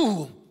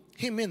drew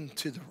him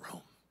into the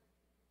room.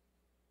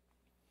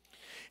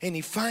 And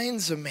he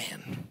finds a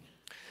man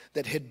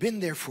that had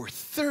been there for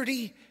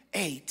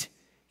 38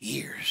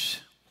 years.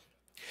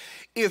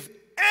 If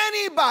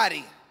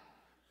anybody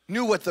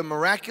knew what the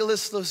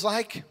miraculous was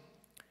like,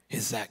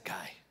 is that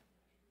guy.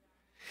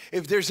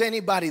 If there's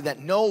anybody that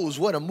knows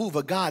what a move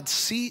of God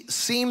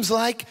seems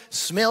like,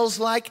 smells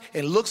like,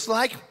 and looks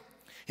like,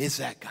 it's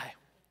that guy.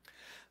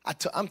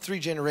 I'm 3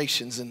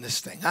 generations in this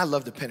thing. I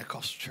love the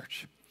Pentecostal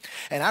church.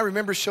 And I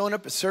remember showing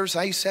up at service.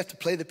 I used to have to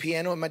play the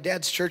piano in my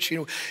dad's church. You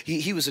know,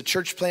 he was a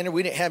church planter.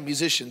 We didn't have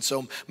musicians.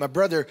 So my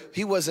brother,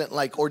 he wasn't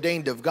like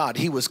ordained of God.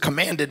 He was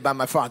commanded by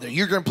my father.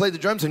 You're going to play the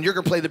drums and you're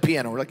going to play the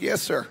piano. We're like,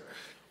 yes, sir.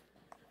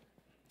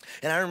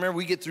 And I remember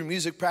we get through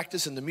music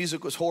practice and the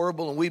music was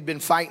horrible and we'd been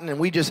fighting and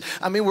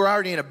we're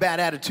already in a bad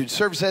attitude.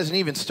 Service hasn't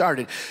even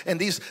started. And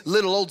these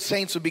little old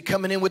saints would be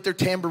coming in with their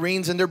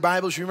tambourines and their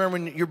Bibles. You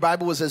remember when your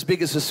Bible was as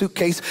big as a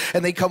suitcase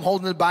and they come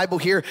holding the Bible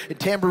here and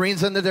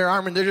tambourines under their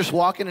arm and they're just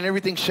walking and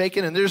everything's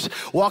shaking and they're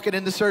just walking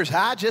in the service.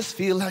 I just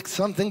feel like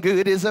something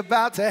good is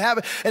about to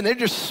happen. And they're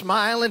just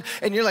smiling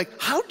and you're like,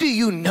 how do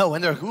you know?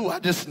 And they're like, ooh, I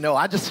just know.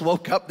 I just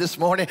woke up this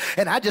morning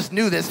and I just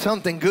knew that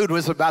something good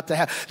was about to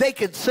happen. They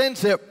could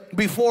sense it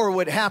before it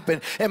would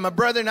happen. And my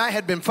brother and I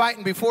had been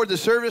fighting before the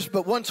service,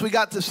 but once we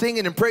got to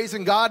singing and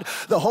praising God,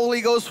 the Holy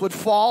Ghost would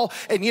fall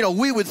and, you know,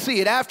 we would see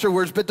it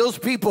afterwards. But those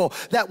people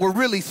that were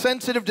really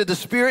sensitive to the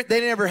Spirit,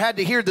 they never had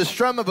to hear the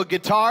strum of a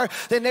guitar.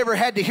 They never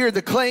had to hear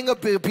the clang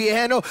of a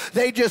piano.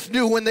 They just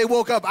knew when they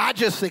woke up, I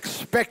just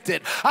expect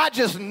it. I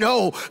just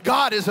know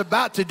God is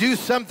about to do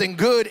something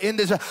good in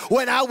this.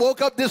 When I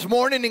woke up this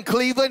morning in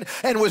Cleveland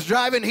and was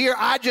driving here,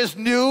 I just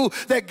knew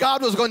that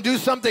God was going to do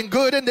something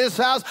good in this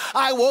house.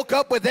 I woke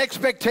up with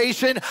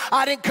expectation.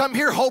 I didn't come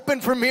here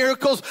hoping for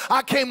miracles.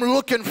 I came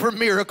looking for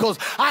miracles.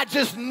 I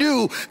just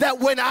knew that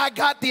when I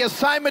got the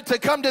assignment to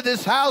come to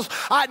this house,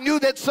 I knew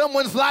that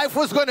someone's life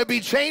was going to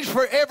be changed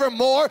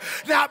forevermore,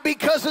 not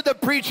because of the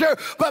preacher,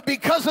 but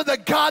because of the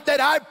God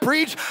that I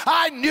preach.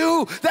 I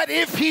knew that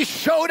if he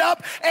showed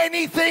up,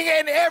 anything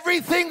and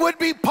everything would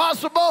be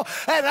possible.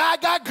 And I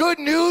got good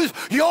news.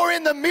 You're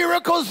in the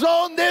miracle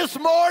zone this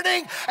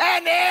morning,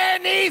 and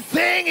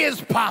anything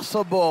is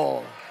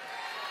possible.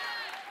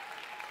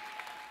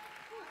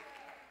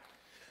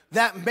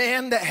 That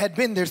man that had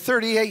been there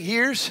 38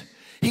 years,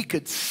 he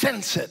could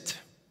sense it.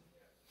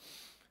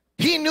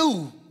 He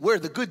knew where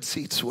the good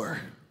seats were.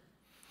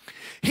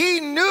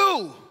 He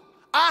knew,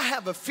 I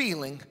have a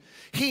feeling,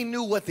 he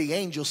knew what the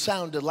angel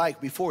sounded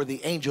like before the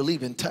angel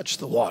even touched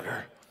the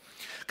water.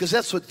 Because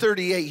that's what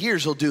 38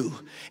 years will do.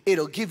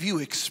 It'll give you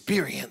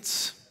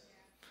experience.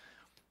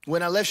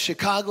 When I left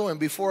Chicago and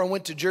before I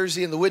went to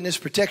Jersey in the witness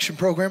protection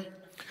program,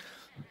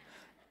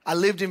 I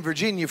lived in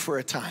Virginia for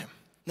a time.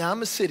 Now,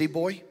 I'm a city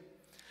boy.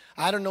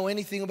 I don't know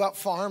anything about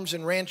farms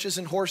and ranches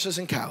and horses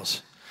and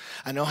cows.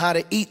 I know how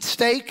to eat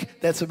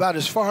steak. That's about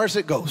as far as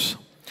it goes.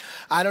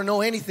 I don't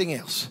know anything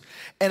else.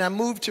 And I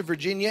moved to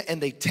Virginia,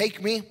 and they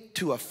take me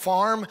to a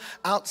farm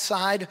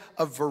outside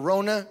of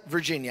Verona,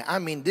 Virginia. I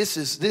mean,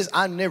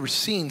 I've never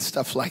seen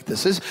stuff like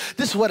this. This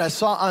is what I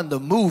saw on the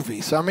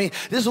movies. I mean,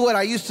 this is what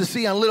I used to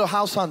see on Little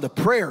House on the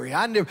Prairie.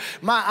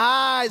 My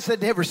eyes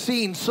had never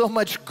seen so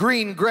much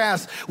green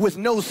grass with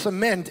no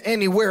cement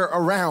anywhere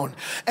around.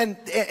 And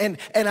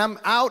I'm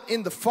out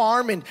in the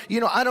farm, and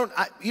you know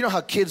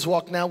how kids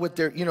walk now with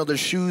their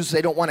shoes,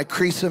 they don't want to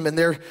crease them, and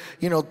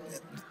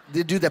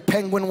they do the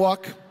penguin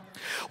walk.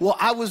 Well,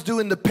 I was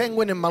doing the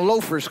penguin in my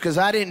loafers because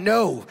I didn't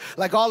know.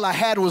 Like, all I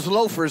had was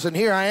loafers, and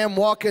here I am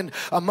walking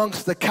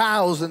amongst the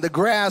cows and the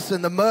grass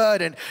and the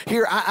mud, and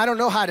here I don't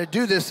know how to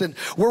do this. And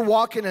we're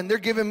walking, and they're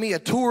giving me a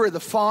tour of the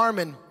farm,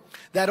 and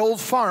that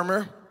old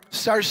farmer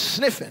starts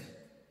sniffing.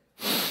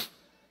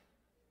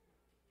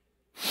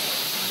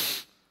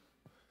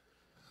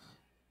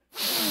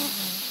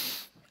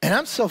 And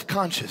I'm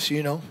self-conscious,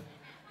 you know.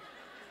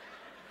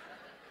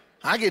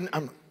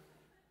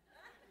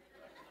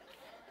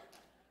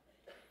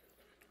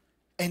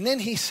 And then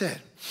he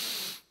said,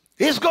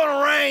 it's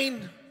gonna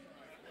rain.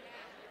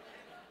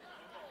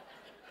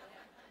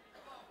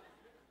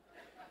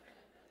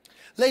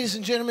 Ladies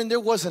and gentlemen, there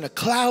wasn't a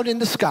cloud in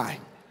the sky.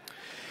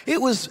 It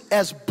was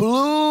as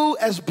blue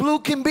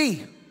can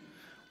be.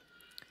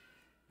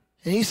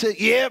 And he said,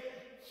 yep.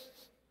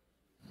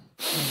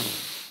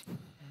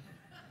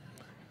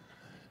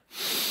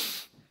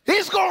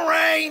 It's gonna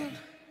rain.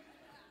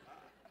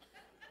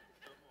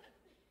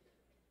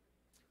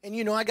 And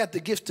you know, I got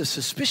the gift of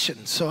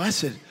suspicion. So I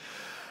said,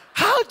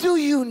 how do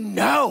you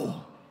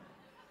know?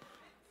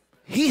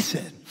 He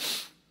said,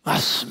 I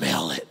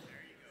smell it.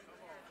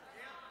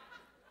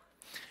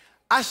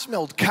 I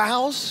smelled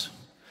cows,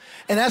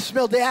 and I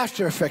smelled the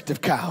after effect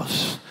of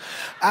cows.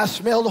 I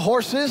smelled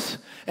horses,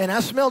 and I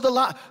smelled a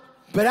lot.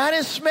 But I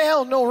didn't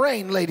smell no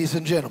rain, ladies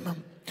and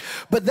gentlemen.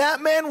 But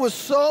that man was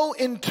so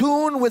in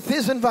tune with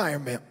his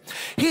environment.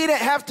 He didn't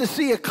have to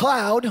see a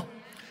cloud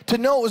to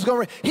know it was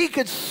going to rain. He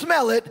could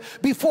smell it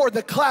before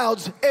the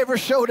clouds ever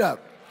showed up.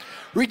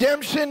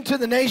 Redemption to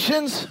the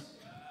nations.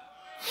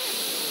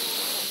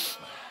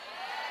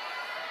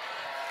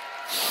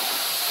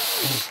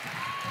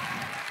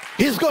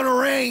 It's going to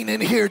rain in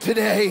here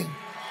today.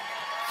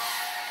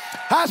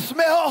 I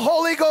smell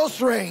Holy Ghost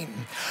rain.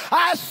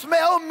 I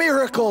smell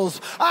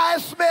miracles. I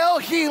smell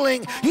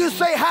healing. You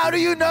say, how do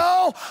you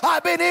know?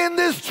 I've been in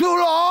this too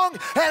long,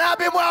 and I've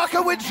been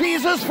walking with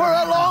Jesus for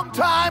a long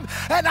time,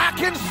 and I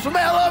can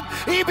smell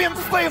him even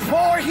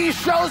before he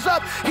shows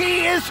up.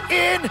 He is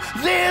in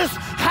this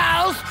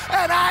house,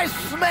 and I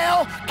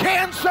smell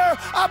cancer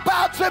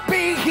about to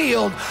be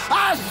healed.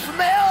 I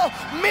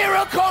smell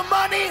miracle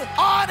money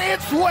on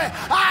its way.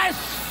 I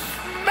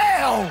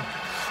smell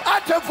a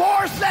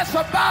divorce that's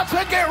about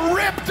to get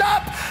ripped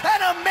up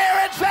and a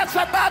marriage that's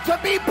about to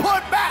be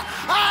put back.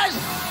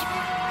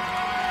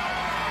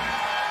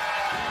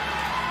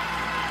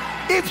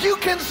 If you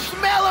can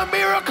smell a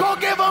miracle,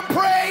 give him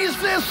praise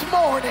this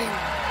morning.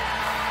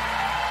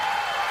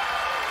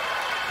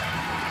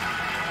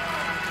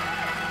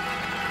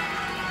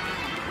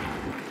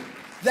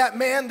 That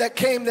man that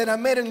came that I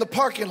met in the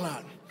parking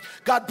lot,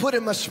 God put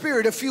in my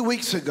spirit a few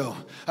weeks ago,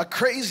 a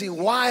crazy,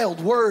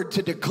 wild word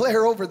to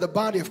declare over the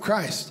body of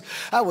Christ.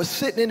 I was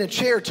sitting in a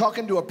chair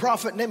talking to a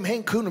prophet named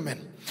Hank Kuhneman.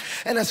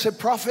 And I said,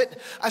 prophet,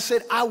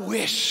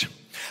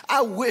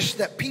 I wish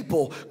that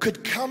people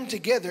could come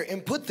together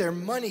and put their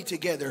money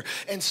together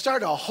and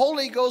start a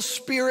Holy Ghost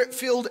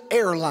Spirit-filled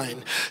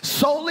airline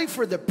solely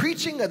for the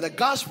preaching of the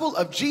gospel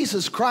of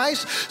Jesus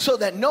Christ, so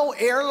that no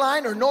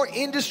airline or no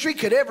industry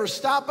could ever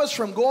stop us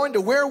from going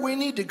to where we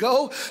need to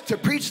go to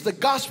preach the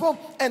gospel.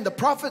 And the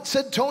prophet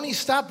said, Tony,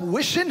 stop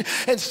wishing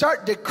and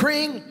start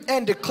decreeing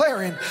and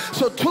declaring.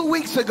 So 2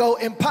 weeks ago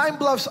in Pine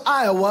Bluffs,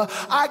 Iowa,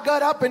 I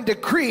got up and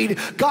decreed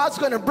God's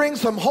going to bring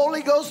some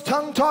Holy Ghost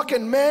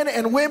tongue-talking men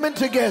and women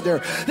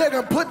together. They're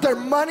going to put their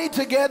money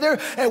together,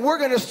 and we're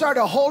going to start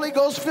a Holy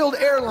Ghost-filled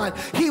airline.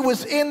 He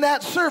was in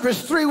that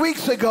service 3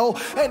 weeks ago,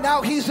 and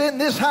now he's in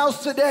this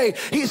house today.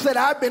 He said,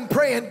 I've been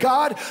praying,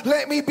 God,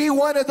 let me be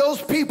one of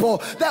those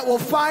people that will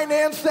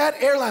finance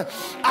that airline.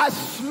 I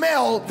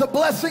smell the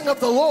blessing of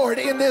the Lord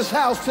in this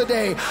house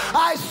today.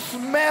 I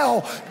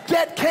smell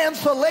debt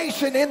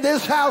cancellation in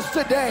this house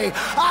today.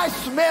 I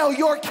smell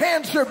your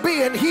cancer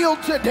being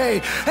healed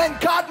today, and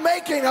God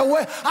making a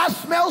way. I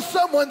smell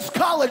someone's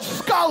college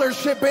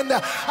scholarship in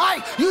the.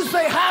 You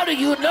say, how do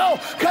you know?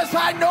 Because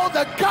I know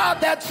the God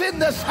that's in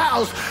this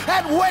house,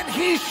 and when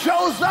he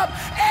shows up,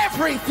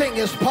 everything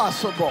is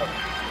possible.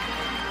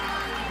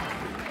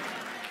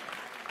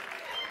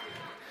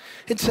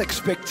 It's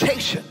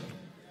expectation.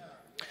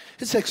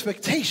 It's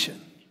expectation.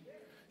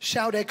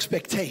 Shout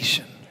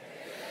expectation.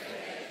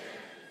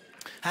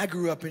 I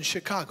grew up in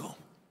Chicago.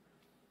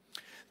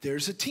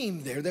 There's a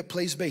team there that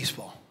plays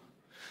baseball.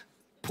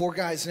 Poor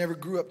guys never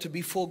grew up to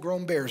be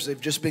full-grown bears. They've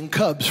just been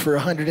cubs for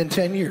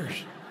 110 years.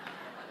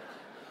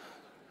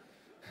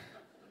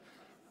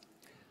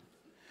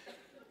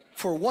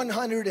 For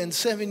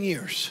 107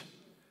 years,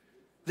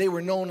 they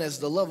were known as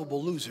the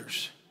lovable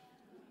losers.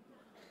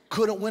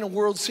 Couldn't win a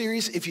World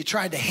Series if you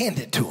tried to hand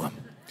it to them.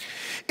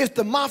 If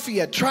the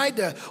mafia tried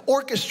to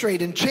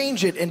orchestrate and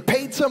change it and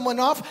paid someone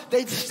off,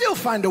 they'd still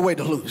find a way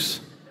to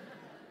lose.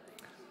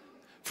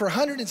 For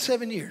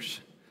 107 years,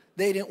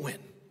 they didn't win.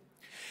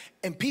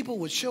 And people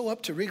would show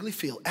up to Wrigley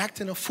Field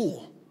acting a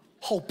fool,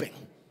 hoping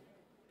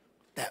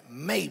that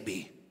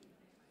maybe,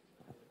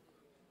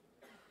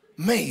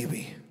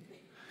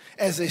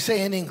 as they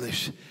say in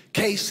English,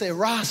 que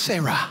sera,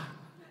 sera.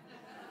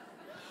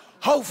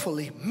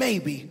 Hopefully,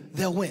 maybe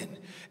they'll win.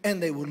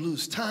 And they would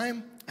lose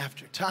time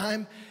after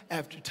time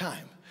after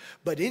time.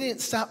 But it didn't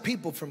stop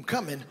people from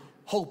coming,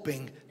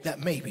 hoping that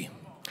maybe.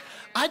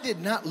 I did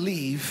not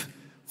leave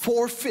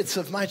 4/5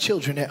 of my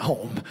children at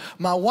home,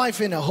 my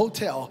wife in a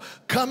hotel,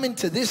 coming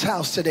to this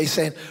house today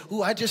saying,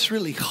 ooh, I just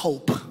really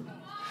hope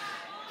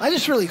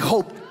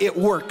it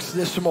works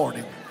this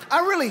morning. I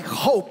really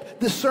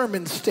hope the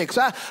sermon sticks.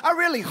 I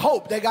really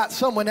hope they got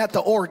someone at the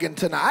organ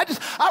tonight.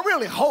 I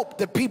really hope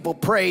that people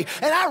pray,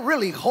 and I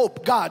really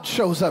hope God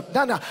shows up.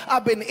 No,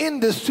 I've been in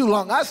this too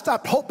long. I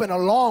stopped hoping a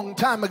long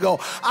time ago.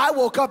 I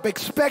woke up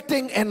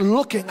expecting and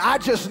looking. I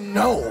just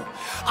know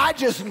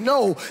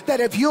that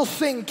if you'll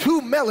sing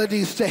 2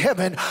 melodies to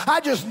heaven, I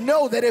just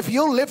know that if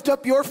you'll lift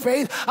up your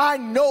faith, I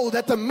know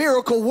that the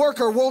miracle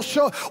worker will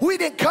show. We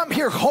didn't come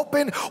here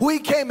hoping, we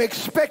came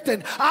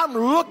expecting. I'm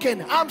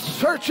looking, I'm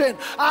searching,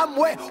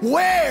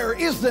 where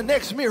is the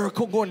next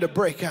miracle going to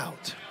break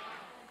out?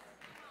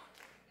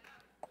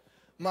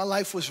 My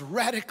life was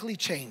radically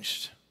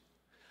changed.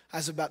 I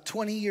was about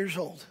 20 years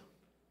old.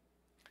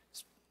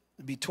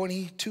 It'd be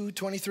 22,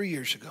 23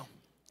 years ago.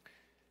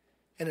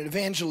 And an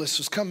evangelist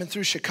was coming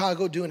through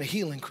Chicago doing a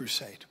healing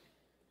crusade.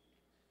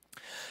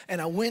 And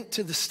I went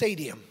to the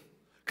stadium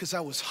because I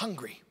was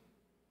hungry.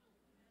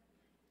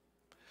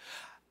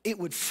 It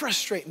would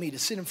frustrate me to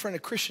sit in front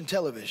of Christian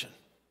television,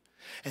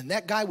 and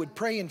that guy would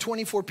pray and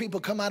 24 people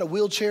come out of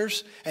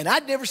wheelchairs, and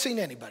I'd never seen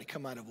anybody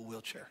come out of a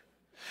wheelchair.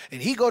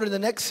 And he'd go to the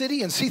next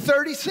city and see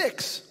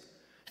 36.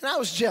 And I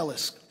was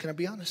jealous. Can I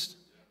be honest?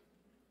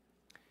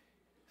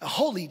 A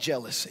holy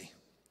jealousy.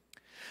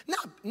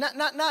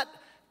 Not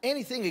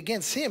anything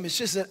against him. It's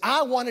just that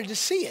I wanted to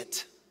see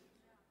it.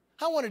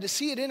 I wanted to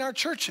see it in our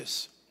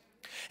churches.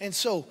 And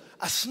so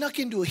I snuck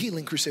into a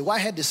healing crusade. Why I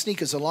had to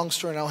sneak is a long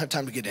story, and I don't have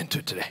time to get into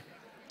it today.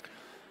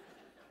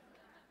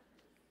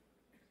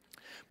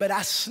 But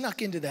I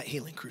snuck into that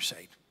healing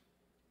crusade,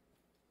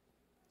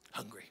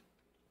 hungry.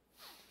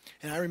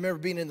 And I remember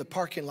being in the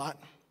parking lot,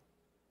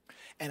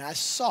 and I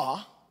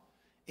saw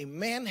a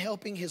man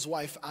helping his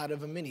wife out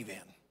of a minivan.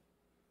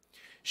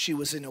 She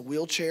was in a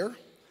wheelchair.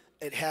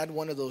 It had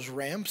one of those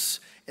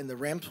ramps, and the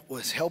ramp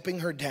was helping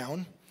her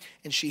down,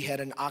 and she had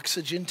an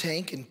oxygen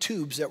tank and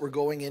tubes that were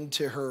going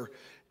into her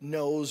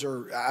nose,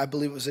 or I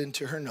believe it was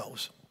into her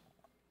nose.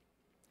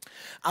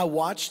 I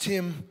watched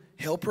him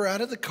help her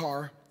out of the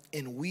car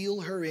and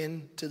wheel her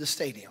into the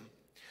stadium.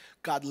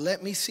 God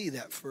let me see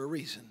that for a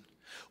reason.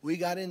 We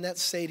got in that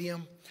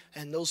stadium,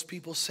 and those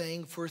people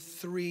sang for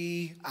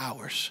 3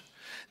 hours.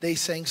 They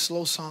sang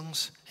slow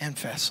songs and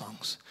fast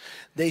songs.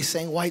 They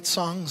sang white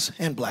songs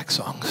and black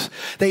songs.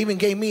 They even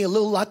gave me a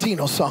little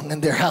Latino song in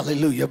there.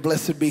 Hallelujah,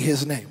 blessed be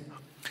his name.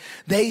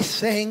 They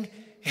sang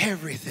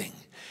everything.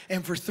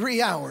 And for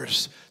 3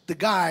 hours, the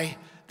guy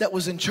that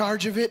was in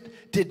charge of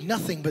it did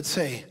nothing but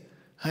say,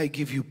 I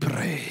give you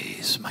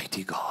praise,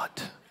 mighty God.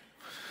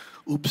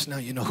 Oops, now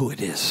you know who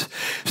it is.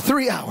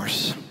 3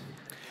 hours,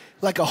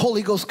 like a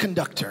Holy Ghost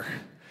conductor.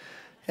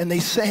 And they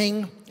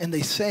sang, and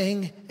they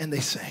sang, and they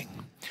sang.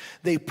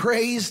 They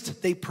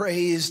praised, they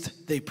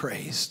praised, they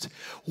praised.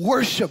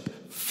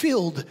 Worship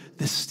filled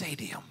the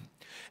stadium.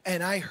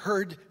 And I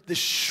heard the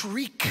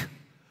shriek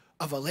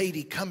of a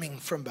lady coming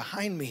from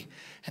behind me.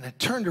 And I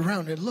turned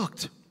around and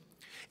looked.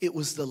 It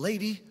was the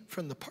lady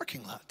from the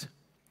parking lot.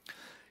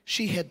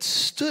 She had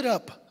stood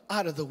up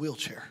out of the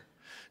wheelchair.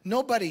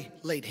 Nobody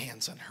laid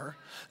hands on her.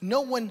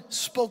 No one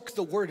spoke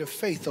the word of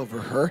faith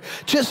over her.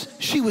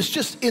 She was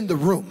just in the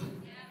room.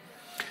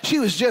 She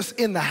was just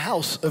in the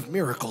house of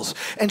miracles.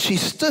 And she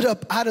stood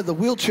up out of the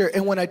wheelchair.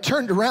 And when I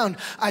turned around,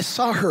 I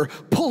saw her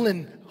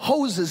pulling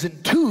hoses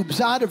and tubes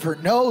out of her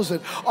nose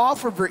and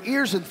off of her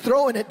ears and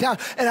throwing it down.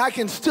 And I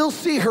can still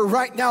see her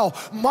right now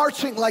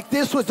marching like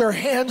this with her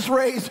hands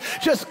raised,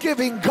 just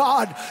giving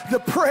God the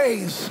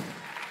praise.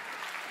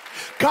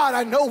 God,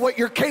 I know what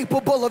you're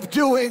capable of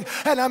doing,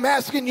 and I'm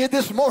asking you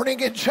this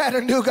morning in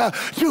Chattanooga,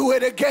 do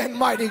it again,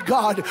 mighty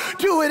God.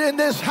 Do it in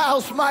this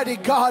house, mighty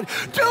God.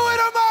 Do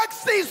it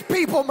amongst these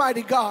people,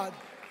 mighty God.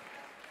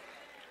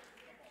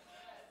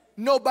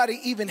 Nobody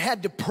even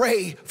had to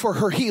pray for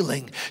her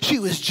healing. She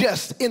was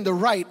just in the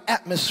right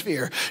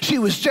atmosphere. She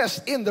was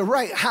just in the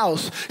right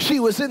house.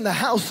 She was in the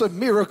house of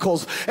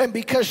miracles. And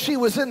because she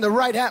was in the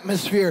right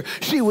atmosphere,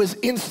 she was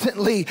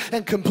instantly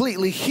and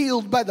completely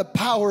healed by the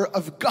power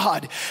of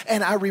God.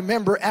 And I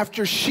remember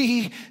after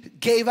she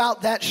gave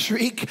out that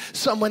shriek,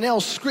 someone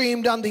else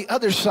screamed on the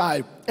other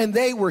side, and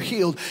they were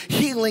healed.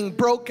 Healing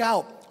broke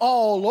out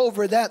all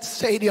over that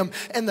stadium,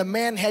 and the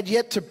man had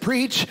yet to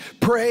preach,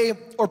 pray,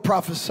 or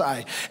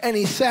prophesy. And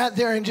he sat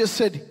there and just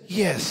said,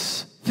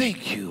 yes,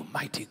 thank you,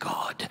 mighty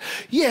God.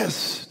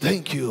 Yes,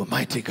 thank you,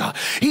 mighty God.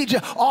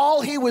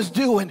 All he was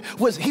doing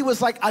was, he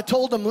was like, I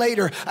told him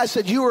later, I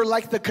said, you were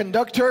like the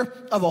conductor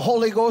of a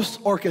Holy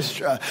Ghost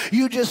orchestra.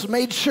 You just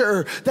made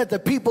sure that the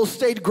people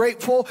stayed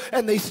grateful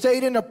and they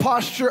stayed in a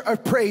posture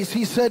of praise.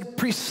 He said,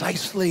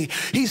 precisely.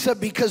 He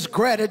said, because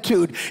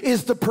gratitude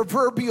is the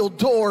proverbial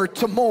door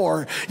to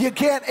more. You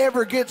can't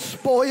ever get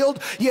spoiled.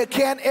 You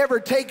can't ever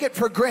take it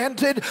for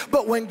granted.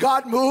 But when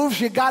God moves,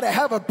 you got to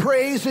have a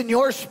praise in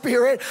your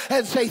spirit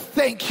and say,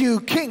 thank you,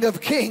 King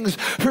of Kings,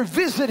 for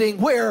visiting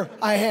where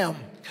I am.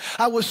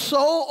 I was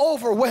so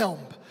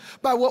overwhelmed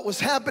by what was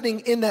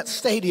happening in that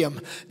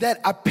stadium that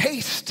I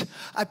paced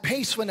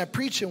when I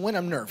preach and when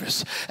I'm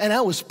nervous. And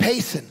I was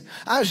pacing.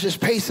 I was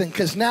just pacing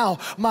because now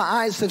my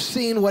eyes have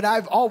seen what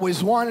I've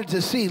always wanted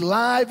to see,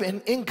 live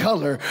and in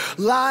color,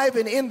 live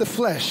and in the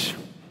flesh.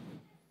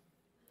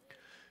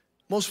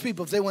 Most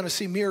people, if they want to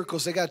see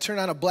miracles, they got to turn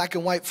on a black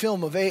and white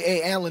film of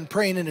A.A. Allen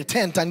praying in a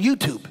tent on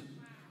YouTube.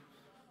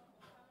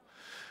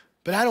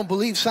 But I don't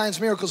believe signs,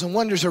 miracles, and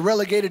wonders are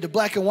relegated to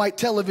black and white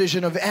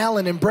television of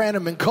Allen and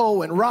Branham and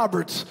Coe and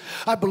Roberts.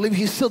 I believe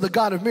he's still the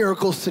God of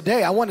miracles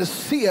today. I want to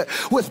see it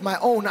with my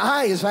own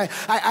eyes.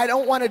 I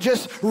don't want to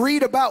just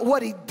read about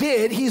what he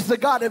did. He's the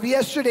God of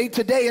yesterday,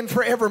 today, and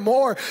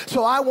forevermore.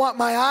 So I want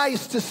my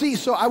eyes to see.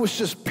 So I was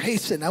just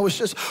pacing. I was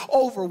just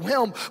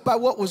overwhelmed by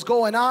what was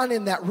going on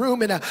in that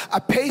room. And I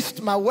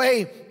paced my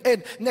way.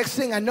 And next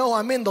thing I know,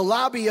 I'm in the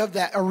lobby of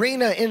that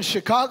arena in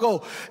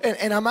Chicago.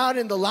 And I'm out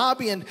in the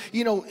lobby. And,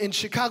 you know, in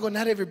Chicago,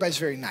 not everybody's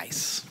very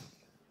nice.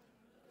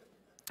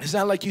 It's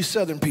not like you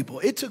Southern people.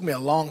 It took me a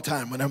long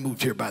time when I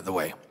moved here, by the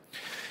way.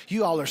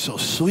 You all are so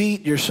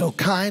sweet. You're so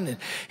kind. And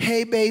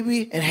hey,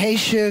 baby. And hey,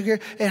 sugar.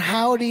 And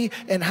howdy.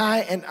 And hi.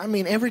 And I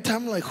mean, every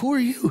time I'm like, who are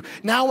you?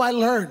 Now I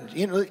learned,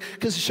 you know,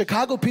 because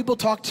Chicago people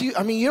talk to you.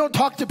 I mean, you don't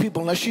talk to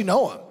people unless you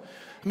know them.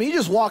 I mean, you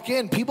just walk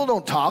in, people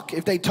don't talk.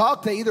 If they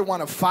talk, they either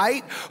want to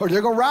fight or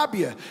they're going to rob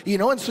you, you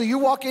know? And so you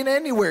walk in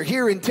anywhere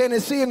here in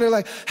Tennessee and they're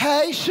like,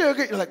 hey,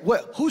 sugar. You're like,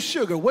 what? Who's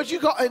sugar? What'd you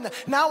call? And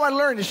now I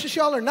learned it's just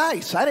y'all are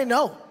nice. I didn't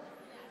know.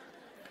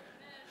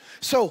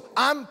 So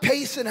I'm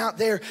pacing out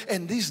there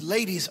and these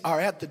ladies are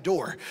at the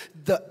door.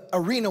 The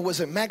arena was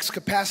at max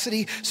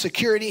capacity.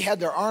 Security had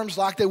their arms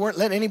locked. They weren't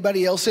letting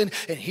anybody else in.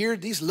 And here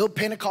these little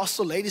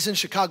Pentecostal ladies in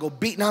Chicago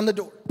beating on the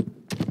door.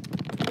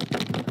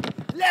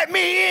 Let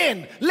me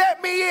in.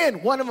 Let me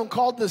in. One of them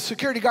called the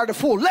security guard a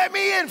fool. Let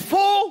me in,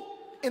 fool.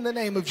 In the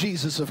name of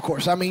Jesus, of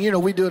course. I mean, you know,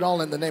 we do it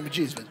all in the name of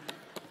Jesus.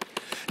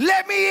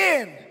 Let me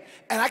in.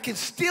 And I can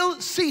still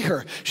see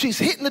her. She's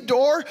hitting the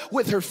door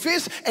with her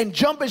fist and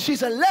jumping. She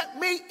said, let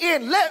me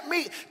in. Let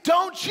me.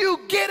 Don't you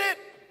get it?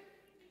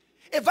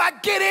 If I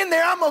get in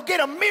there, I'm going to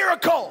get a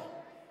miracle.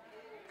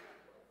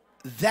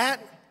 That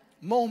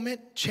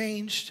moment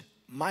changed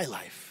my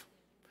life.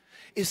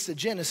 It's the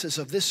genesis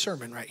of this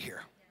sermon right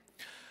here.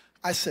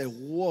 I said,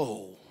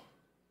 whoa.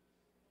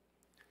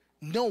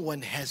 No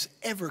one has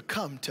ever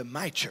come to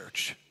my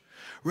church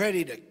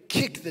ready to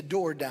kick the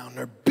door down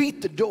or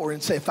beat the door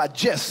and say, if I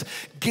just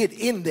get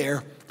in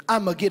there,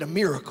 I'm going to get a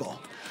miracle.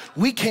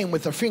 We came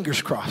with our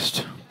fingers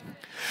crossed.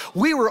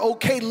 We were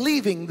okay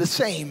leaving the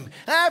same.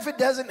 If it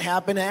doesn't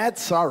happen,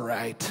 that's all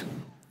right.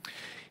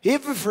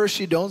 If at first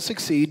you don't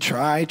succeed,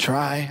 try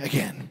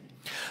again.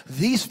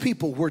 These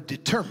people were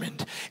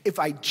determined. If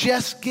I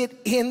just get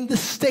in the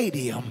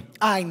stadium,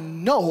 I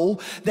know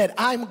that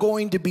I'm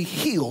going to be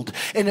healed.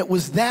 And it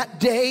was that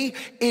day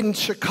in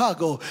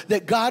Chicago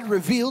that God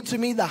revealed to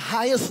me the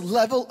highest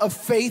level of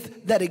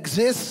faith that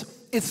exists.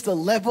 It's the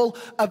level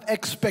of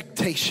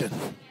expectation.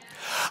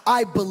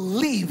 I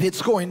believe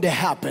it's going to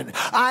happen.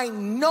 I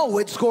know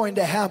it's going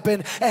to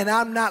happen, and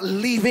I'm not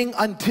leaving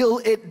until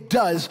it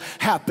does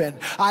happen.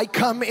 I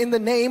come in the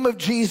name of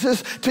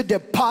Jesus to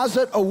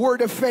deposit a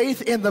word of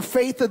faith in the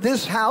faith of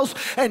this house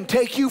and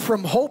take you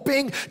from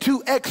hoping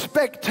to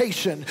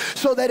expectation,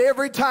 so that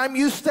every time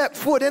you step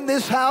foot in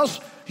this house,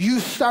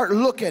 you start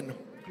looking,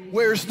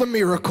 where's the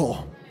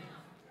miracle?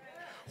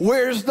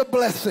 Where's the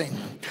blessing?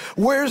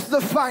 Where's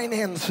the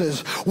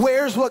finances?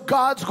 Where's what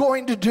God's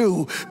going to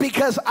do?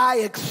 Because I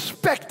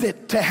expect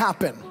it to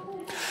happen.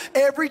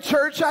 Every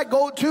church I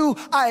go to,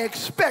 I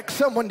expect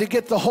someone to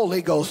get the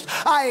Holy Ghost.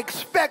 I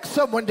expect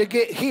someone to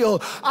get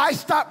healed. I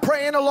stopped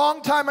praying a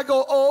long time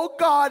ago. Oh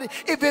God,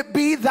 if it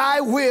be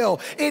thy will.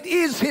 It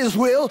is his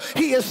will.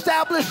 He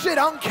established it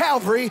on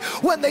Calvary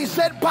when they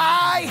said,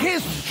 by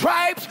his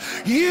stripes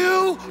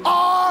you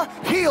are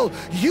healed.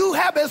 You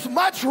have as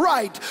much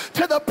right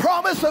to the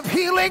promise of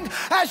healing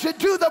as you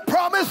do the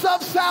promise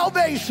of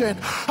salvation.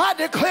 I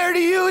declare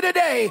to you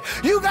today,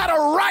 you got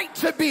a right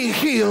to be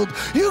healed.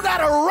 You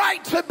got a right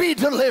to be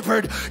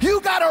delivered.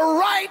 You got a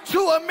right to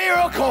a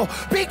miracle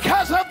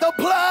because of the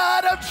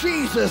blood of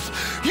Jesus.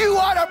 You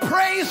ought to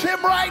praise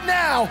him right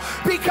now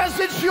because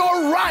it's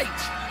your right.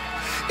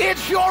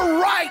 It's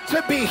your right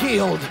to be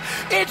healed.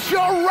 It's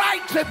your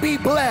right to be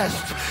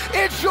blessed.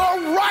 It's your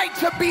right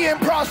to be in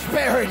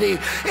prosperity.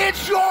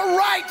 It's your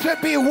right to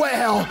be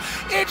well.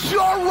 It's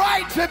your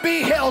right to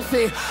be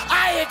healthy.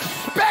 I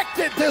expect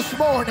it this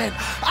morning.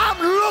 I'm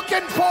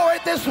looking for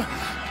it this morning.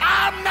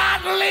 I'm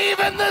not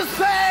leaving the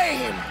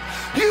same.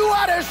 You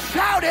ought to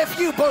shout if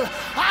you believe.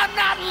 I'm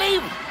not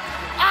leaving.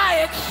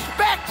 I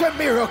expect a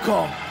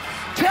miracle.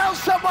 Tell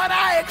someone,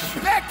 I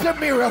expect a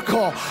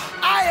miracle.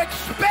 I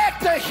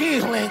expect a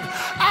healing.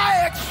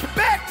 I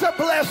expect a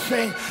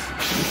blessing.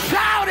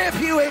 Shout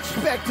if you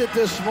expect it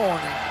this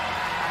morning.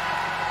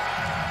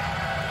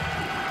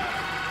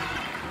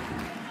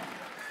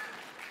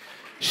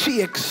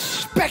 She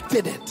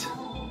expected it.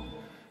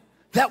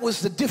 That was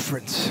the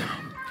difference.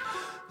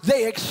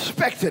 They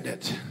expected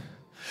it.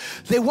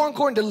 They weren't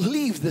going to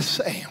leave the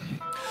same.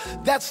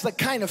 That's the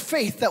kind of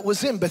faith that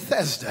was in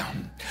Bethesda.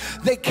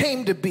 They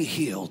came to be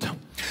healed.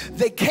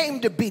 They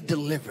came to be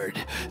delivered.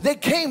 They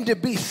came to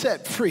be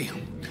set free.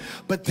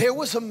 But there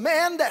was a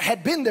man that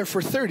had been there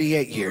for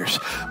 38 years.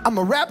 I'm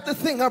going to wrap the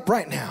thing up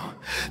right now.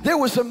 There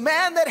was a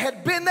man that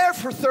had been there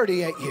for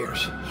 38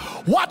 years,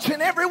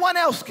 watching everyone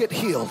else get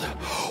healed,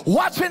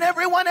 watching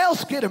everyone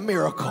else get a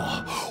miracle,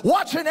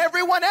 watching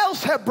everyone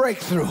else have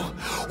breakthrough,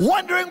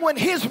 wondering when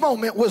his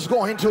moment was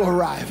going to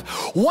arrive,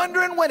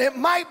 wondering when it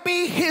might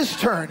be his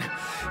turn.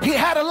 He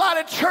had a lot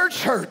of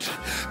church hurt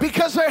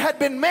because there had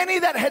been many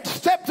that had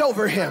stepped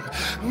over him,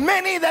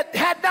 many that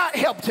had not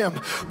helped him,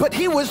 but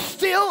he was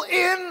still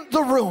in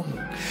the room.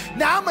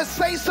 Now I'm going to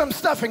say some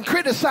stuff and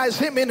criticize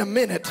him in a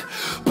minute,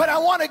 but I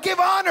want to give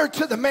honor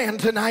to the man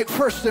tonight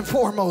first and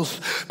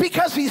foremost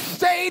because he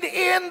stayed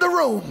in the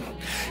room.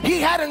 He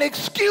had an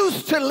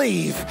excuse to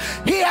leave.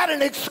 He had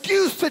an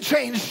excuse to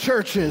change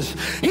churches.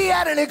 He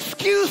had an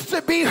excuse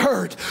to be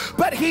hurt,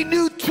 but he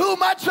knew too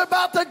much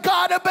about the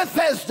God of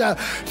Bethesda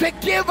to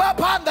give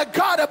up on the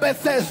God of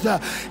Bethesda.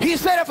 He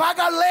said, if I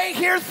got to lay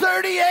here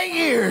 38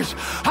 years,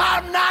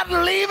 I'm not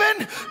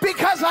leaving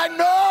because I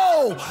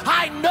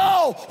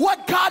know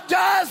what God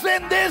does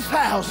in this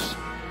house.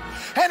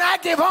 And I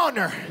give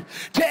honor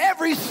to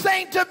every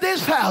saint of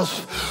this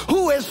house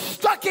who has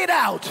stuck it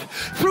out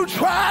through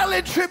trial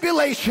and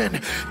tribulation,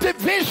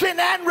 division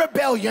and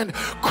rebellion,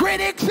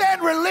 critics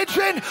and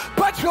religion,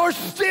 but you're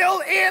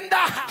still in the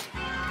house.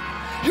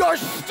 You're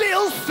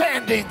still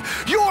standing.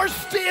 You're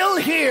still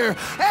here.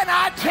 And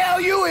I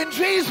tell you in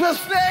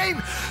Jesus'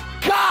 name,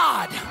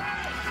 God,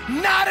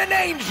 not an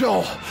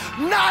angel,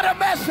 not a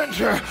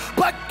messenger,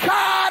 but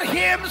God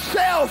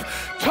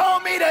himself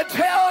told me to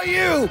tell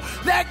you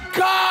that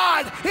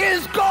God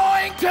is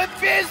going to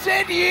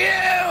visit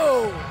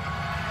you.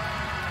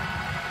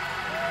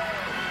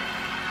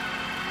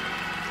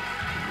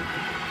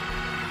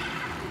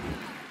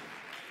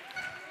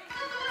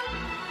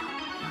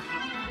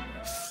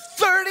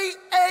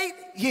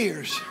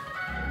 Years.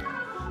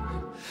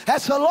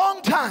 That's a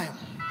long time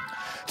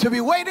to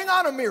be waiting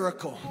on a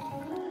miracle.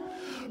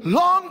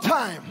 Long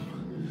time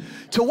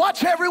to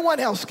watch everyone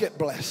else get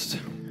blessed.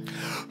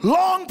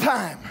 Long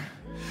time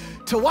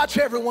to watch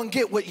everyone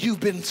get what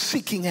you've been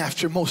seeking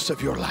after most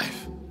of your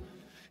life.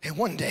 And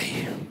one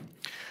day,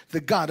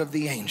 the God of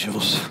the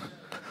angels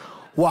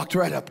walked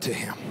right up to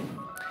him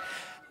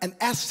and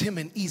asked him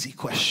an easy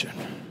question.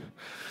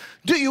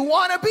 Do you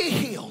want to be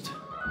healed?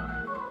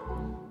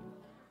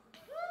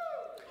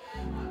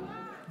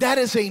 That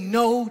is a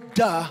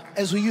no-duh,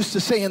 as we used to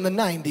say in the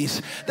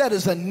 90s. That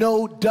is a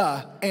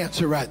no-duh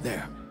answer right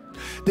there.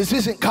 This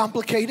isn't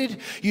complicated.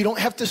 You don't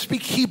have to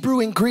speak Hebrew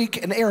and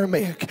Greek and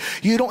Aramaic.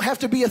 You don't have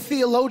to be a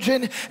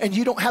theologian, and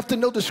you don't have to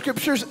know the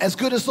scriptures as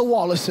good as the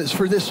Wallaces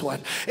for this one.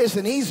 It's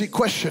an easy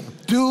question.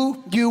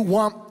 Do you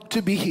want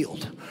to be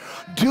healed?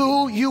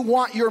 Do you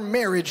want your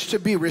marriage to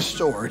be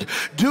restored?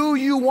 Do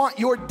you want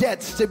your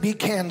debts to be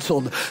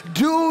canceled?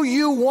 Do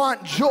you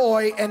want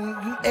joy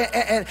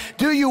and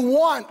do you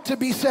want to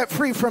be set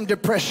free from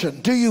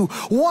depression? Do you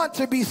want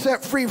to be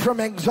set free from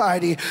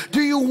anxiety?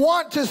 Do you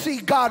want to see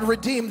God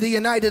redeem the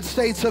United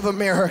States of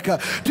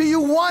America? Do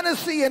you want to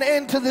see an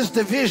end to this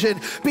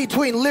division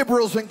between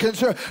liberals and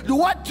conservatives?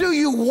 What do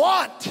you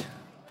want?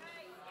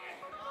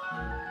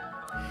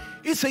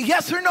 It's a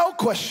yes or no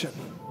question.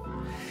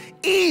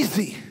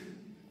 Easy.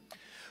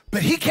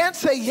 But he can't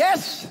say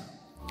yes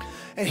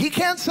and he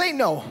can't say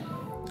no,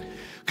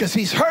 because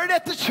he's heard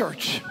at the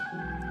church,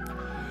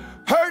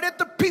 heard at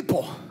the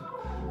people.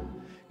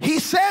 He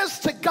says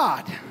to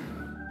God,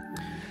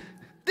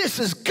 this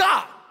is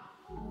God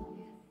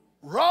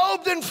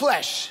robed in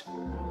flesh.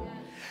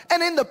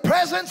 And in the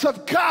presence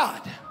of God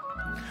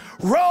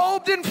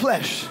robed in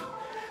flesh,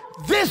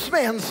 this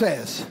man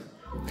says,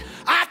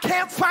 I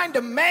can't find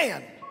a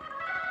man.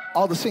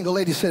 All the single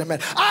ladies said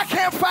amen. I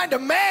can't find a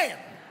man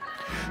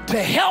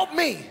to help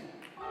me.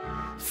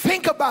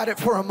 Think about it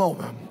for a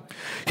moment.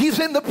 He's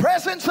in the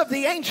presence of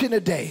the Ancient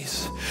of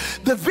Days,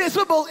 the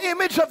visible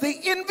image of the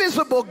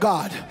invisible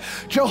God.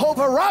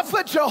 Jehovah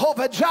Rapha,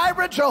 Jehovah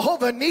Jireh,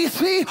 Jehovah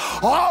Nisi,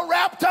 all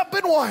wrapped up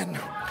in one,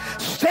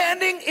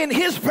 standing in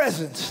his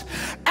presence,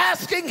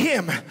 asking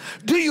him,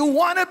 do you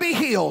want to be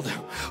healed?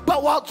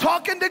 But while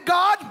talking to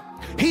God,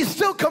 he's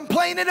still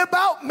complaining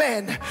about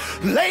men.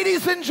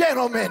 Ladies and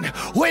gentlemen,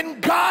 when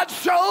God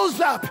shows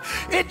up,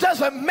 it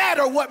doesn't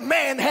matter what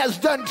man has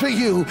done to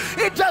you.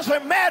 It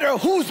doesn't matter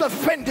who's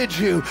offended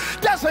you.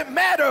 Doesn't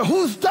matter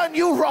who's done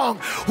you wrong.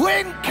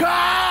 When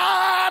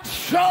God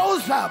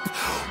shows up,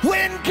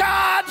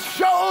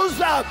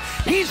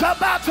 he's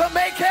about to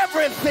make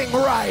everything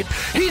right.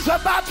 He's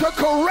about to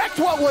correct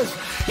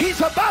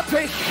he's about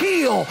to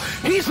heal.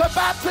 He's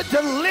about to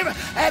deliver.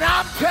 And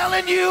I'm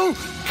telling you,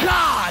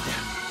 God,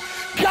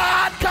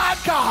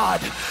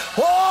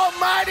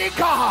 Almighty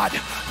God,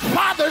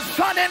 Father,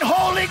 Son, and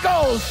Holy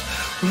Ghost,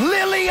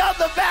 Lily of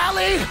the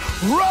Valley,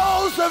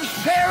 Rose of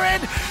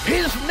Sharon,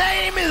 his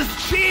name is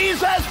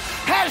Jesus,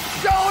 has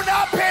shown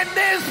up in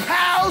this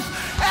house,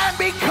 and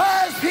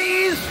because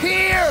he's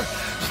here,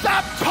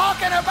 stop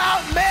talking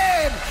about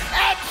men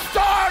and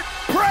start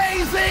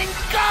praising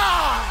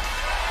God.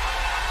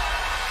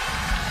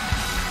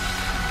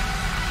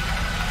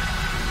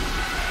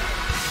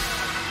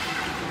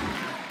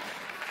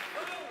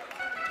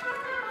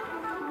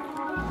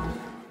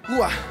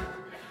 Ooh,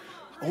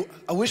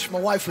 I wish my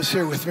wife was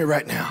here with me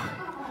right now.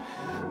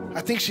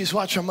 I think she's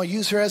watching. I'm going to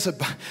use her as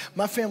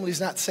my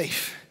family's not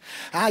safe.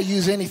 I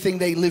use anything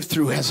they live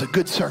through as a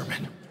good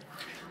sermon.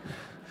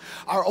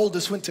 Our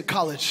oldest went to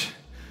college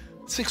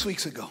 6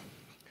 weeks ago.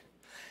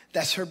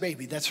 That's her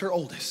baby. That's her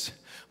oldest.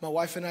 My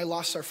wife and I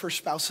lost our first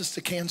spouses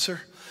to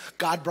cancer.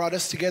 God brought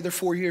us together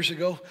 4 years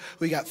ago.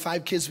 We got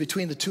 5 kids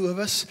between the two of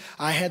us.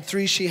 I had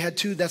 3, she had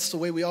 2. That's the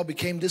way we all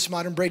became this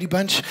modern Brady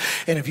Bunch.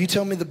 And if you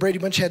tell me the Brady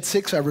Bunch had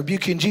 6, I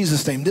rebuke you in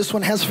Jesus' name. This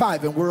one has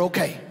 5 and we're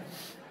okay.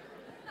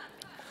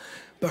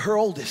 But her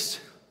oldest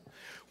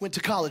went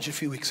to college a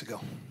few weeks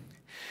ago.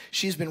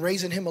 She's been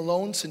raising him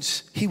alone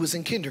since he was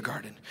in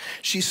kindergarten.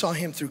 She saw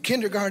him through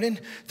kindergarten,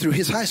 through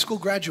his high school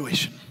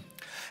graduation.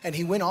 And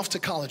he went off to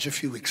college a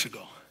few weeks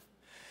ago.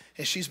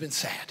 And she's been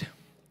sad.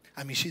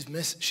 I mean, she's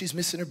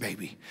missing her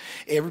baby.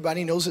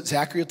 Everybody knows it.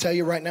 Zachary will tell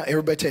you right now.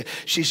 Everybody tell you.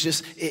 She's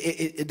just,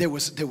 there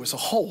was a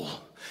hole.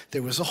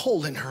 There was a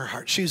hole in her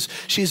heart.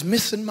 She's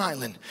missing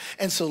Mylan.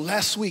 And so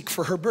last week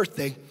for her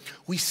birthday,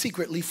 we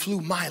secretly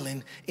flew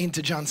Mylan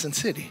into Johnson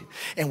City.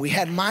 And we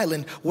had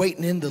Mylan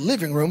waiting in the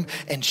living room.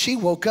 And she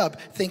woke up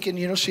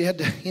thinking, she had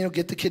to,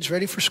 get the kids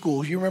ready for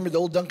school. You remember the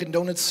old Dunkin'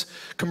 Donuts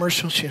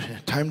commercial?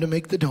 Time to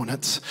make the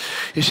donuts.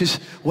 And she's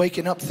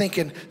waking up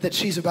thinking that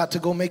she's about to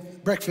go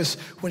make breakfast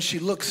when she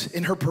looks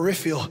in her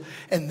peripheral.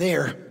 And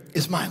there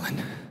is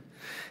Mylan.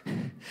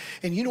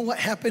 And you know what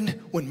happened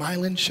when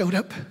Mylan showed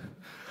up?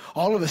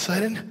 All of a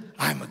sudden,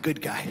 I'm a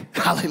good guy.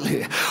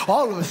 Hallelujah.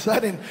 All of a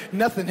sudden,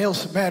 nothing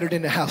else mattered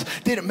in the house.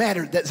 Didn't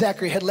matter that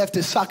Zachary had left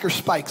his soccer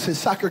spikes, his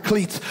soccer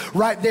cleats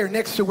right there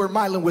next to where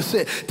Mylon was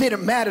sitting.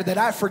 Didn't matter that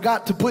I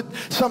forgot to put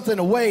something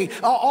away.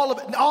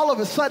 All of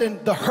a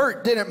sudden, the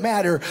hurt didn't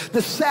matter.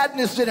 The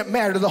sadness didn't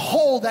matter. The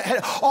hole that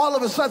had, all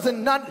of a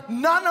sudden,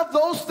 none of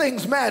those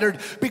things mattered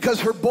because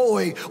her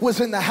boy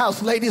was in the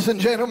house. Ladies and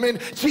gentlemen,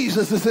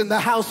 Jesus is in the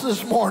house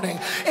this morning.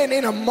 And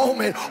in a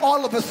moment,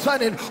 all of a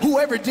sudden,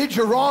 whoever did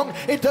you wrong,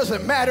 it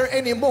doesn't matter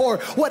anymore.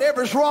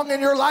 Whatever's wrong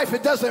in your life,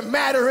 it doesn't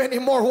matter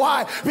anymore.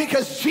 Why?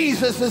 Because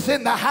Jesus is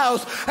in the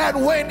house,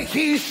 and when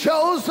he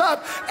shows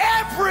up,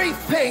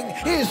 everything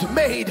is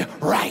made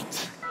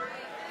right.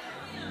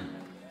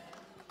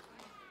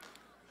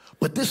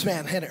 But this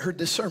man hadn't heard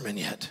this sermon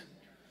yet.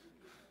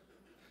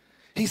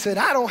 He said,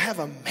 I don't have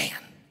a man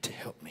to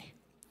help me.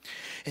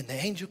 And the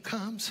angel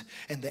comes,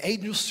 and the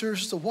angel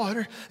stirs the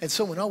water, and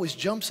someone always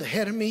jumps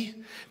ahead of me.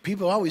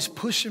 People always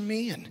pushing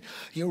me, and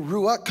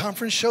Ruach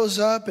conference shows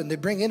up, and they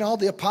bring in all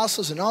the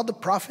apostles and all the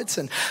prophets,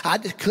 and I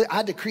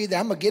decree that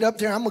I'm going to get up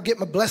there, I'm going to get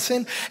my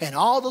blessing, and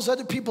all those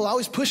other people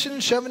always pushing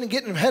and shoving and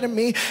getting ahead of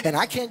me, and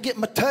I can't get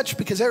my touch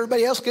because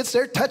everybody else gets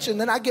their touch, and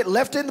then I get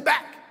left in the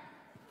back.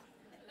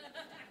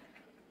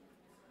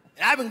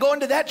 And I've been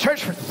going to that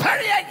church for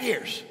 38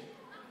 years.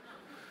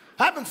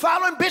 I've been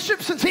following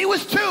Bishop since he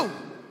was 2.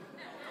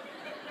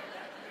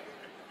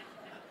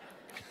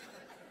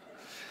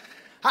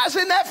 I was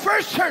in that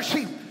first church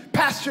he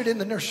pastored in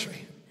the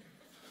nursery.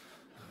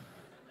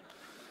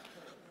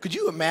 Could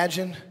you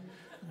imagine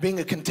being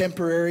a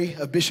contemporary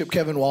of Bishop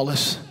Kevin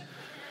Wallace?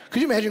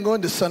 Could you imagine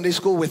going to Sunday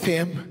school with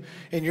him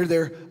and you're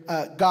there,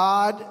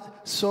 God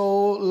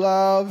so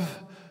loved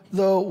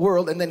the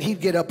world, and then he'd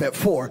get up at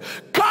 4.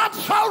 God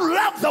so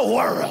loved the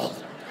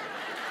world.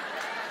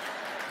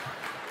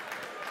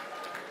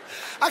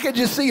 I could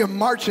just see him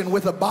marching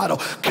with a bottle.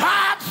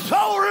 God so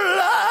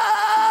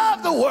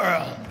loved the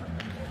world.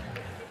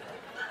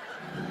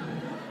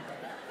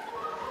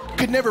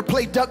 Could never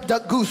play duck,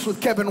 duck, goose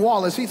with Kevin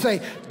Wallace. He'd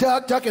say,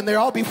 duck, duck, and they'd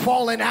all be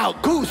falling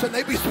out. Goose, and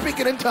they'd be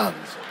speaking in tongues.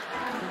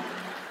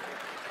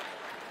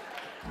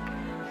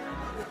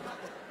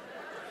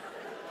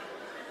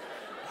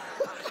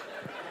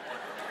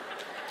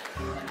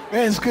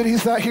 Man, it's good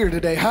he's not here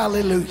today.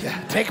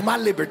 Hallelujah. Take my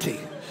liberty.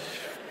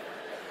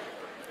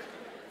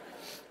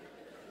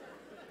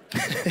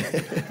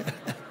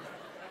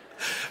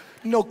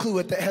 No clue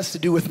what that has to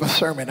do with my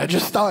sermon. I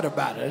just thought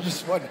about it. I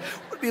just wondered.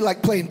 It would be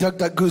like playing duck,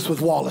 duck, goose with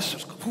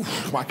Wallace.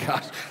 Oh, my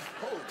gosh.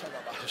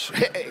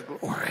 Hey,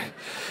 glory.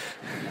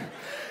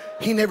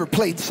 He never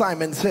played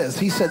Simon Says.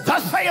 He said,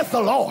 thus saith the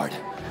Lord.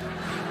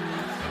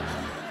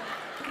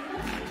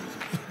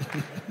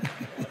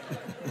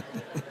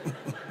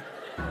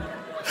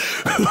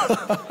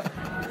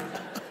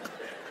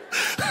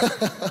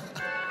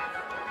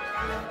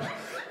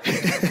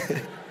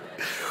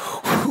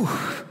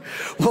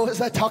 What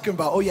was I talking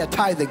about? Oh yeah,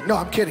 tithing. No,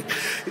 I'm kidding.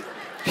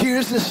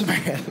 Here's this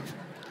man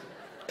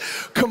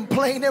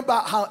complaining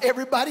about how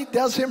everybody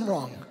does him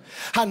wrong,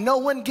 how no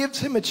one gives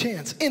him a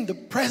chance in the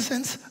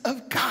presence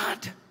of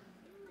God.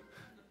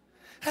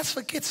 That's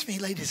what gets me,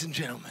 ladies and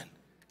gentlemen.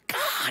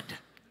 God.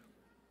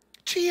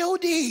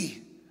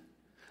 G-O-D.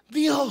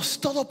 Dios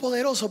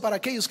Todopoderoso para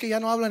aquellos que ya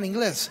no hablan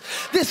inglés.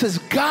 This is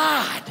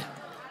God.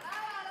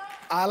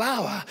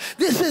 Alaba.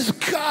 This is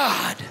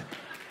God.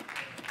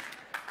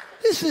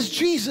 This is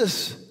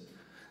Jesus.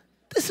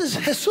 This is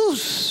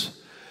Jesus,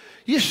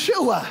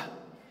 Yeshua.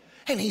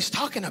 And he's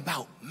talking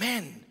about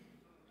men.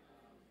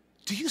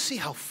 Do you see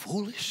how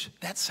foolish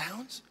that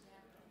sounds?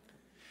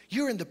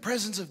 You're in the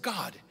presence of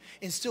God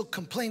and still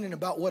complaining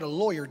about what a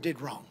lawyer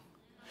did wrong.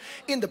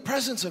 In the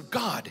presence of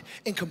God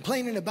and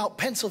complaining about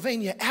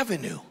Pennsylvania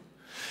Avenue.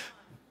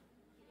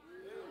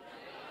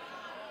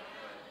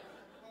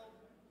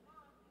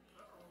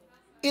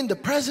 In the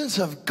presence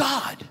of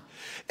God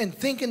and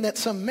thinking that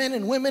some men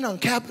and women on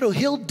Capitol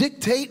Hill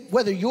dictate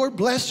whether you're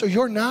blessed or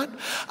you're not.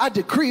 I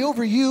decree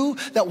over you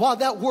that while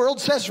that world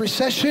says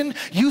recession,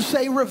 you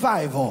say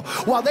revival.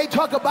 While they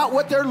talk about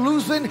what they're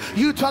losing,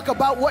 you talk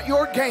about what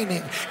you're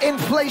gaining.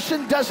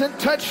 Inflation doesn't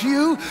touch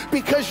you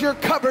because you're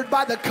covered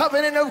by the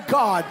covenant of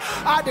God.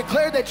 I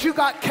declare that you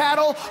got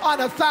cattle on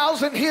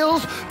 1,000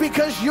 hills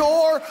because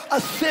you're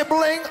a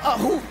sibling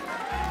of...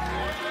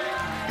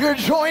 You're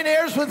joint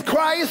heirs with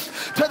Christ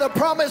to the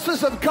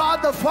promises of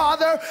God the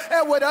Father,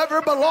 and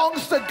whatever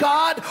belongs to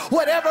God,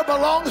 whatever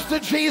belongs to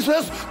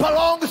Jesus,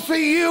 belongs to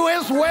you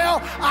as well.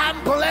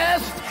 I'm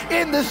blessed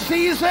in the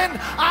season.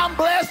 I'm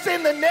blessed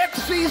in the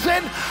next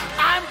season.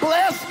 I'm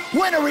blessed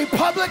when a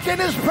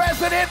Republican is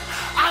president.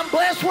 I'm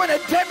blessed when a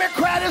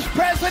Democrat is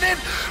president,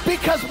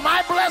 because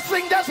my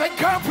blessing doesn't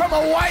come from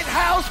a White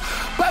House,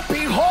 but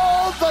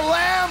behold the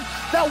Lamb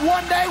that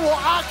one day will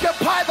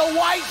occupy the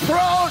white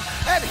throne.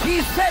 And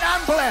he said,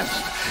 I'm blessed.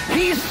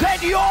 He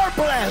said, you're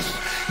blessed.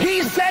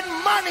 He said,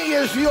 money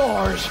is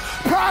yours.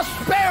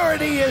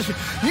 Prosperity is.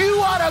 You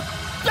ought to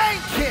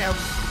thank him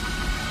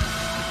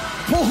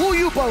for who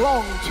you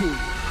belong to.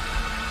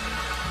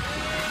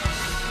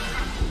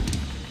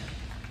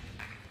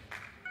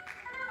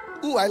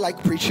 Ooh, I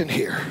like preaching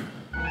here.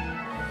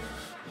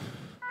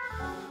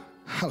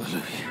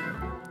 Hallelujah.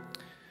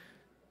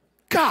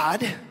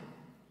 God is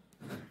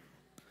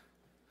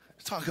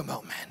talking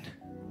about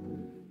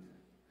men.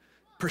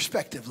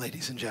 Perspective,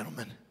 ladies and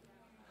gentlemen.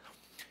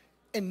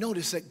 And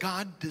notice that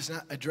God does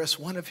not address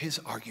one of his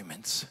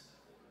arguments.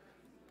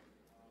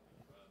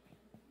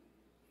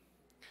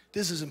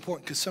 This is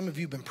important because some of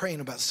you have been praying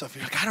about stuff.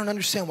 You're like, I don't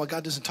understand why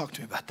God doesn't talk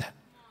to me about that.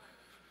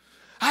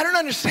 I don't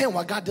understand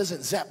why God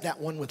doesn't zap that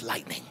one with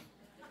lightning.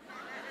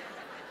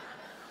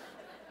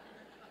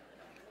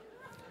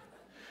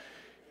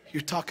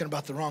 You're talking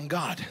about the wrong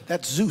God.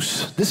 That's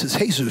Zeus. This is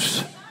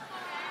Jesus.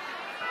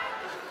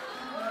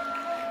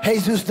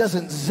 Jesus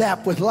doesn't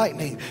zap with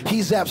lightning. He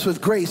zaps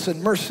with grace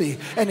and mercy.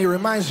 And he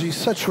reminds you,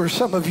 such were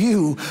some of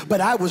you, but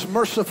I was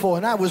merciful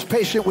and I was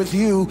patient with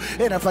you.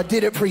 And if I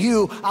did it for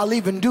you, I'll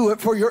even do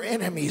it for your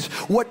enemies.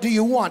 What do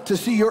you want? To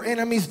see your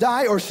enemies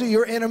die, or see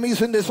your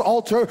enemies in this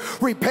altar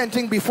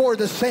repenting before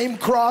the same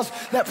cross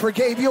that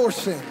forgave your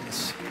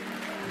sins?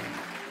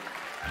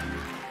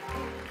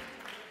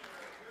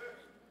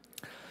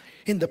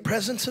 In the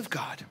presence of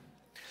God.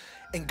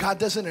 And God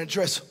doesn't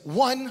address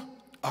one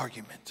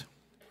argument.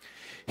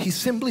 He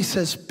simply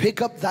says,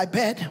 pick up thy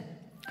bed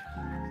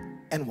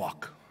and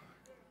walk.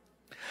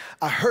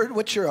 I heard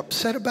what you're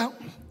upset about,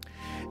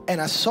 and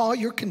I saw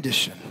your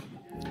condition.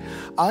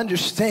 I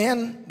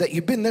understand that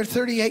you've been there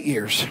 38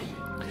 years,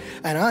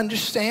 and I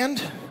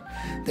understand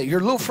that you're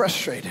a little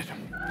frustrated.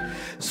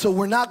 So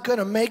we're not going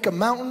to make a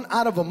mountain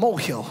out of a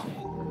molehill.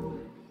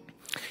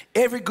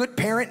 Every good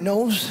parent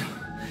knows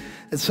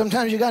that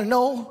sometimes you got to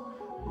know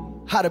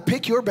how to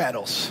pick your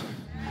battles.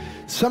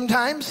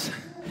 Sometimes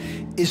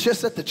it's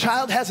just that the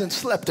child hasn't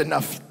slept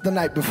enough the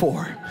night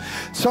before.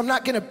 So I'm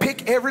not going to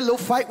pick every little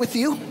fight with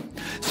you.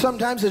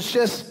 Sometimes it's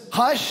just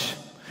hush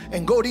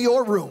and go to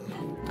your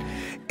room.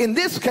 In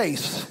this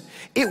case,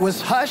 it was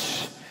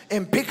hush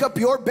and pick up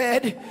your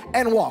bed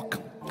and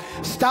walk.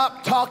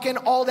 Stop talking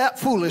all that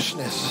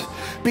foolishness,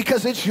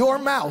 because it's your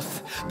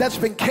mouth that's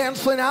been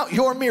canceling out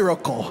your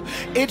miracle.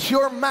 It's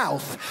your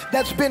mouth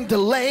that's been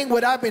delaying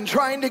what I've been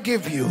trying to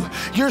give you.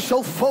 You're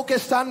so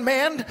focused on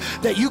man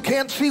that you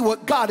can't see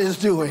what God is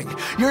doing.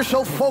 You're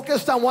so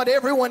focused on what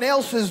everyone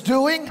else is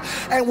doing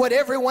and what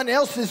everyone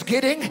else is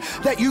getting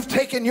that you've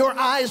taken your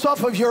eyes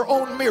off of your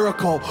own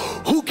miracle.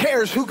 Who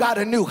cares who got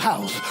a new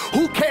house?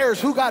 Who cares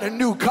who got a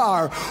new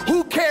car?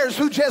 Who cares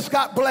who just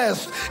got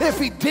blessed? If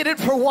he did it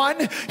for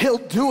one, he'll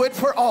do it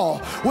for all.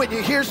 When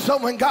you hear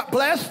someone got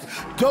blessed,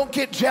 don't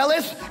get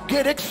jealous,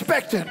 get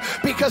expectant,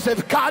 because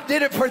if God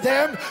did it for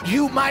them,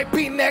 you might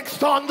be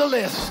next on the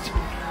list.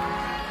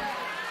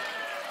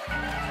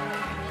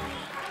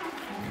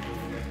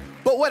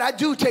 But what I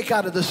do take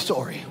out of the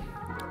story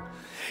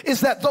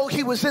is that though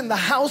he was in the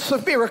house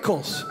of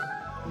miracles,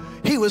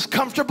 he was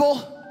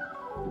comfortable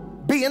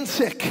being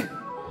sick.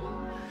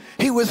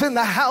 He was in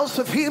the house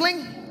of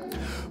healing,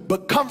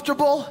 but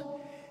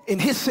comfortable in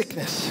his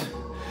sickness.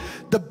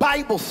 The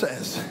Bible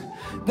says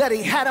that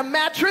he had a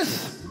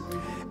mattress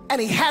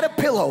and he had a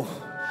pillow,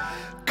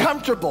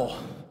 comfortable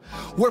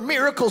where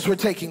miracles were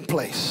taking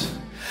place.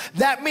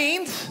 That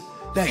means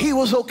that he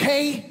was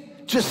okay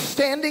just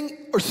standing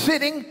or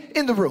sitting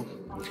in the room.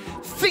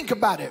 Think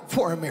about it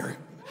for a minute.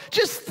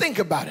 Just think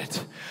about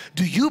it.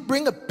 Do you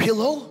bring a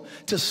pillow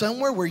to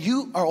somewhere where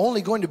you are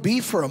only going to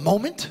be for a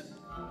moment?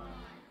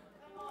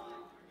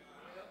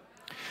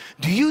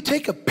 Do you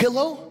take a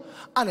pillow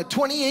on a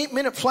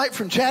 28-minute flight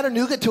from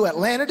Chattanooga to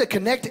Atlanta to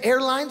connect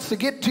airlines to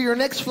get to your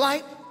next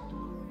flight?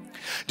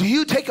 Do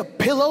you take a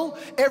pillow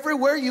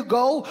everywhere you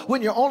go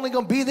when you're only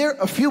going to be there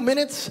a few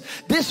minutes?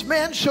 This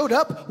man showed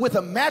up with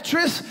a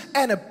mattress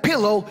and a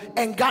pillow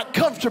and got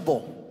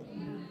comfortable.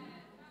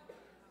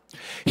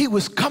 He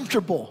was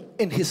comfortable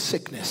in his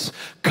sickness,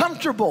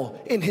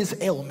 comfortable in his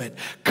ailment,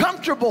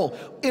 comfortable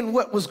in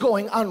what was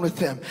going on with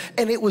him.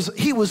 And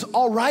he was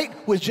all right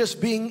with just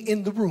being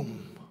in the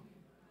room.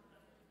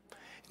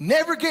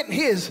 Never getting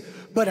his,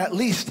 but at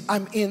least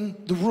I'm in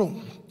the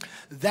room.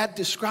 That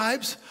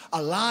describes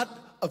a lot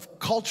of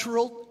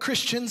cultural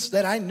Christians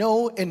that I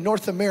know in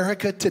North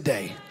America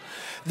today.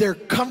 They're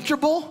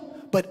comfortable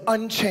but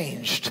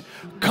unchanged.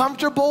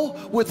 Comfortable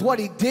with what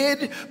he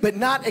did, but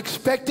not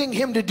expecting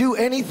him to do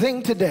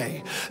anything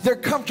today. They're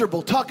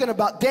comfortable talking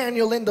about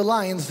Daniel in the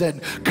lion's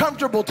den.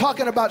 Comfortable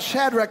talking about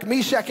Shadrach,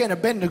 Meshach, and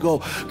Abednego.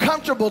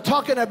 Comfortable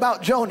talking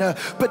about Jonah,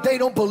 but they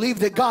don't believe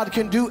that God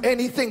can do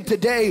anything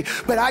today.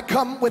 But I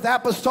come with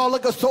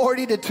apostolic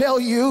authority to tell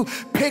you,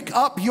 pick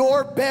up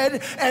your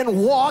bed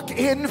and walk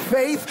in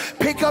faith.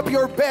 Pick up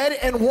your bed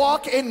and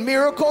walk in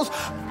miracles.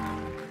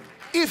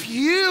 If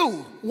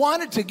you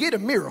wanted to get a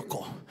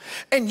miracle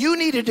and you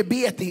needed to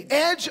be at the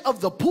edge of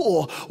the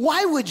pool,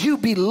 why would you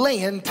be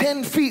laying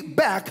 10 feet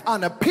back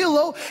on a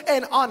pillow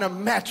and on a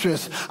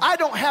mattress? I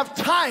don't have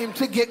time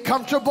to get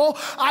comfortable.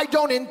 I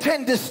don't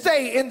intend to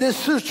stay in this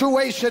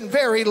situation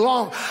very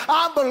long.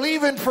 I'm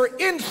believing for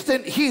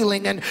instant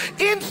healing and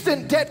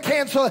instant debt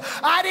cancel.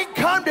 I didn't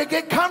come to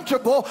get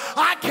comfortable.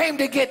 I came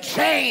to get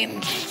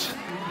changed.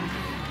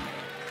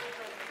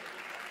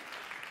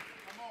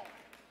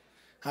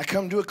 I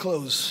come to a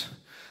close.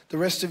 The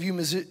rest of you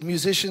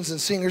musicians and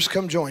singers,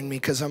 come join me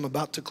because I'm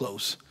about to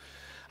close.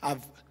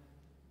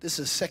 This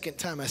is the second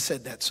time I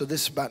said that, so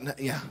this is about,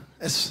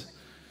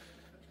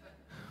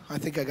 I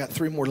think I got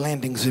 3 more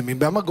landings in me,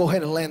 but I'm going to go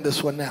ahead and land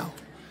this one now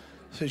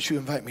since you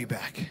invite me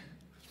back.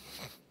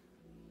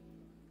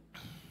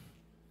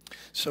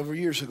 Several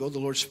years ago, the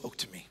Lord spoke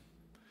to me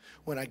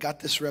when I got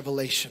this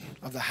revelation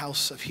of the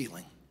house of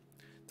healing,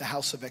 the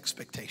house of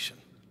expectation.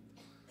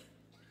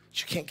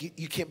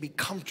 You can't be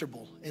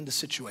comfortable in the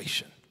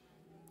situation.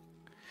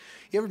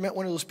 You ever met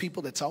one of those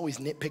people that's always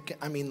nitpicking?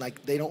 I mean,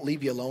 like they don't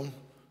leave you alone.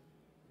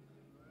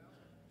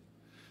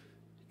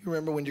 You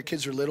remember when your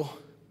kids were little?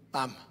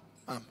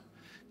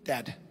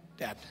 Dad.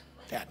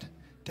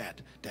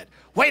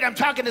 Wait, I'm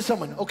talking to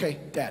someone. Okay,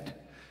 Dad.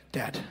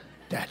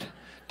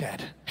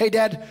 Hey,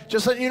 Dad,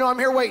 just letting you know I'm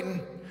here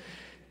waiting.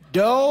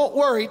 Don't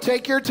worry,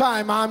 take your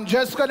time. I'm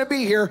just going to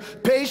be here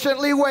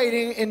patiently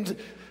waiting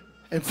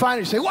and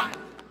finally say, what?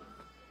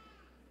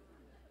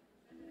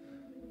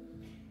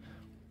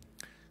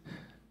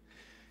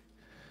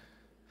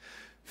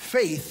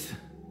 Faith,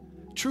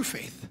 true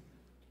faith,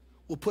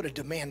 will put a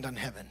demand on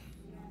heaven.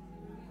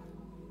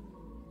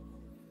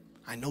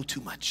 I know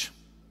too much.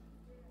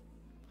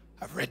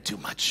 I've read too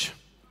much.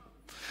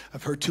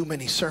 I've heard too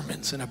many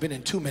sermons, and I've been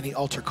in too many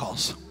altar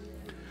calls.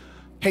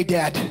 Hey,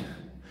 Dad,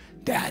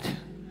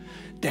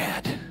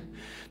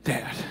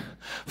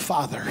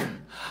 Father,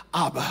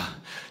 Abba,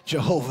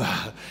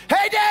 Jehovah.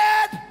 Hey,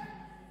 Dad!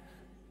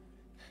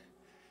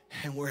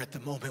 And we're at the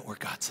moment where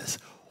God says,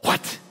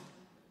 what?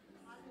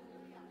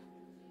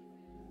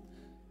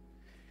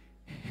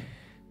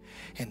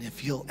 And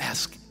if you'll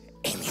ask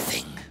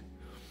anything,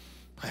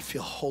 I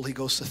feel Holy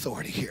Ghost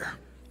authority here.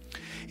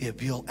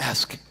 If you'll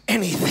ask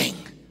anything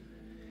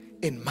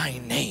in my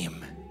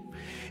name,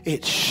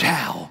 it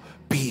shall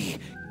be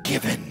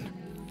given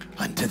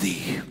unto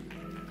thee.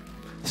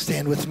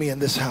 Stand with me in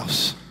this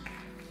house.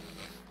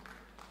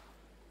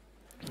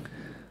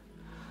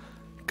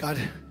 God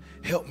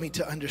helped me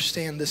to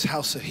understand this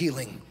house of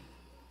healing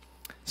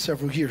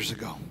several years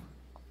ago.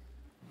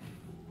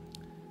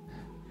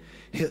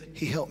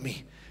 He helped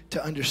me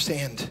to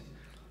understand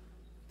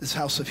this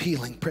house of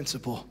healing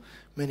principle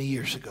many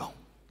years ago.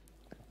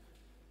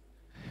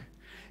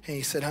 And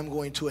he said, I'm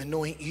going to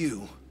anoint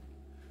you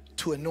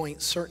to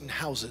anoint certain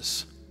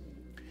houses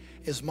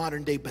as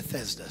modern day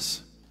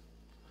Bethesdas,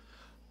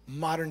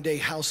 modern day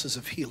houses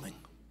of healing.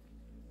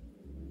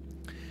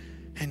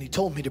 And he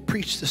told me to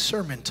preach the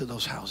sermon to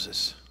those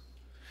houses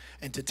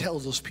and to tell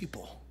those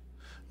people,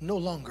 no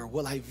longer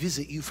will I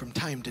visit you from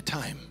time to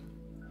time,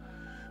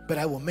 but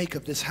I will make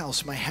of this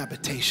house my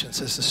habitation,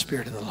 says the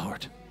Spirit of the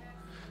Lord.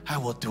 I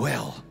will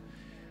dwell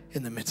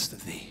in the midst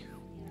of thee.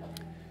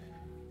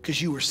 Because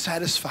you were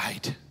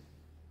satisfied.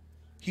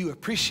 You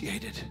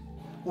appreciated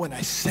when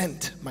I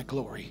sent my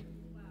glory.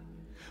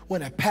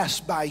 When I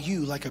passed by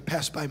you like I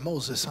passed by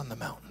Moses on the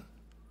mountain.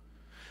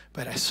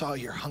 But I saw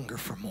your hunger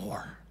for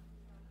more.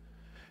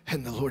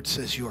 And the Lord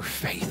says your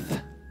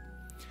faith,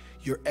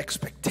 your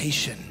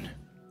expectation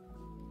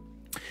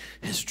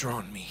has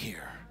drawn me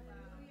here.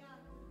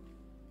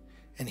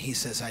 And he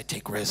says, I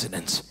take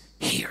residence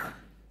here.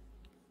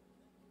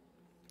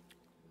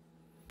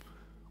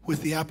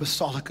 With the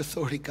apostolic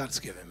authority God's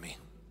given me,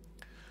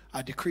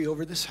 I decree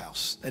over this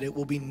house that it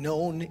will be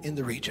known in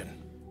the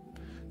region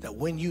that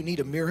when you need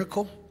a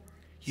miracle,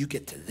 you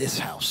get to this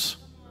house.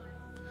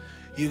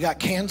 You got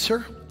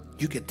cancer,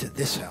 you get to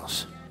this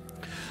house.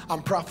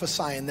 I'm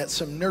prophesying that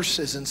some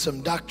nurses and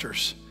some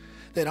doctors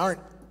that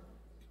aren't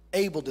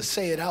able to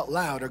say it out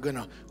loud are going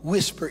to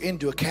whisper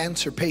into a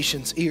cancer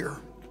patient's ear.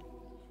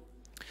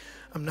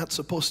 I'm not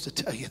supposed to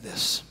tell you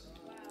this,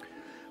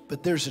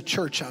 but there's a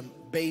church on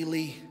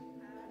Bailey.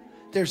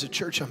 There's a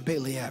church on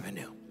Bailey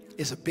Avenue.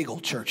 It's a big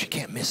old church. You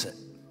can't miss it.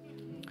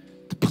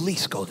 The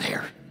police go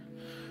there.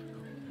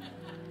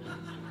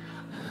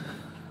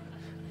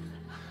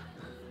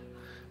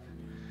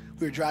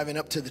 We were driving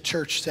up to the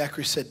church.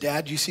 Zachary said,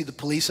 Dad, you see the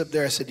police up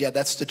there? I said, yeah,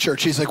 that's the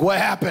church. He's like, what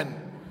happened?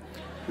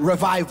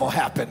 Revival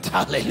happened.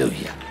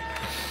 Hallelujah.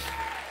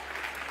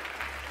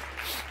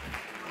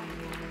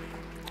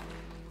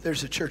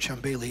 There's a church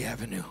on Bailey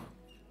Avenue,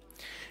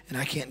 and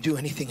I can't do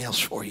anything else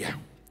for you.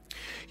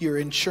 Your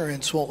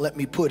insurance won't let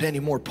me put any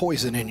more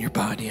poison in your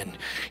body, and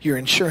your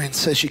insurance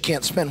says you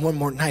can't spend one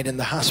more night in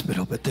the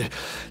hospital. But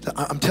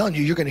I'm telling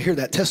you, you're going to hear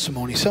that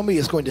testimony. Somebody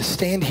is going to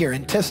stand here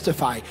and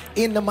testify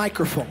in the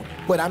microphone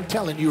what I'm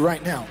telling you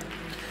right now.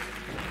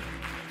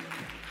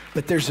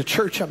 But there's a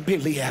church on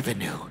Bailey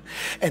Avenue,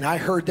 and I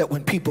heard that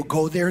when people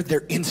go there,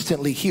 they're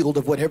instantly healed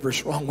of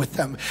whatever's wrong with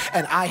them.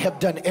 And I have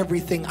done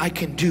everything I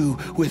can do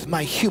with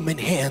my human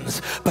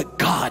hands, but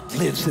God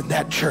lives in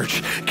that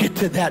church. Get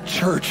to that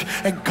church,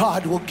 and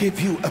God will give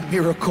you a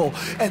miracle,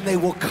 and they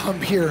will come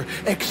here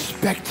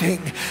expecting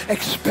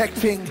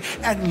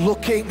and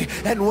looking.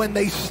 And when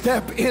they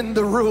step in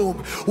the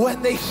room,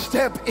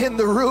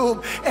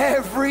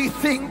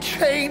 everything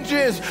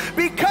changes,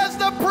 because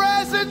the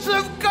presence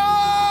of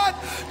God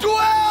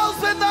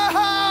dwells in the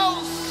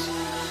house.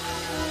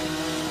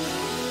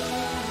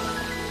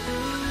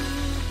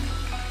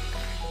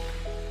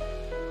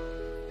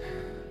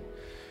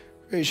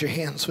 Raise your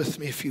hands with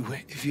me if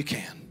you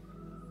can.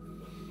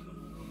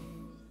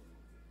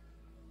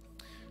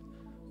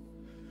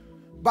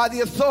 By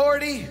the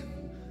authority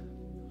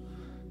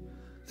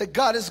that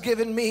God has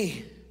given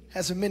me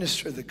as a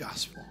minister of the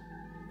gospel,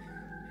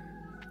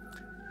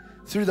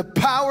 through the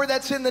power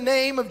that's in the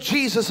name of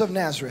Jesus of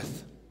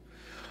Nazareth,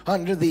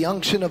 under the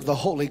unction of the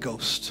Holy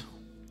Ghost,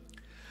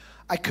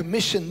 I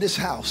commission this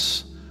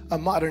house a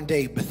modern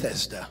day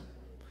Bethesda,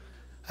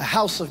 a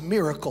house of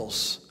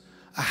miracles,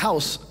 a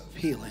house of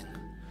healing.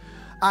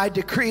 I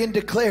decree and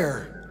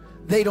declare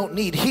they don't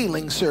need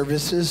healing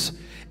services.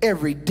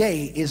 Every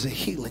day is a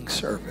healing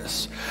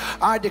service.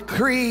 I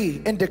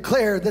decree and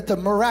declare that the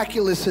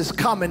miraculous is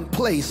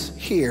commonplace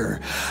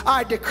here.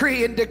 I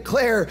decree and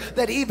declare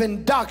that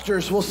even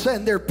doctors will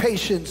send their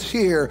patients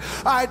here.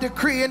 I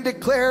decree and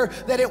declare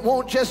that it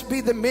won't just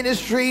be the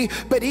ministry,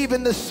 but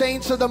even the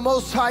saints of the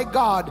Most High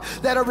God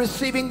that are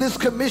receiving this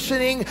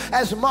commissioning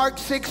as Mark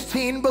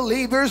 16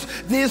 believers.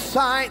 These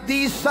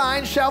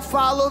signs shall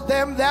follow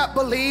them that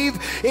believe.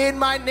 In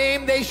my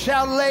name they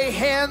shall lay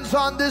hands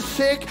on the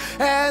sick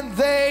and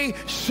they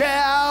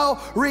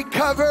shall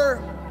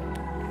recover.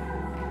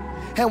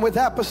 And with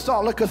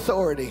apostolic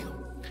authority,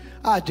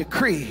 I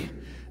decree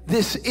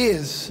this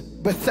is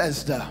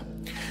Bethesda.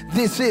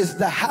 This is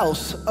the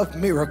house of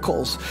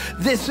miracles.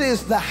 This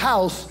is the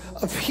house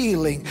of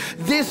healing.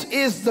 This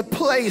is the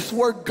place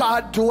where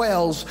God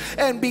dwells.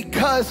 And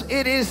because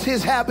it is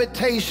his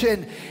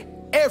habitation,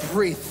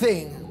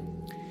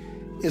 everything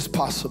is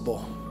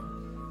possible.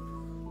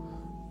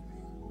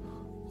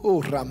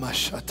 Oh,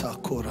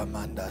 Ramashata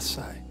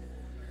Kuramandasai.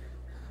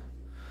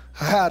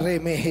 Hare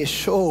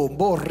mehesho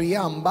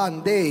boriam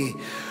bande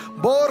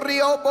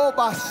borio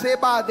boba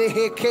seba de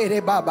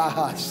hekere baba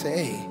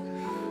hase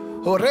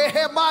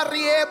orehe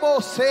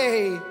mariebo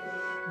se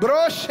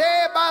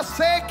broche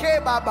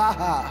baseke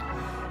baba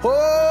oh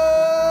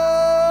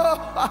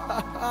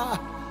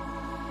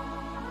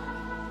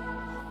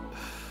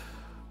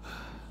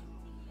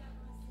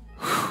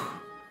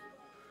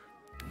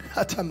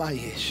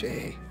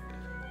atamayeshe.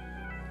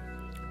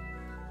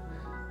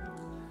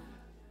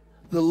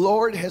 The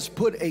Lord has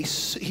put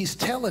he's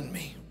telling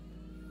me,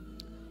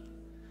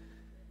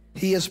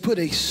 he has put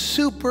a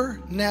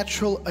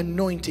supernatural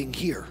anointing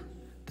here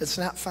that's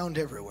not found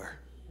everywhere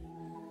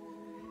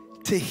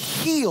to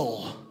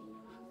heal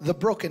the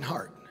broken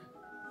heart.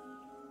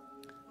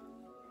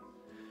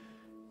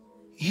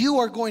 You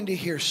are going to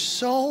hear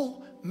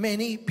so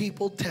many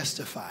people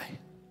testify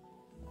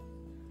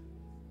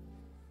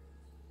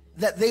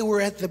that they were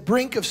at the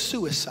brink of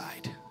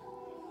suicide.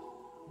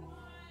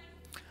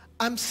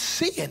 I'm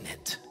seeing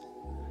it.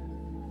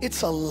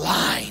 It's a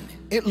line.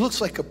 It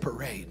looks like a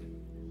parade.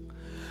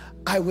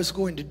 I was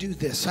going to do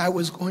this. I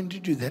was going to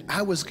do that.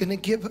 I was going to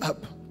give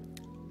up.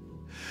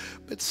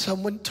 But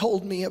someone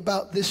told me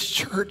about this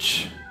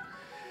church,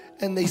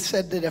 and they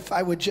said that if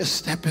I would just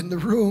step in the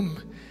room,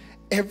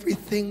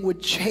 everything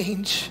would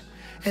change.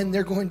 And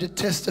they're going to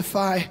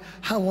testify,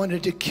 I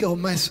wanted to kill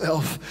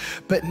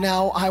myself, but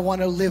now I want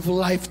to live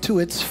life to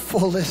its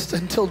fullest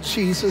until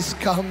Jesus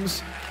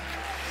comes.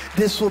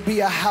 This will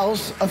be a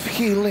house of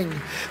healing.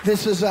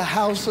 This is a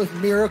house of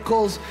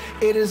miracles.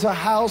 It is a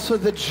house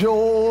of the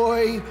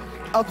joy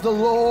of the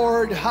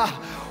Lord.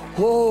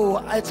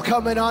 Oh, it's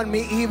coming on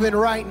me even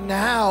right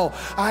now.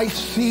 I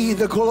see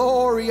the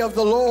glory of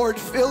the Lord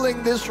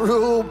filling this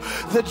room.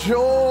 The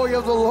joy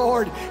of the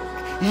Lord.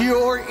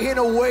 You're in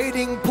a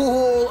waiting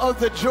pool of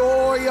the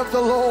joy of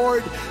the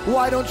Lord.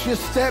 Why don't you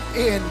step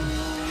in?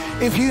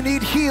 If you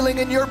need healing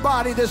in your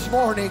body this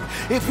morning,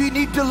 if you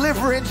need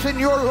deliverance in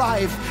your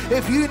life,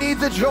 if you need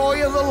the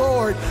joy of the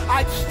Lord,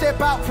 I'd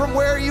step out from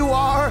where you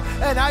are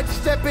and I'd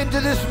step into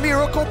this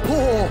miracle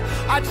pool.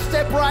 I'd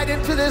step right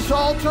into this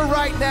altar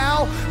right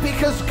now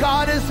because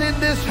God is in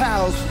this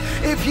house.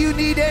 If you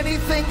need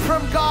anything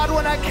from God,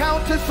 when I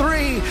count to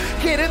 3,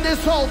 get in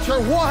this altar.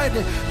 1,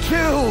 2,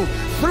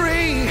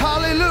 3.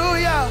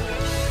 Hallelujah.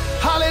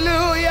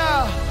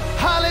 Hallelujah.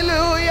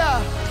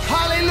 Hallelujah.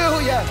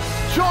 Hallelujah.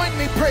 Join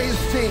me, praise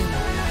team.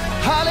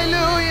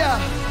 Hallelujah.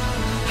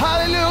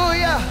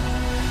 Hallelujah.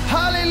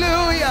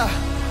 Hallelujah.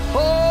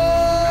 Oh.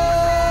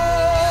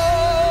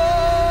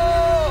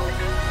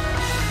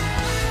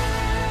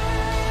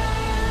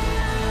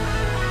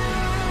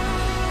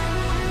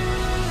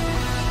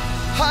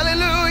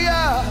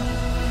 Hallelujah.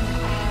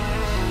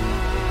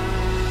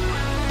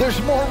 There's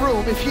more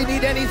room if you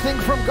need anything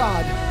from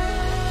God.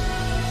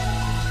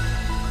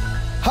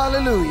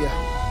 Hallelujah.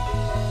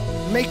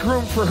 Make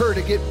room for her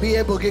to be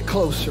able to get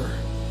closer.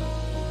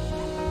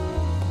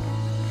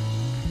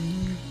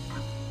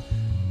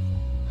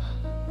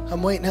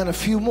 I'm waiting on a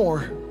few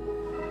more.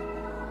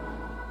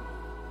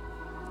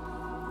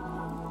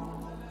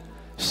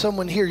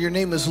 Someone here, your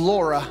name is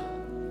Laura.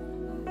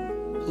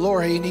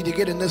 Laura, you need to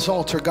get in this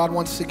altar. God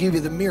wants to give you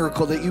the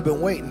miracle that you've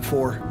been waiting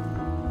for.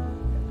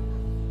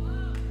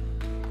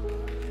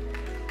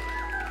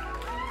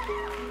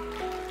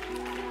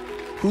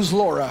 Who's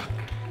Laura?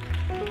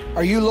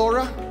 Are you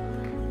Laura?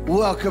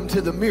 Welcome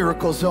to the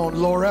miracle zone,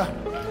 Laura.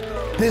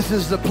 This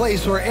is the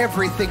place where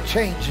everything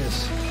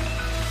changes.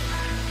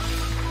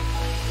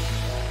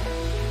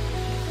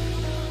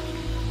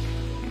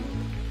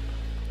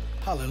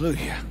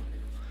 Hallelujah.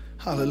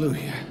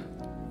 Hallelujah.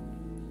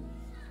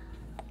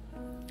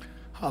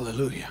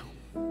 Hallelujah.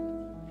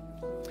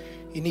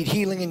 You need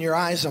healing in your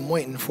eyes? I'm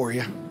waiting for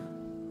you.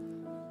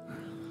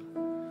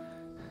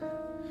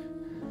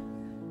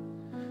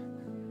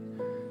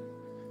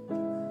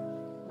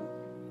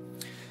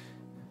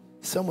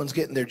 Someone's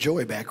getting their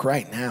joy back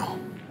right now.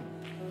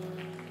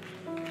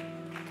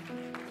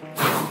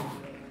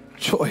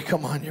 Joy,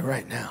 come on you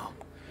right now.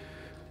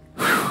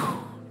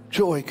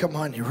 Joy, come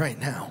on you right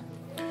now.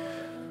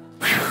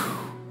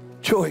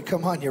 Joy,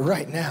 come on you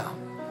right now.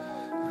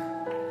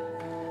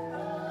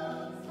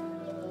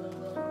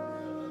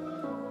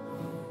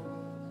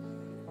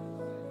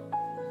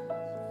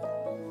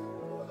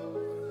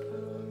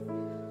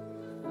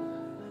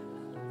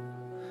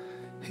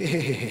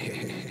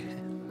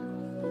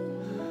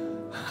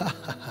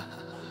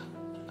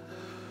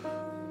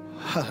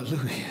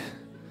 Hallelujah.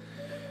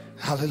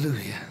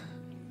 Hallelujah.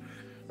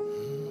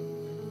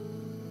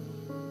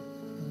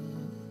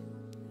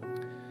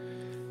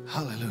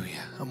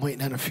 Hallelujah. I'm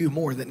waiting on a few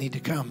more that need to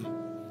come.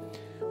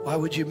 Why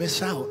would you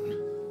miss out?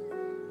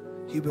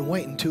 You've been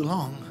waiting too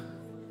long.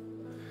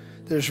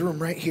 There's room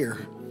right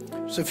here.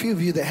 There's a few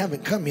of you that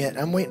haven't come yet.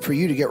 I'm waiting for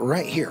you to get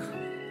right here.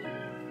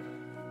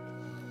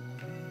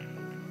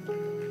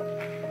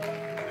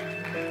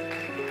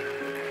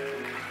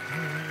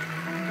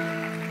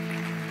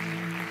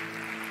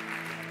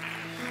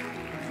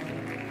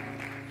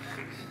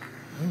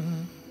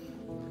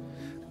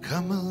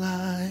 Come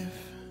alive.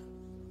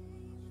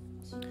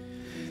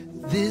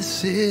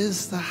 This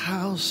is the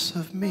house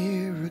of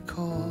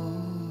miracles.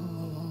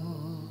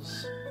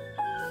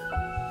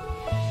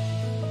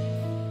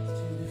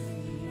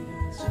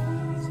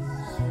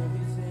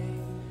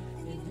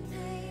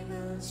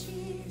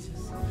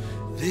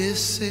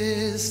 This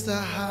is the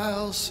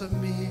house of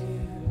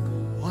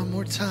miracles. One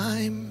more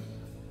time.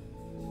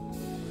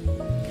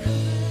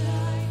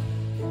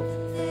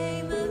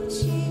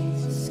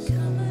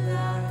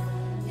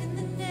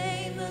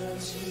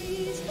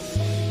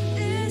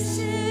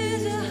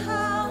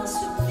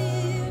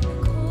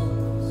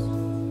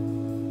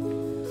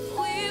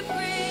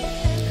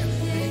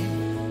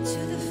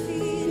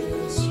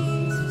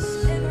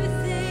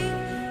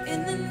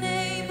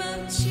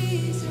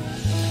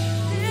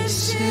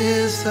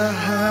 The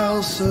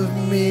house of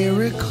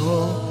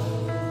miracle.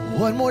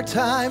 One more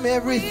time,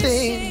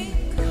 everything.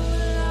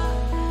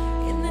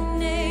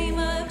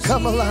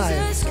 Come alive.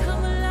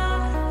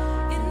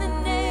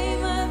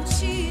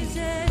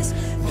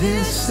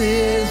 This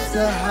is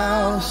the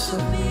house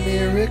of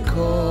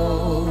miracles.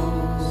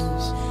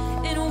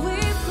 And we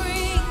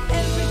bring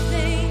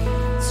everything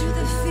to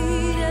the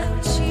feet of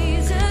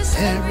Jesus.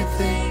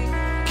 Everything.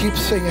 Keep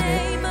singing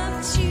it.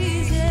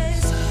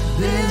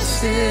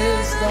 This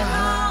is the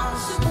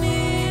house of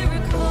miracles.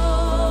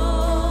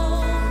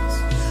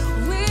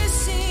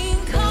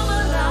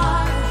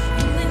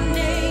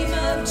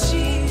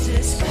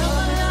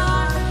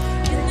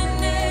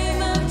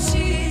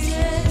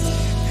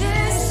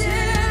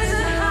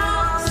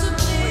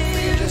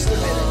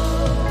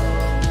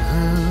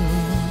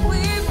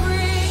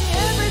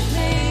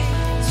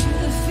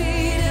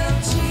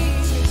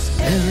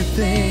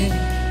 Everything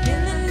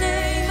in the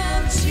name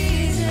of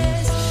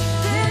Jesus.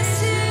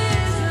 This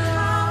is the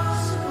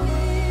house of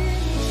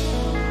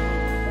miracles.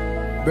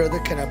 Brother,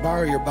 can I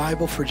borrow your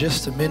Bible for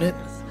just a minute?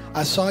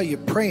 I saw you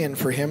praying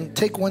for him.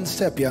 Take one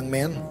step, young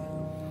man.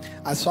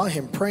 I saw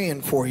him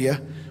praying for you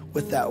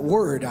with that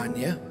word on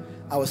you.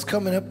 I was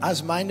coming up, I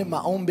was minding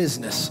my own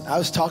business. I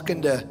was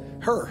talking to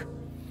her,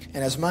 and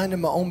I was minding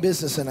my own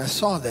business, and I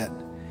saw that.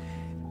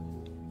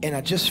 And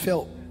I just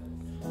felt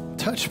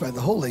touched by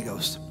the Holy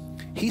Ghost.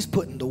 He's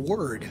putting the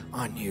word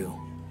on you.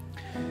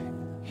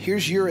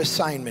 Here's your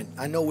assignment.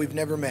 I know we've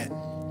never met.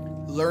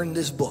 Learn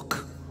this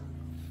book.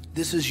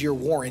 This is your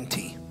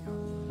warranty.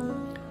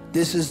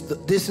 This is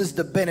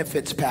the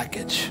benefits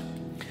package.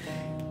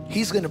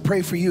 He's going to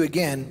pray for you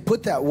again.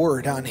 Put that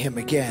word on him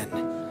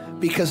again.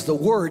 Because the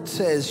word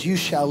says you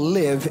shall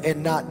live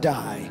and not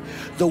die.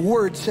 The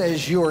word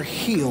says you're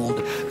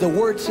healed. The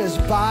word says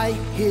by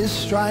his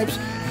stripes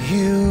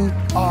you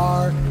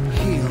are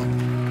healed.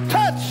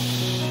 Touch!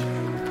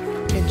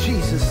 In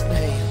Jesus'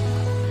 name.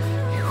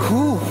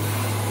 Whew.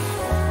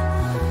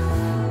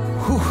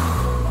 Whew.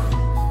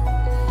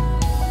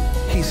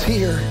 He's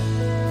here.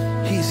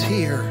 He's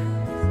here.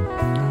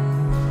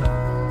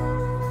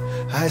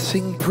 I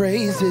sing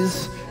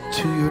praises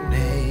to your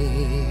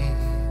name.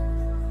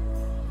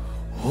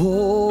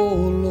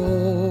 Oh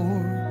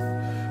Lord,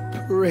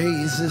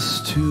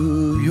 praises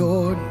to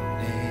your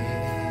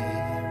name.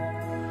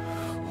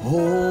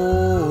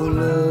 Oh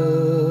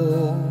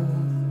Lord,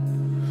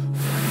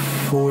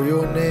 for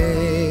your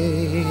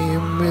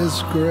name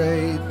is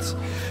great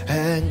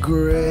and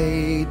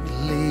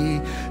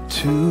greatly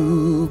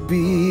to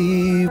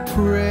be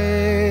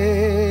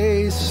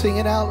praised. Sing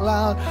it out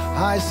loud.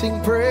 I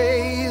sing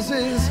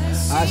praises.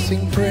 I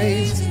sing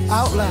praise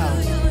out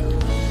loud.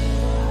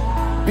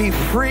 Be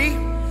free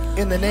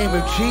in the name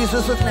of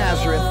Jesus of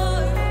Nazareth.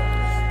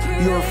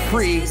 You're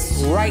free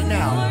right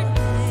now.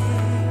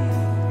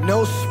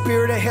 No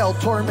spirit of hell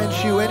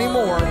torments you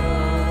anymore.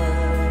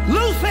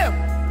 Loose him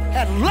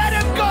and let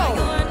him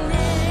go.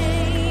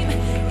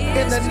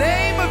 In the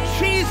name of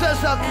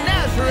Jesus of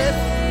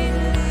Nazareth,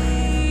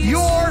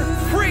 you're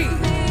free.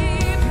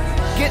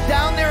 Get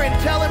down there and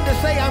tell him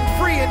to say, I'm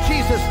free in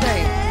Jesus'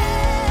 name.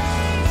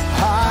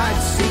 I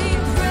sing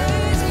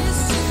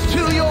praises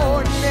to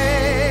your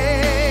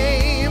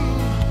name.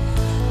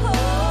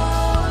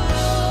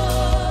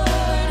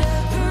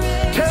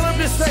 Tell him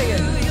to say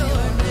it.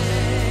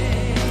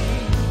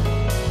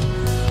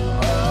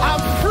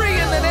 I'm free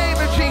in the name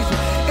of Jesus.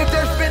 If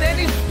there's been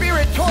any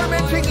spirit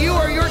tormenting you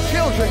or your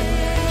children,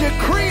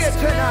 decree it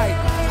tonight.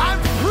 I'm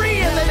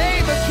free in the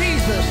name of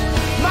Jesus.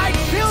 My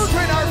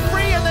children are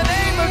free in the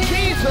name of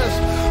Jesus.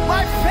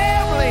 My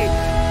family,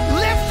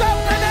 lift up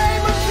the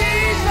name of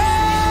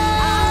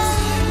Jesus.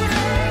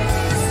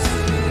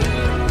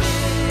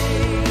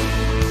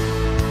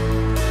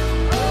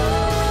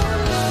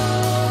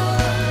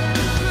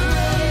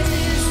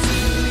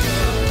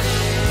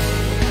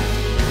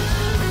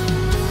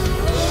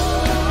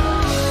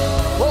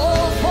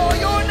 Oh, for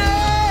your name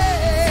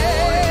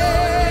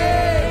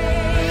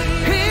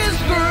is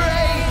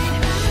great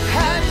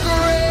and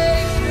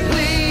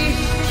greatly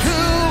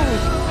too.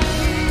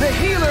 The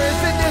healer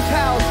is in this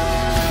house.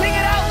 Sing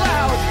it out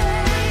loud.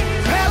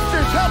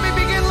 Pastors, help me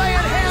begin laying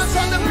hands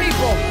on the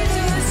people.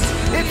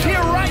 It's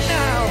here right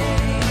now.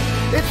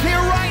 It's here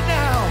right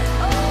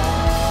now.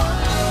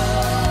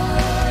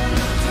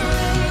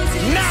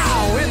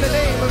 Now, in the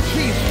name of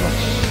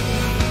Jesus.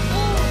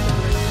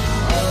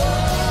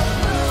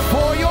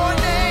 For your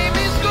name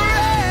is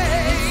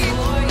great.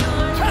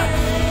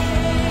 Touch.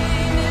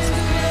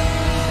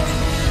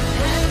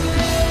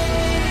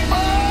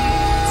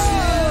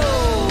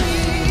 Oh.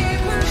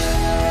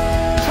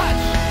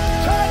 Touch,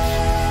 touch,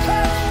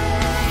 touch.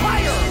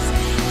 Fire.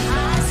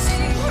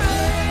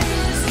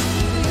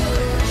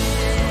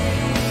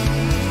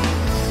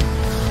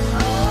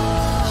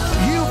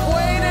 You've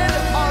waited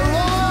a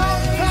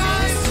long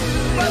time,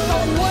 but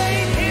the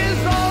wait is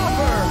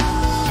over.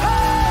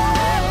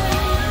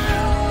 Touch.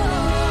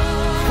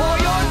 For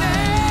your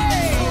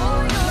name.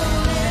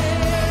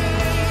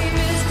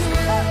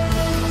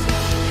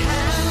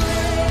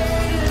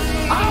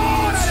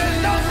 Ahora en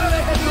el nombre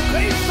de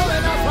Jesucristo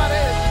de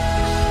Nazaret.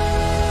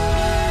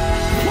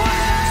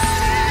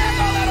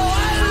 Fuego de lo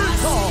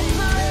alto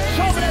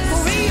sobre tu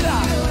vida.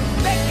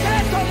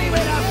 Decreto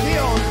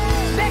liberación.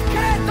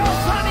 Decreto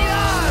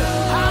sanidad.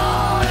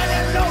 Ahora en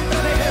el nombre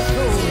de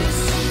Jesús.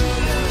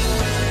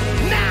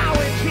 Now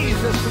in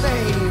Jesus'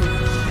 name.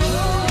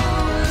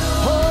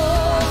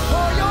 Oh,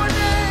 for your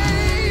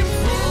name.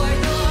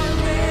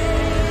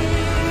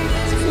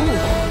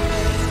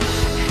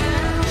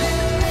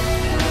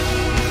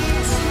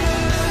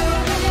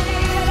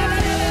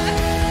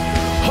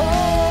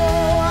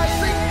 Oh, I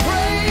sing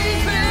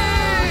praises.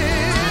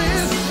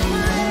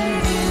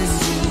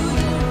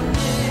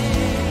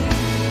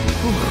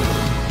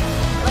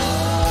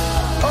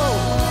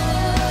 Oh,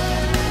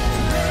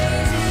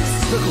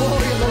 the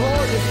glory of the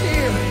Lord is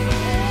here.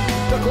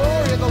 The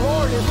glory of the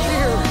Lord is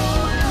here.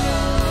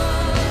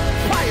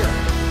 Fire,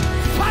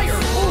 fire.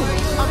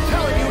 Ooh, I'm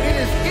telling you, it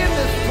is in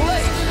this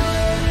place.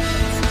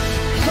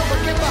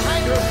 Someone get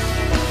behind her.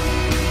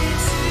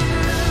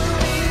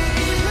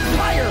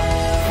 Fire,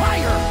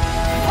 fire,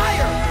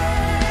 fire.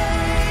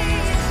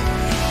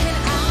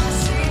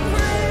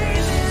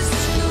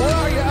 Where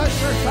are you,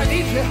 ushers? I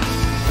need you.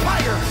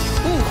 Fire.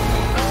 Ooh,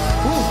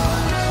 ooh.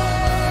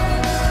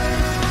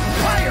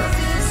 Fire.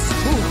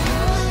 Ooh.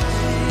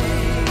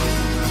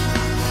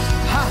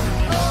 Ha.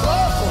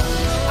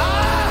 Oh.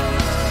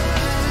 Ah.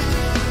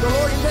 The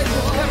Lord says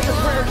it's kept the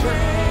prayer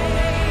journey.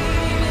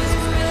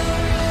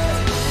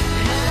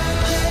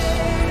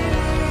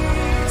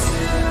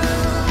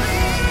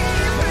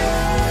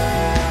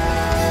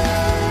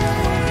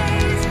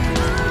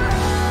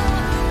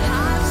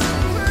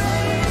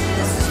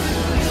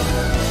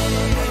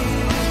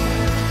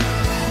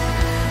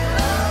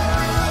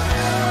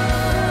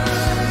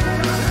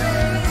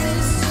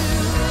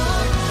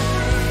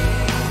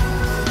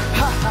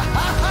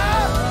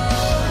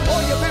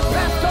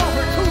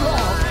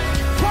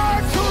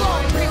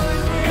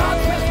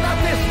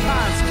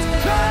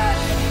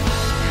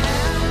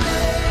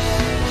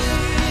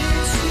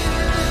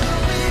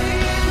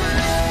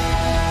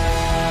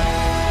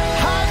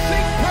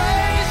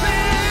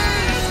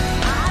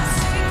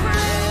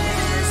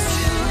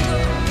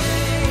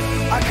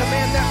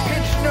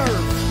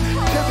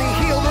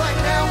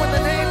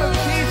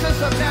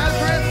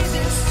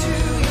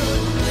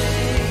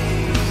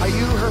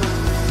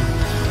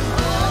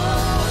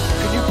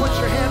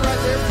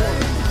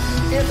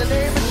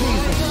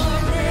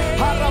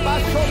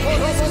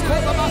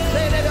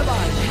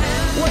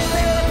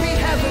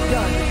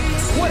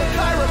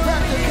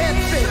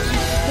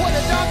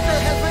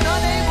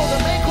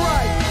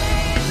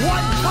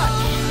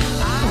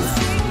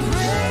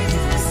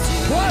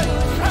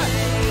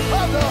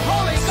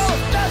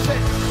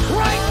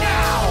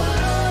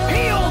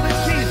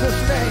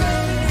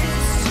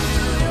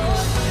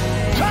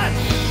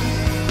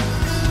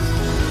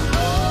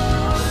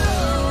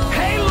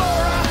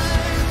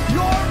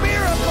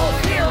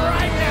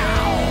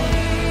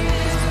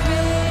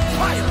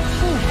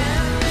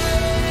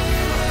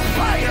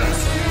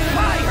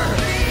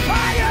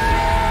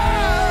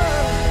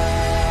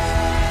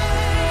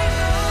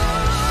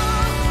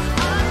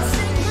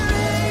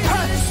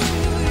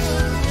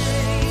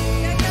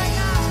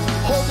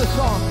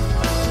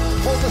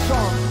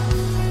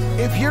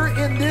 If you're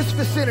in this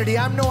vicinity,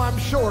 I know I'm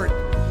short.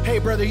 Hey,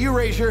 brother, you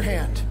raise your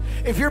hand.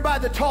 If you're by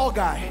the tall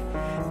guy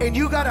and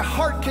you got a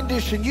heart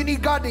condition, you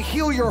need God to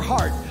heal your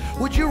heart,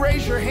 would you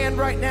raise your hand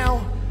right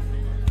now?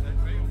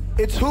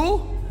 It's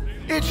who?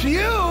 It's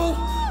you.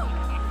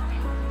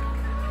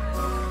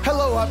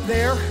 Hello up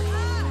there.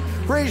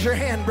 Raise your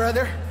hand,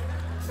 brother.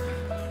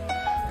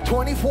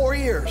 24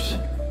 years.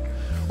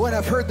 When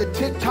I've heard the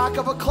tick-tock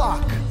of a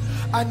clock,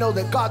 I know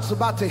that God's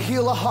about to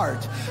heal a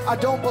heart. I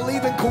don't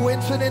believe in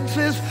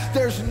coincidences.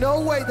 There's no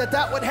way that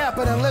that would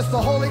happen unless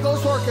the Holy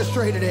Ghost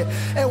orchestrated it.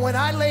 And when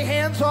I lay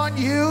hands on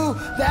you,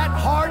 that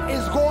heart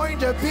is going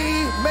to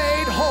be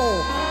made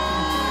whole.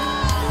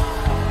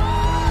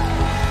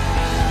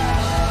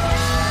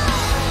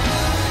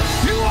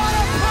 You want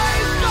to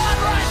praise God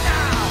right now?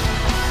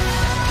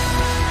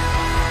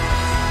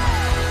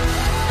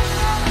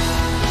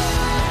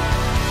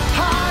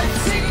 I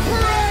sing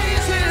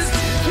praises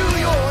to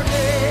your name.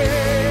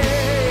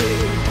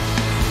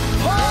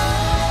 Oh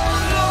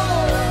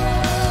Lord,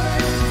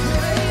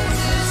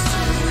 praises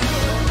to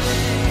your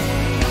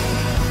name.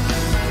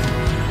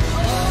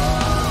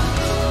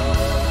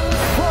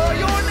 For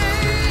your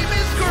name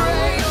is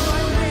great.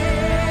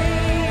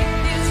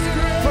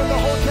 From the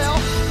hotel.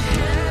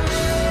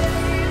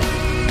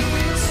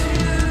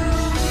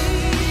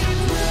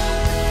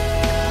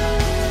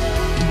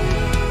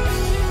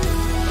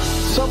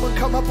 Someone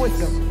come up with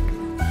them.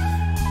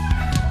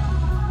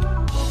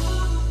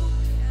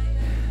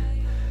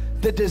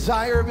 The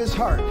desire of his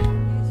heart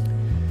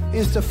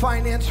is to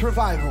finance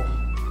revival.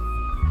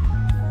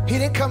 He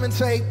didn't come and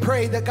say,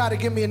 pray that God will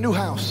give me a new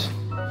house.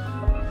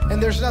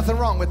 And there's nothing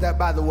wrong with that,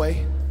 by the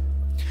way.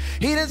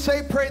 He didn't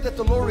say, pray that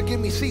the Lord will give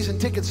me season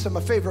tickets to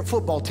my favorite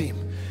football team.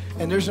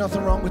 And there's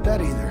nothing wrong with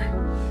that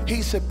either.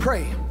 He said,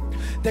 pray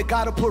that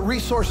God will put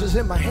resources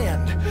in my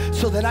hand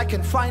so that I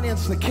can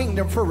finance the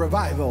kingdom for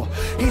revival.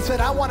 He said,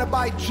 I want to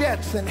buy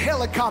jets and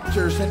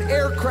helicopters and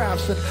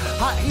aircrafts.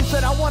 And he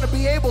said, I want to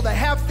be able to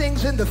have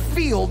things in the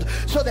field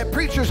so that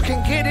preachers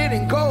can get in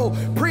and go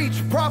preach,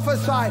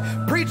 prophesy,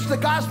 preach the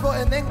gospel,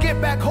 and then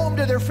get back home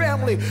to their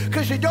family.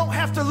 Because you don't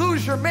have to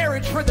lose your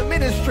marriage for the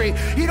ministry.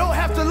 You don't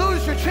have to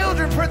lose your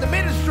children for the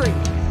ministry.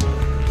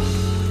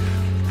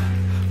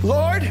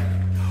 Lord,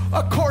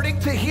 according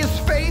to his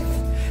faith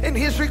and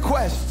his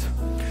request,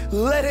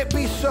 let it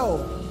be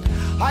so.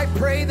 I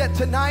pray that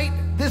tonight,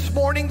 this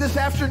morning, this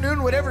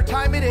afternoon, whatever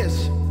time it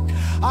is,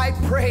 I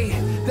pray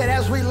that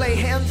as we lay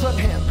hands on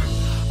him,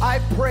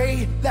 I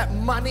pray that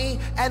money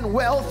and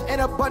wealth and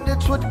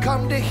abundance would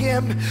come to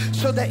him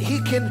so that he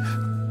can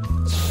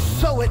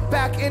sow it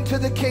back into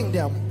the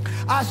kingdom.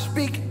 I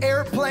speak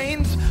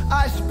airplanes,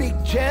 I speak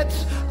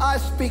jets, I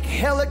speak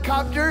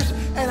helicopters,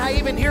 and I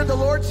even hear the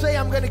Lord say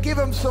I'm going to give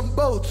him some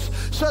boats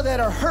so that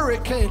a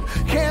hurricane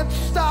can't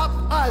stop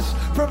us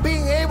from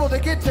being able to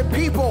get to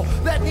people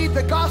that need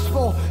the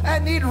gospel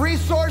and need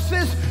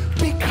resources,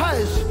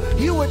 because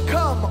you would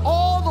come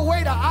all the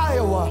way to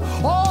Iowa,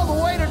 all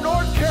the way to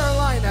North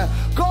Carolina,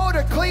 go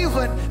to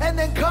Cleveland, and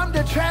then come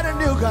to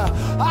Chattanooga.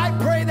 I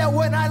pray that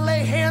when I lay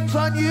hands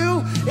on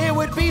you, it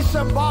would be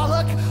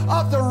symbolic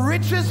of the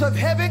riches of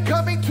heaven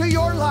coming to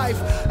your life.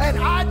 And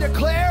I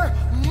declare,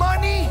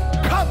 money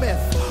cometh,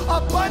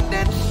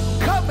 abundance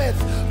cometh,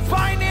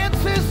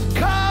 finances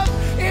come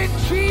in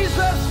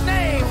Jesus'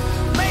 name.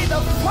 May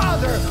the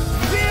Father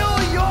fill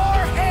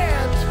your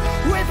hands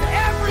with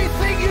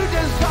everything you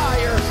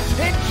desire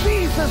in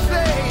Jesus'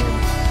 name.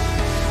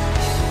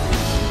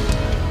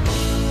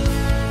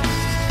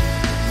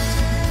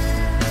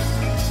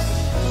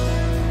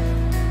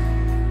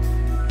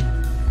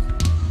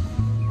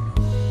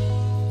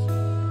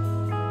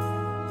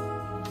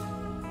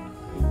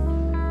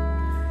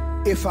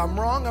 If I'm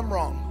wrong, I'm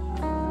wrong.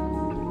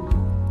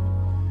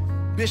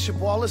 Bishop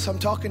Wallace, I'm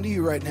talking to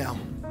you right now.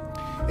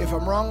 If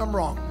I'm wrong, I'm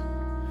wrong.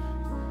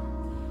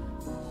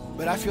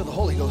 But I feel the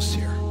Holy Ghost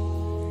here.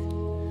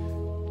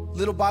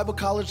 Little Bible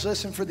college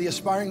lesson for the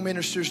aspiring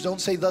ministers. Don't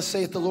say, thus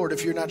saith the Lord,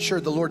 if you're not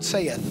sure. The Lord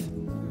saith.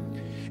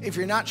 If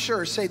you're not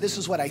sure, say, this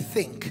is what I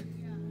think.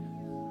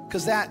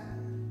 Because that,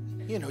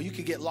 you know, you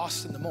could get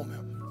lost in the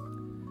moment.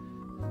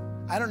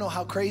 I don't know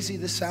how crazy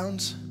this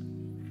sounds.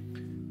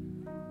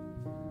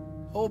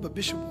 Oh, but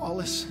Bishop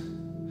Wallace,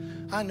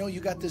 I know you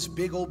got this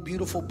big old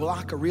beautiful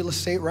block of real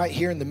estate right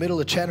here in the middle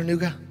of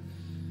Chattanooga.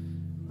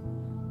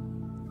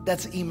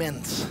 That's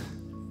immense.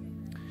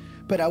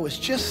 But I was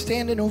just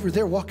standing over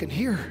there walking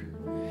here,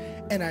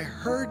 and I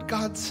heard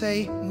God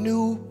say,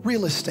 new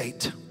real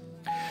estate.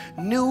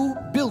 New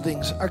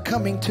buildings are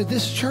coming to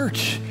this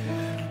church.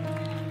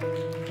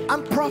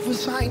 I'm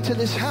prophesying to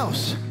this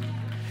house.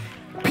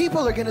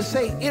 People are gonna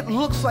say, it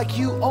looks like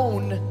you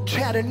own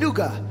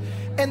Chattanooga.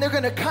 And they're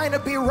gonna kind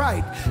of be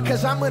right,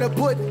 because I'm gonna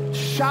put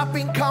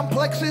shopping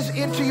complexes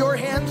into your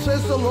hands,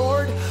 says the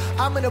Lord.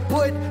 I'm gonna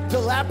put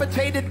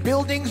dilapidated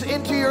buildings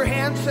into your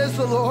hands, says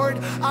the Lord.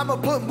 I'm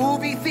gonna put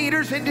movie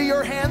theaters into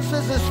your hands,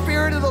 says the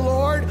Spirit of the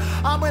Lord.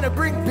 I'm gonna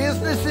bring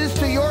businesses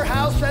to your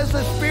house, says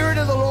the Spirit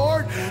of the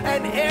Lord.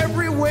 And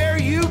everywhere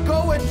you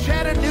go in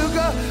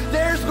Chattanooga,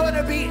 there's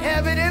gonna be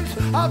evidence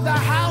of the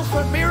house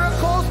of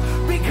miracles,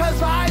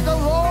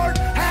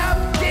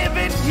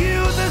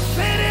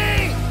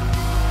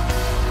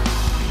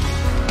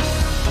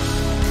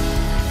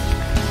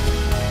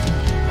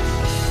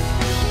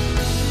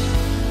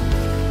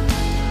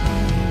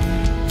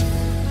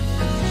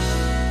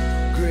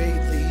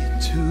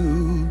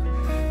 to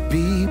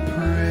be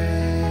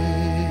praised.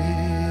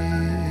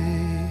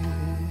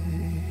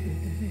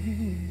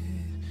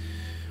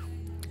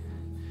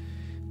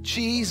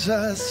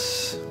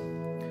 Jesus,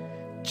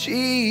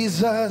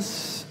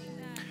 Jesus,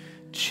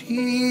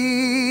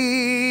 Jesus.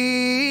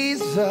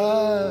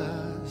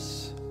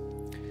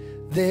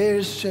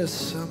 There's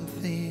just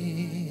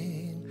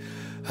something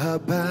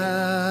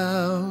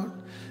about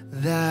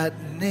that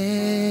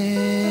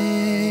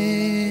name.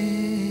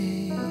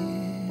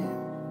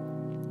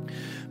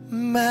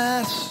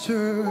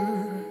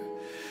 Master,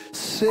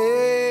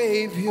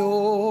 Savior,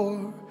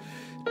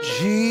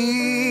 Jesus,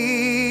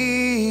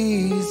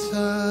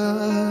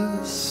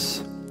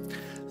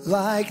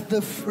 like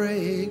the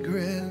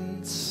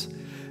fragrance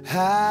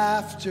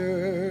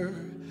after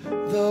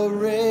the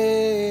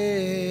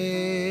rain.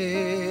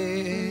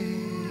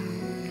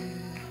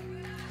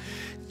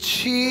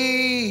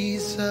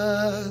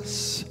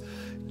 Jesus,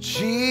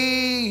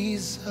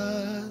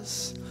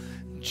 Jesus,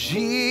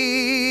 Jesus,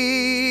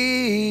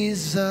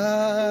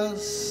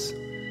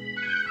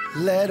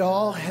 let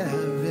all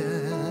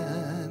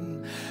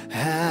heaven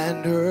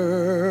and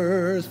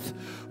earth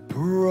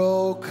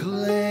proclaim.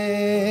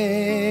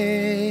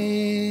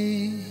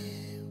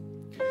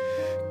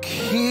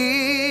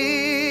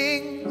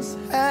 Kings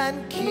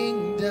and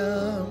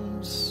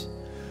kingdoms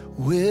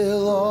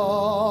will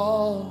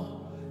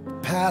all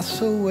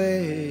pass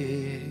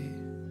away,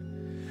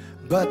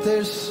 but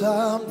there's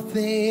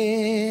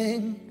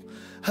something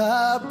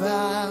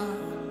about,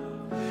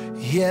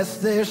 yes,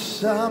 there's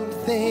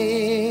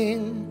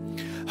something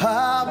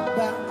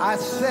about, I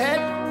said,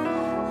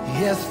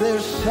 yes,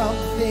 there's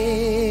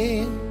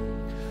something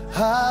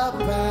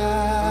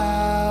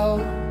about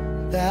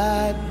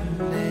that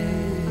name.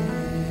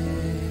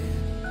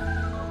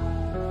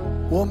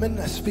 Woman,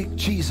 I speak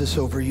Jesus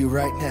over you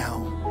right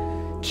now.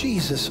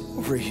 Jesus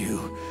over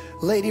you.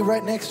 Lady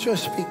right next to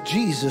us, speak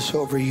Jesus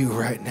over you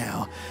right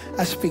now.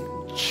 I speak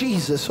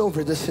Jesus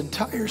over this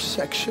entire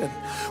section.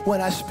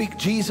 When I speak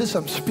Jesus,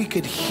 I'm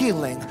speaking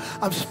healing.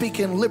 I'm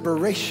speaking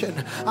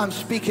liberation. I'm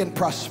speaking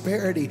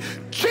prosperity.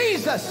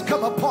 Jesus,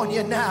 come upon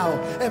you now,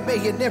 and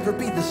may you never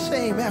be the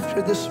same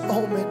after this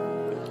moment.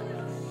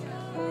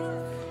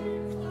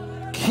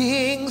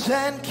 Kings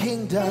and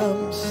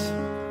kingdoms,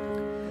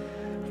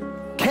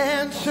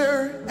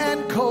 cancer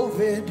and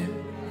COVID,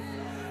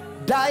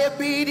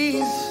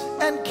 diabetes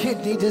and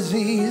kidney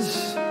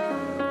disease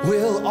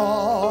will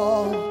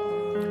all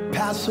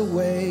pass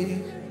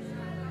away,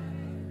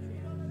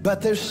 but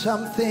there's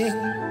something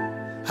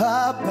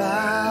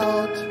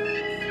about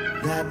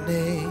that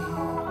name.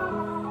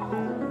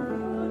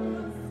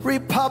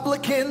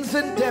 Republicans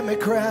and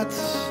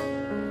Democrats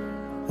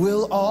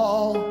will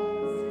all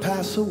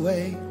pass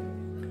away,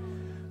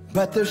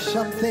 but there's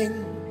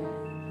something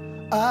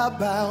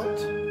about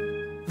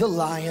the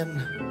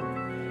lion,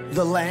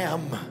 the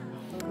lamb,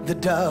 the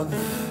dove.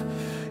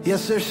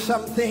 Yes, there's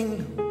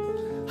something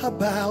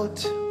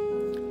about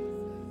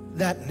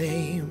that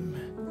name.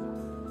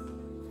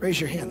 Raise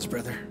your hands,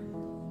 brother.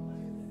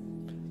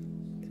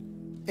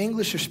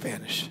 English or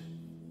Spanish,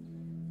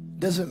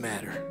 doesn't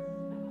matter.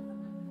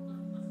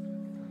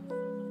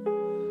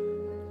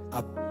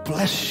 I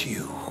bless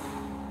you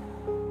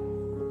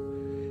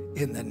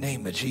in the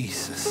name of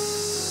Jesus.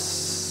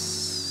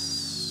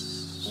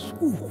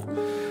 Ooh.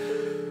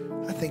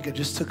 I think I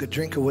just took a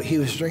drink of what he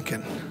was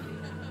drinking.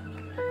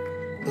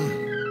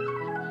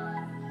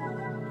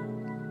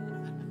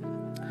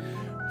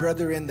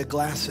 Brother in the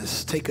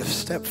glasses, take a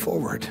step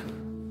forward.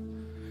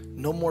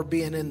 No more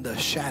being in the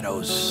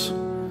shadows.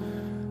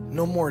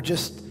 No more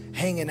just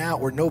hanging out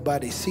where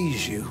nobody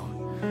sees you.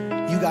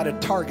 You got a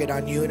target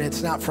on you, and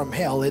it's not from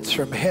hell, it's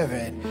from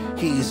heaven.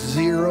 He's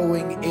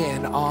zeroing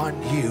in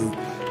on you.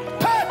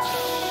 Touch!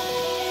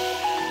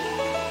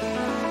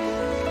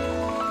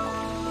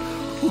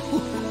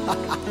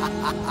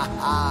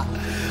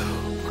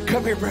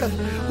 Come here, brother.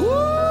 Woo!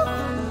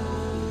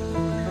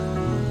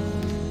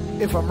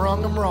 If I'm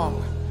wrong, I'm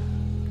wrong.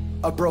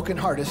 A broken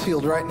heart is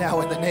healed right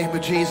now in the name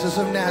of Jesus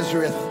of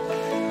Nazareth.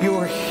 You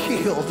are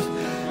healed.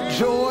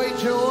 Joy,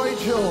 joy,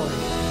 joy.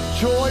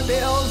 Joy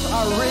bells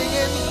are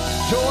ringing.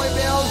 Joy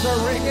bells are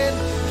ringing.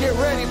 Get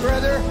ready,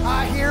 brother.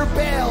 I hear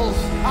bells.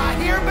 I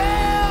hear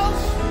bells.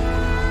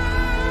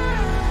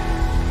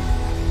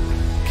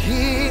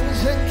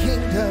 Kings and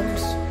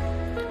kingdoms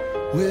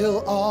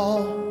will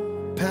all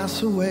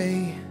pass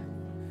away,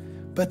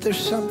 but there's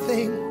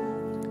something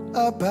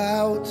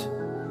about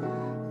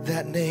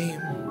that name.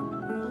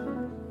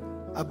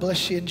 I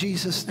bless you in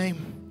Jesus' name.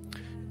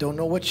 Don't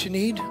know what you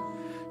need.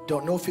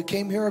 Don't know if you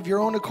came here of your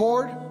own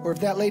accord or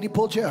if that lady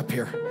pulled you up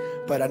here.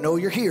 But I know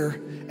you're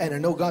here, and I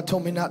know God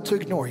told me not to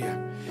ignore you.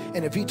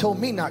 And if he told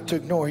me not to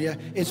ignore you,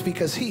 it's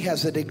because he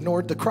hasn't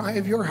ignored the cry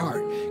of your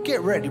heart.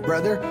 Get ready,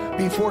 brother.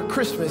 Before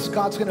Christmas,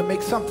 God's going to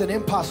make something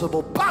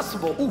impossible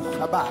possible. Ooh,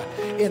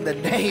 in the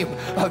name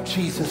of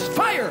Jesus.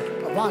 Fire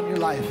upon your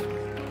life.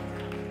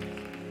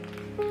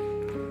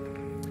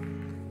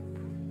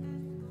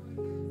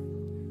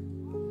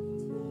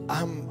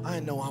 I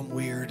know I'm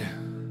weird,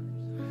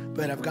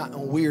 but I've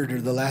gotten weirder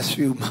the last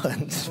few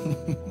months.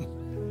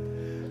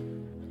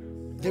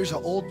 There's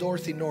an old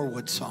Dorothy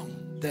Norwood song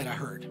that I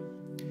heard.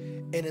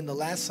 And in the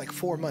last like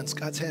 4 months,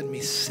 God's had me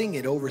sing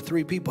it over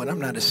 3 people, and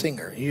I'm not a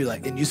singer.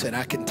 And you said,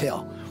 I can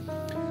tell.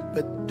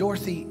 But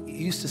Dorothy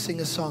used to sing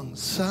a song,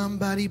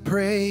 somebody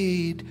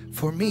prayed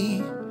for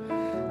me.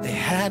 They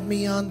had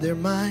me on their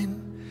mind.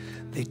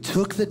 They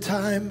took the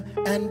time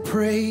and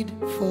prayed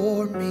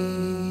for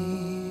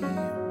me.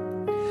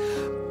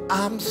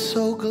 I'm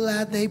so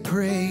glad they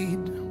prayed.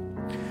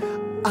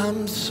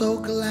 I'm so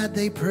glad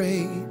they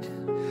prayed.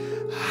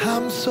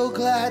 I'm so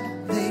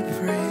glad they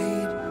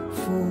prayed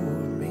for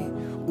me.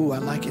 Ooh, I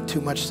like it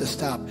too much to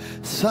stop.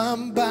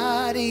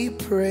 Somebody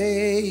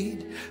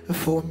prayed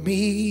for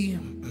me.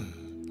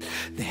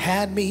 They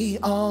had me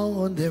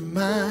on their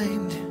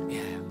mind.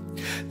 Yeah.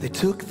 They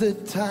took the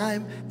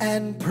time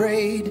and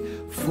prayed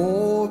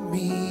for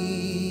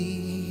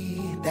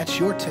me. That's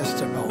your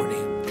testimony.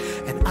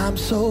 And I'm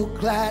so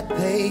glad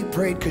they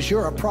prayed, because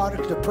you're a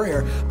product of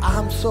prayer.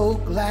 I'm so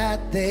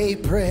glad they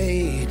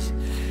prayed.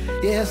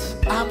 Yes,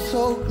 I'm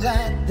so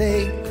glad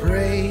they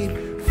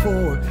prayed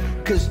for,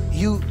 because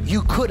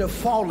you could have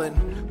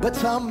fallen, but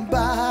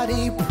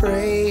somebody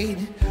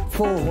prayed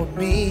for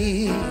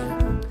me.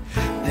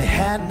 They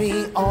had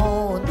me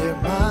on their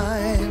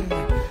mind.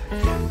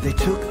 They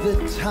took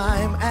the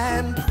time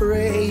and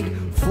prayed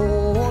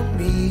for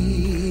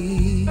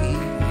me.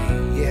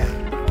 Yeah.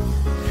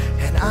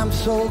 And I'm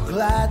so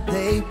glad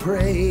they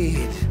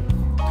prayed.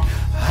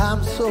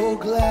 I'm so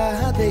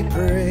glad they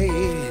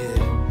prayed.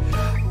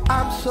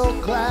 I'm so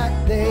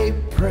glad they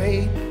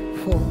prayed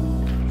for.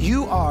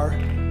 You are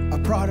a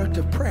product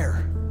of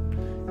prayer.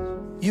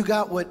 You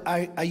got what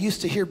I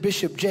used to hear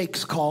Bishop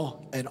Jakes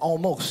call an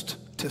almost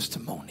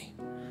testimony.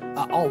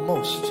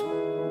 Almost,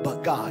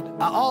 but God.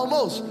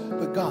 Almost,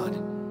 but God.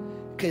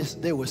 Because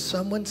there was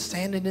someone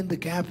standing in the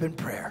gap in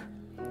prayer.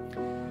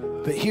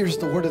 But here's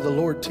the word of the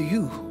Lord to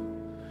you.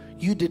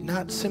 You did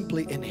not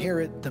simply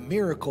inherit the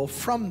miracle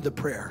from the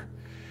prayer.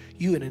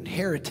 You had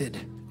inherited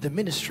the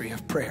ministry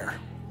of prayer.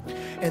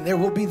 And there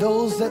will be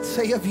those that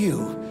say of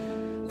you,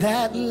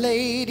 that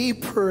lady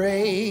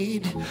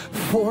prayed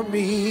for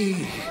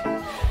me.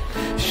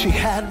 She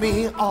had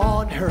me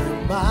on her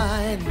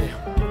mind.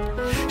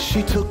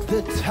 She took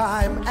the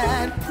time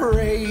and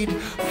prayed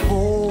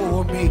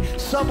for me.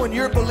 Someone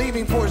you're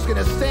believing for is going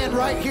to stand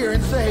right here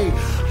and say,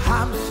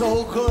 I'm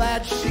so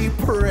glad she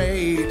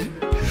prayed.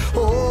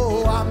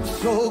 Oh, I'm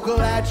so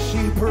glad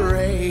she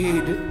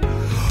prayed.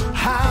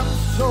 I'm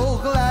so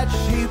glad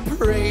she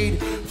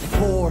prayed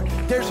for.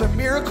 There's a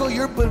miracle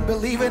you've been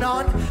believing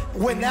on.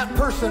 When that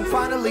person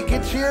finally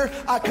gets here,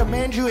 I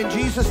command you in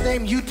Jesus'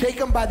 name, you take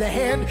them by the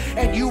hand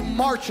and you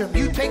march them.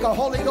 You take a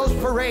Holy Ghost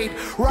parade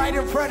right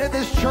in front of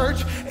this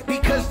church,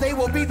 because they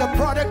will be the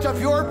product of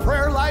your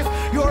prayer life.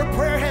 Your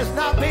prayer has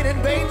not been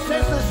in vain,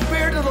 says the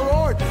Spirit of the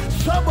Lord.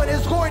 Someone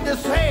is going to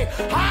say,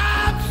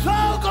 I'm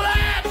so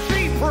glad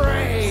she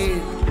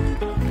prayed.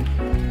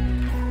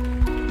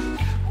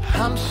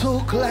 I'm so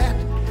glad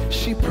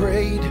she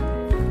prayed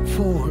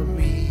for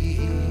me.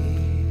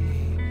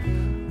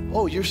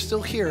 Oh, you're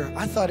still here.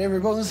 I thought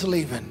everyone was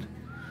leaving.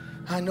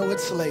 I know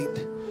it's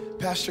late.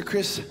 Pastor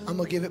Chris, I'm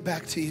going to give it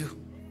back to you.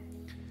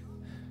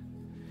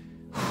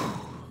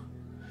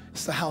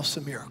 It's the house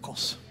of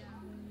miracles.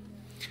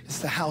 It's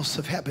the house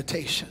of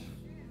habitation.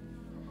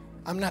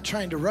 I'm not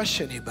trying to rush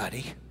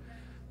anybody.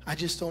 I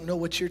just don't know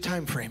what your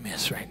time frame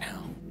is right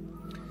now.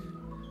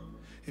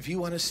 If you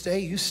want to stay,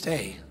 you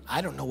stay.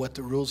 I don't know what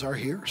the rules are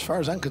here. As far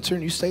as I'm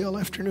concerned, you stay all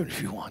afternoon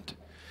if you want.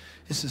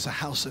 This is a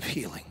house of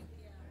healing.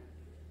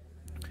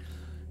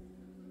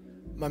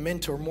 My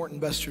mentor, Morton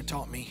Buster,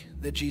 taught me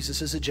that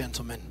Jesus is a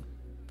gentleman.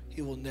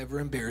 He will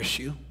never embarrass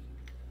you.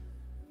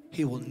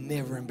 He will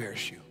never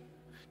embarrass you.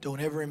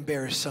 Don't ever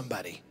embarrass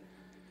somebody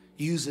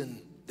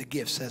using the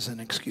gifts as an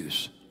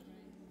excuse.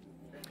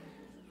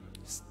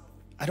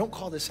 I don't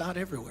call this out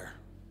everywhere,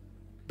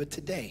 but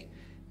today,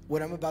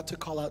 what I'm about to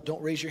call out,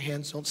 don't raise your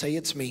hands. Don't say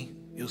it's me.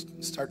 You'll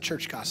start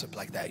church gossip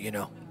like that, you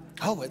know.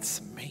 Oh,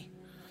 it's me.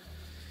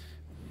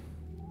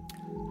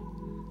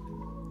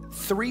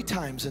 3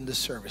 times in this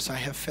service, I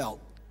have felt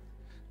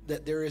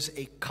that there is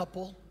a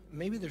couple,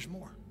 maybe there's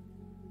more,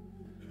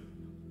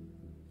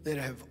 that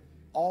have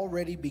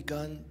already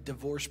begun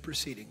divorce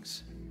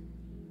proceedings.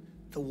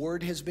 The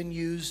word has been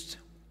used.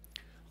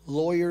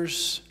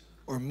 Lawyers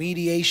or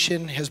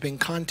mediation has been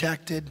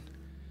contacted.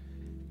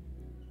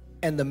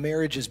 And the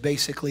marriage is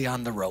basically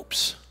on the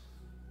ropes.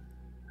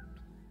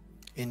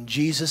 In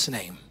Jesus'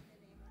 name,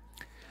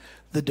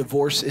 the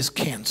divorce is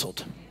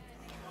canceled.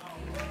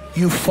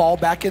 You fall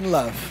back in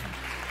love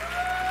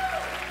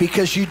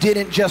because you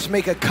didn't just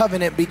make a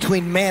covenant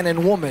between man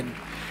and woman.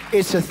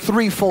 It's a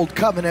threefold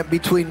covenant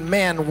between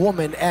man,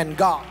 woman, and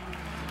God.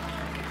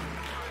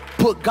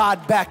 Put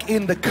God back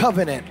in the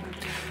covenant.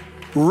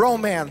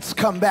 Romance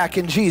come back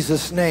in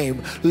Jesus'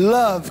 name.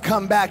 Love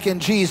come back in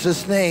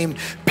Jesus' name.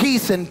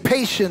 Peace and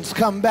patience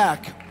come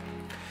back.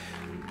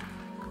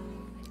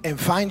 And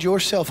find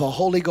yourself a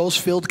Holy Ghost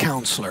filled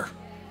counselor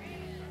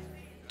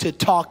to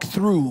talk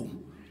through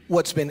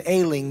what's been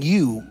ailing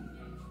you.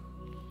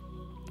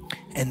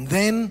 And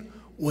then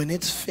when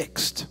it's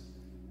fixed,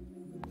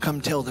 come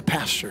tell the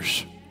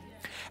pastors.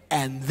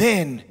 And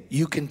then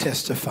you can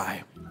testify.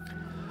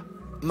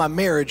 My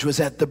marriage was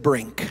at the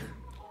brink,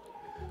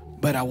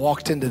 but I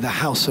walked into the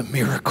house of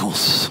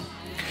miracles.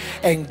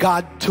 And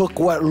God took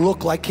what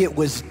looked like it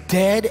was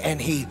dead, and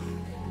He's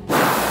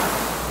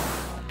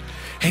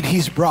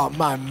brought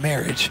my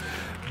marriage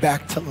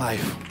back to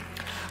life.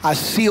 I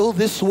seal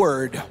this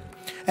word,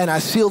 and I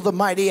seal the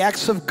mighty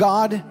acts of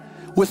God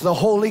with the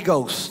Holy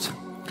Ghost.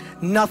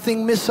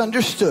 Nothing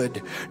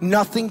misunderstood,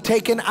 nothing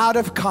taken out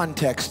of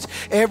context.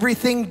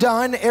 Everything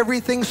done,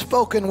 everything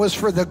spoken was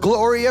for the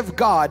glory of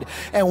God.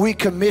 And we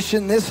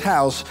commission this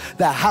house,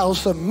 the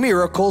house of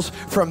miracles,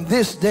 from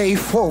this day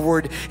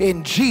forward.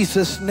 In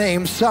Jesus'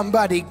 name,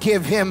 somebody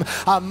give him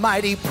a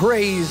mighty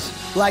praise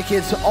like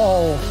it's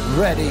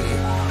already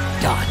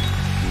done.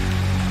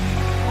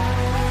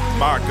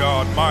 My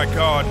God, my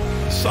God.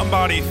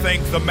 Somebody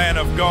thank the man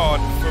of God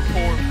for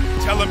pouring.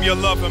 Tell him you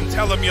love him.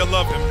 Tell him you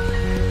love him.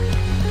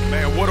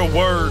 Man, what a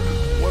word.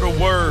 What a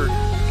word.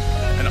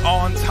 An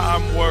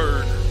on-time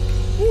word.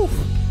 Whew.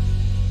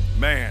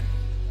 Man.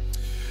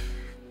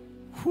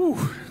 Whew.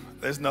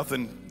 There's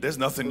nothing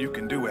you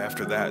can do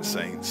after that,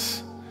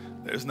 saints.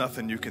 There's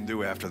nothing you can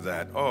do after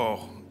that.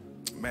 Oh,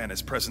 man,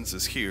 his presence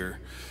is here.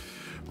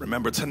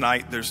 Remember,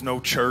 tonight there's no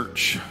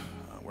church.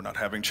 We're not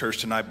having church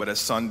tonight, but at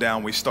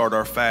sundown we start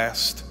our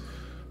fast.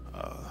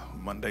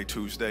 Monday,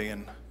 Tuesday,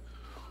 and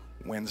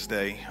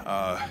Wednesday.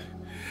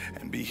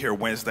 And be here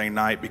Wednesday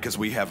night because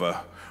we have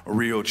a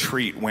real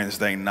treat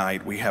Wednesday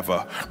night. We have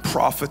a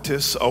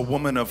prophetess, a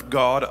woman of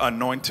God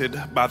anointed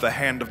by the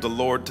hand of the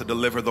Lord to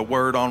deliver the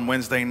word on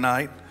Wednesday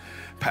night.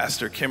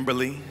 Pastor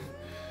Kimberly,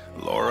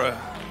 Laura.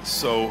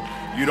 So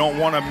you don't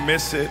want to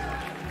miss it.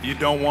 You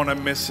don't want to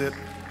miss it.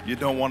 You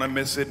don't want to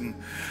miss it. And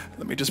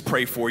let me just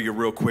pray for you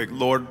real quick.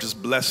 Lord,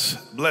 just bless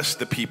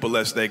the people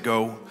as they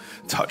go.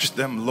 Touch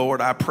them, Lord.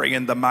 I pray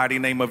in the mighty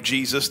name of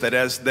Jesus that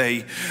as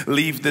they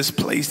leave this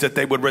place, that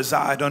they would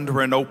reside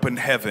under an open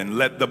heaven.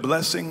 Let the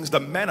blessings, the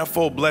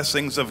manifold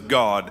blessings of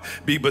God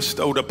be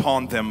bestowed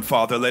upon them,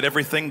 Father. Let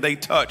everything they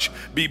touch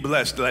be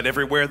blessed. Let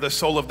everywhere the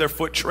sole of their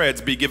foot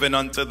treads be given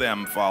unto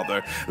them,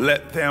 Father.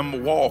 Let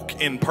them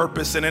walk in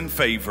purpose and in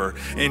favor.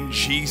 In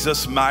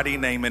Jesus' mighty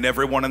name. And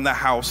everyone in the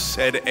house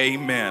said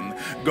amen.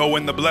 Go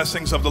in the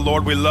blessings of the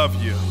Lord. We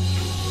love you.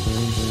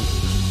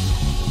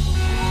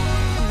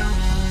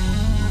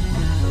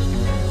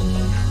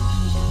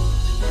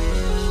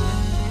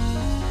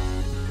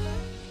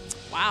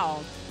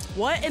 Wow,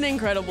 what an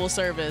incredible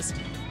service.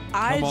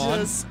 I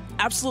just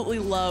absolutely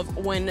love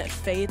when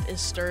faith is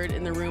stirred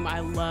in the room.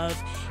 I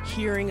love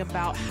hearing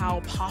about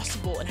how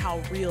possible and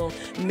how real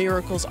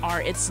miracles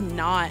are. It's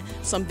not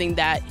something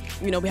that,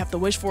 we have to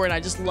wish for. And I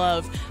just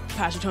love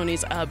Pastor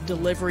Tony's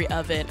delivery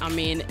of it. I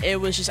mean, it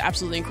was just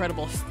absolutely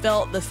incredible.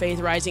 Felt the faith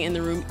rising in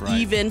the room,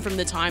 even from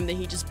the time that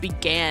he just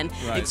began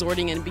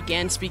exhorting and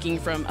began speaking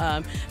from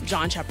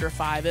John chapter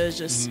 5. It was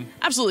just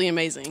absolutely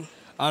amazing.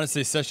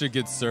 Honestly, such a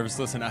good service.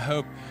 Listen, I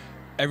hope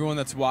everyone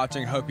that's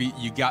watching, I hope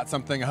you got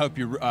something. I hope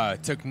you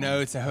took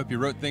notes. I hope you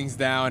wrote things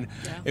down.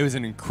 Yeah. It was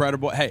an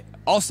incredible. Hey,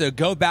 also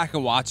go back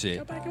and watch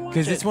it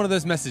because it's one of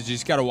those messages you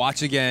just got to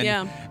watch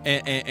again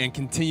and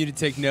continue to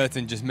take notes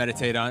and just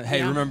meditate on.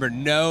 Hey, remember,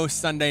 no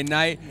Sunday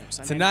night.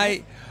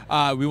 Tonight,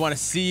 we want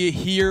to see you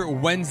here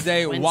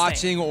Wednesday,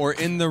 watching or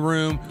in the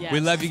room. Yes. We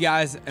love you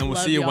guys, and we'll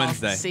see you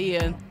Wednesday. See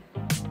you.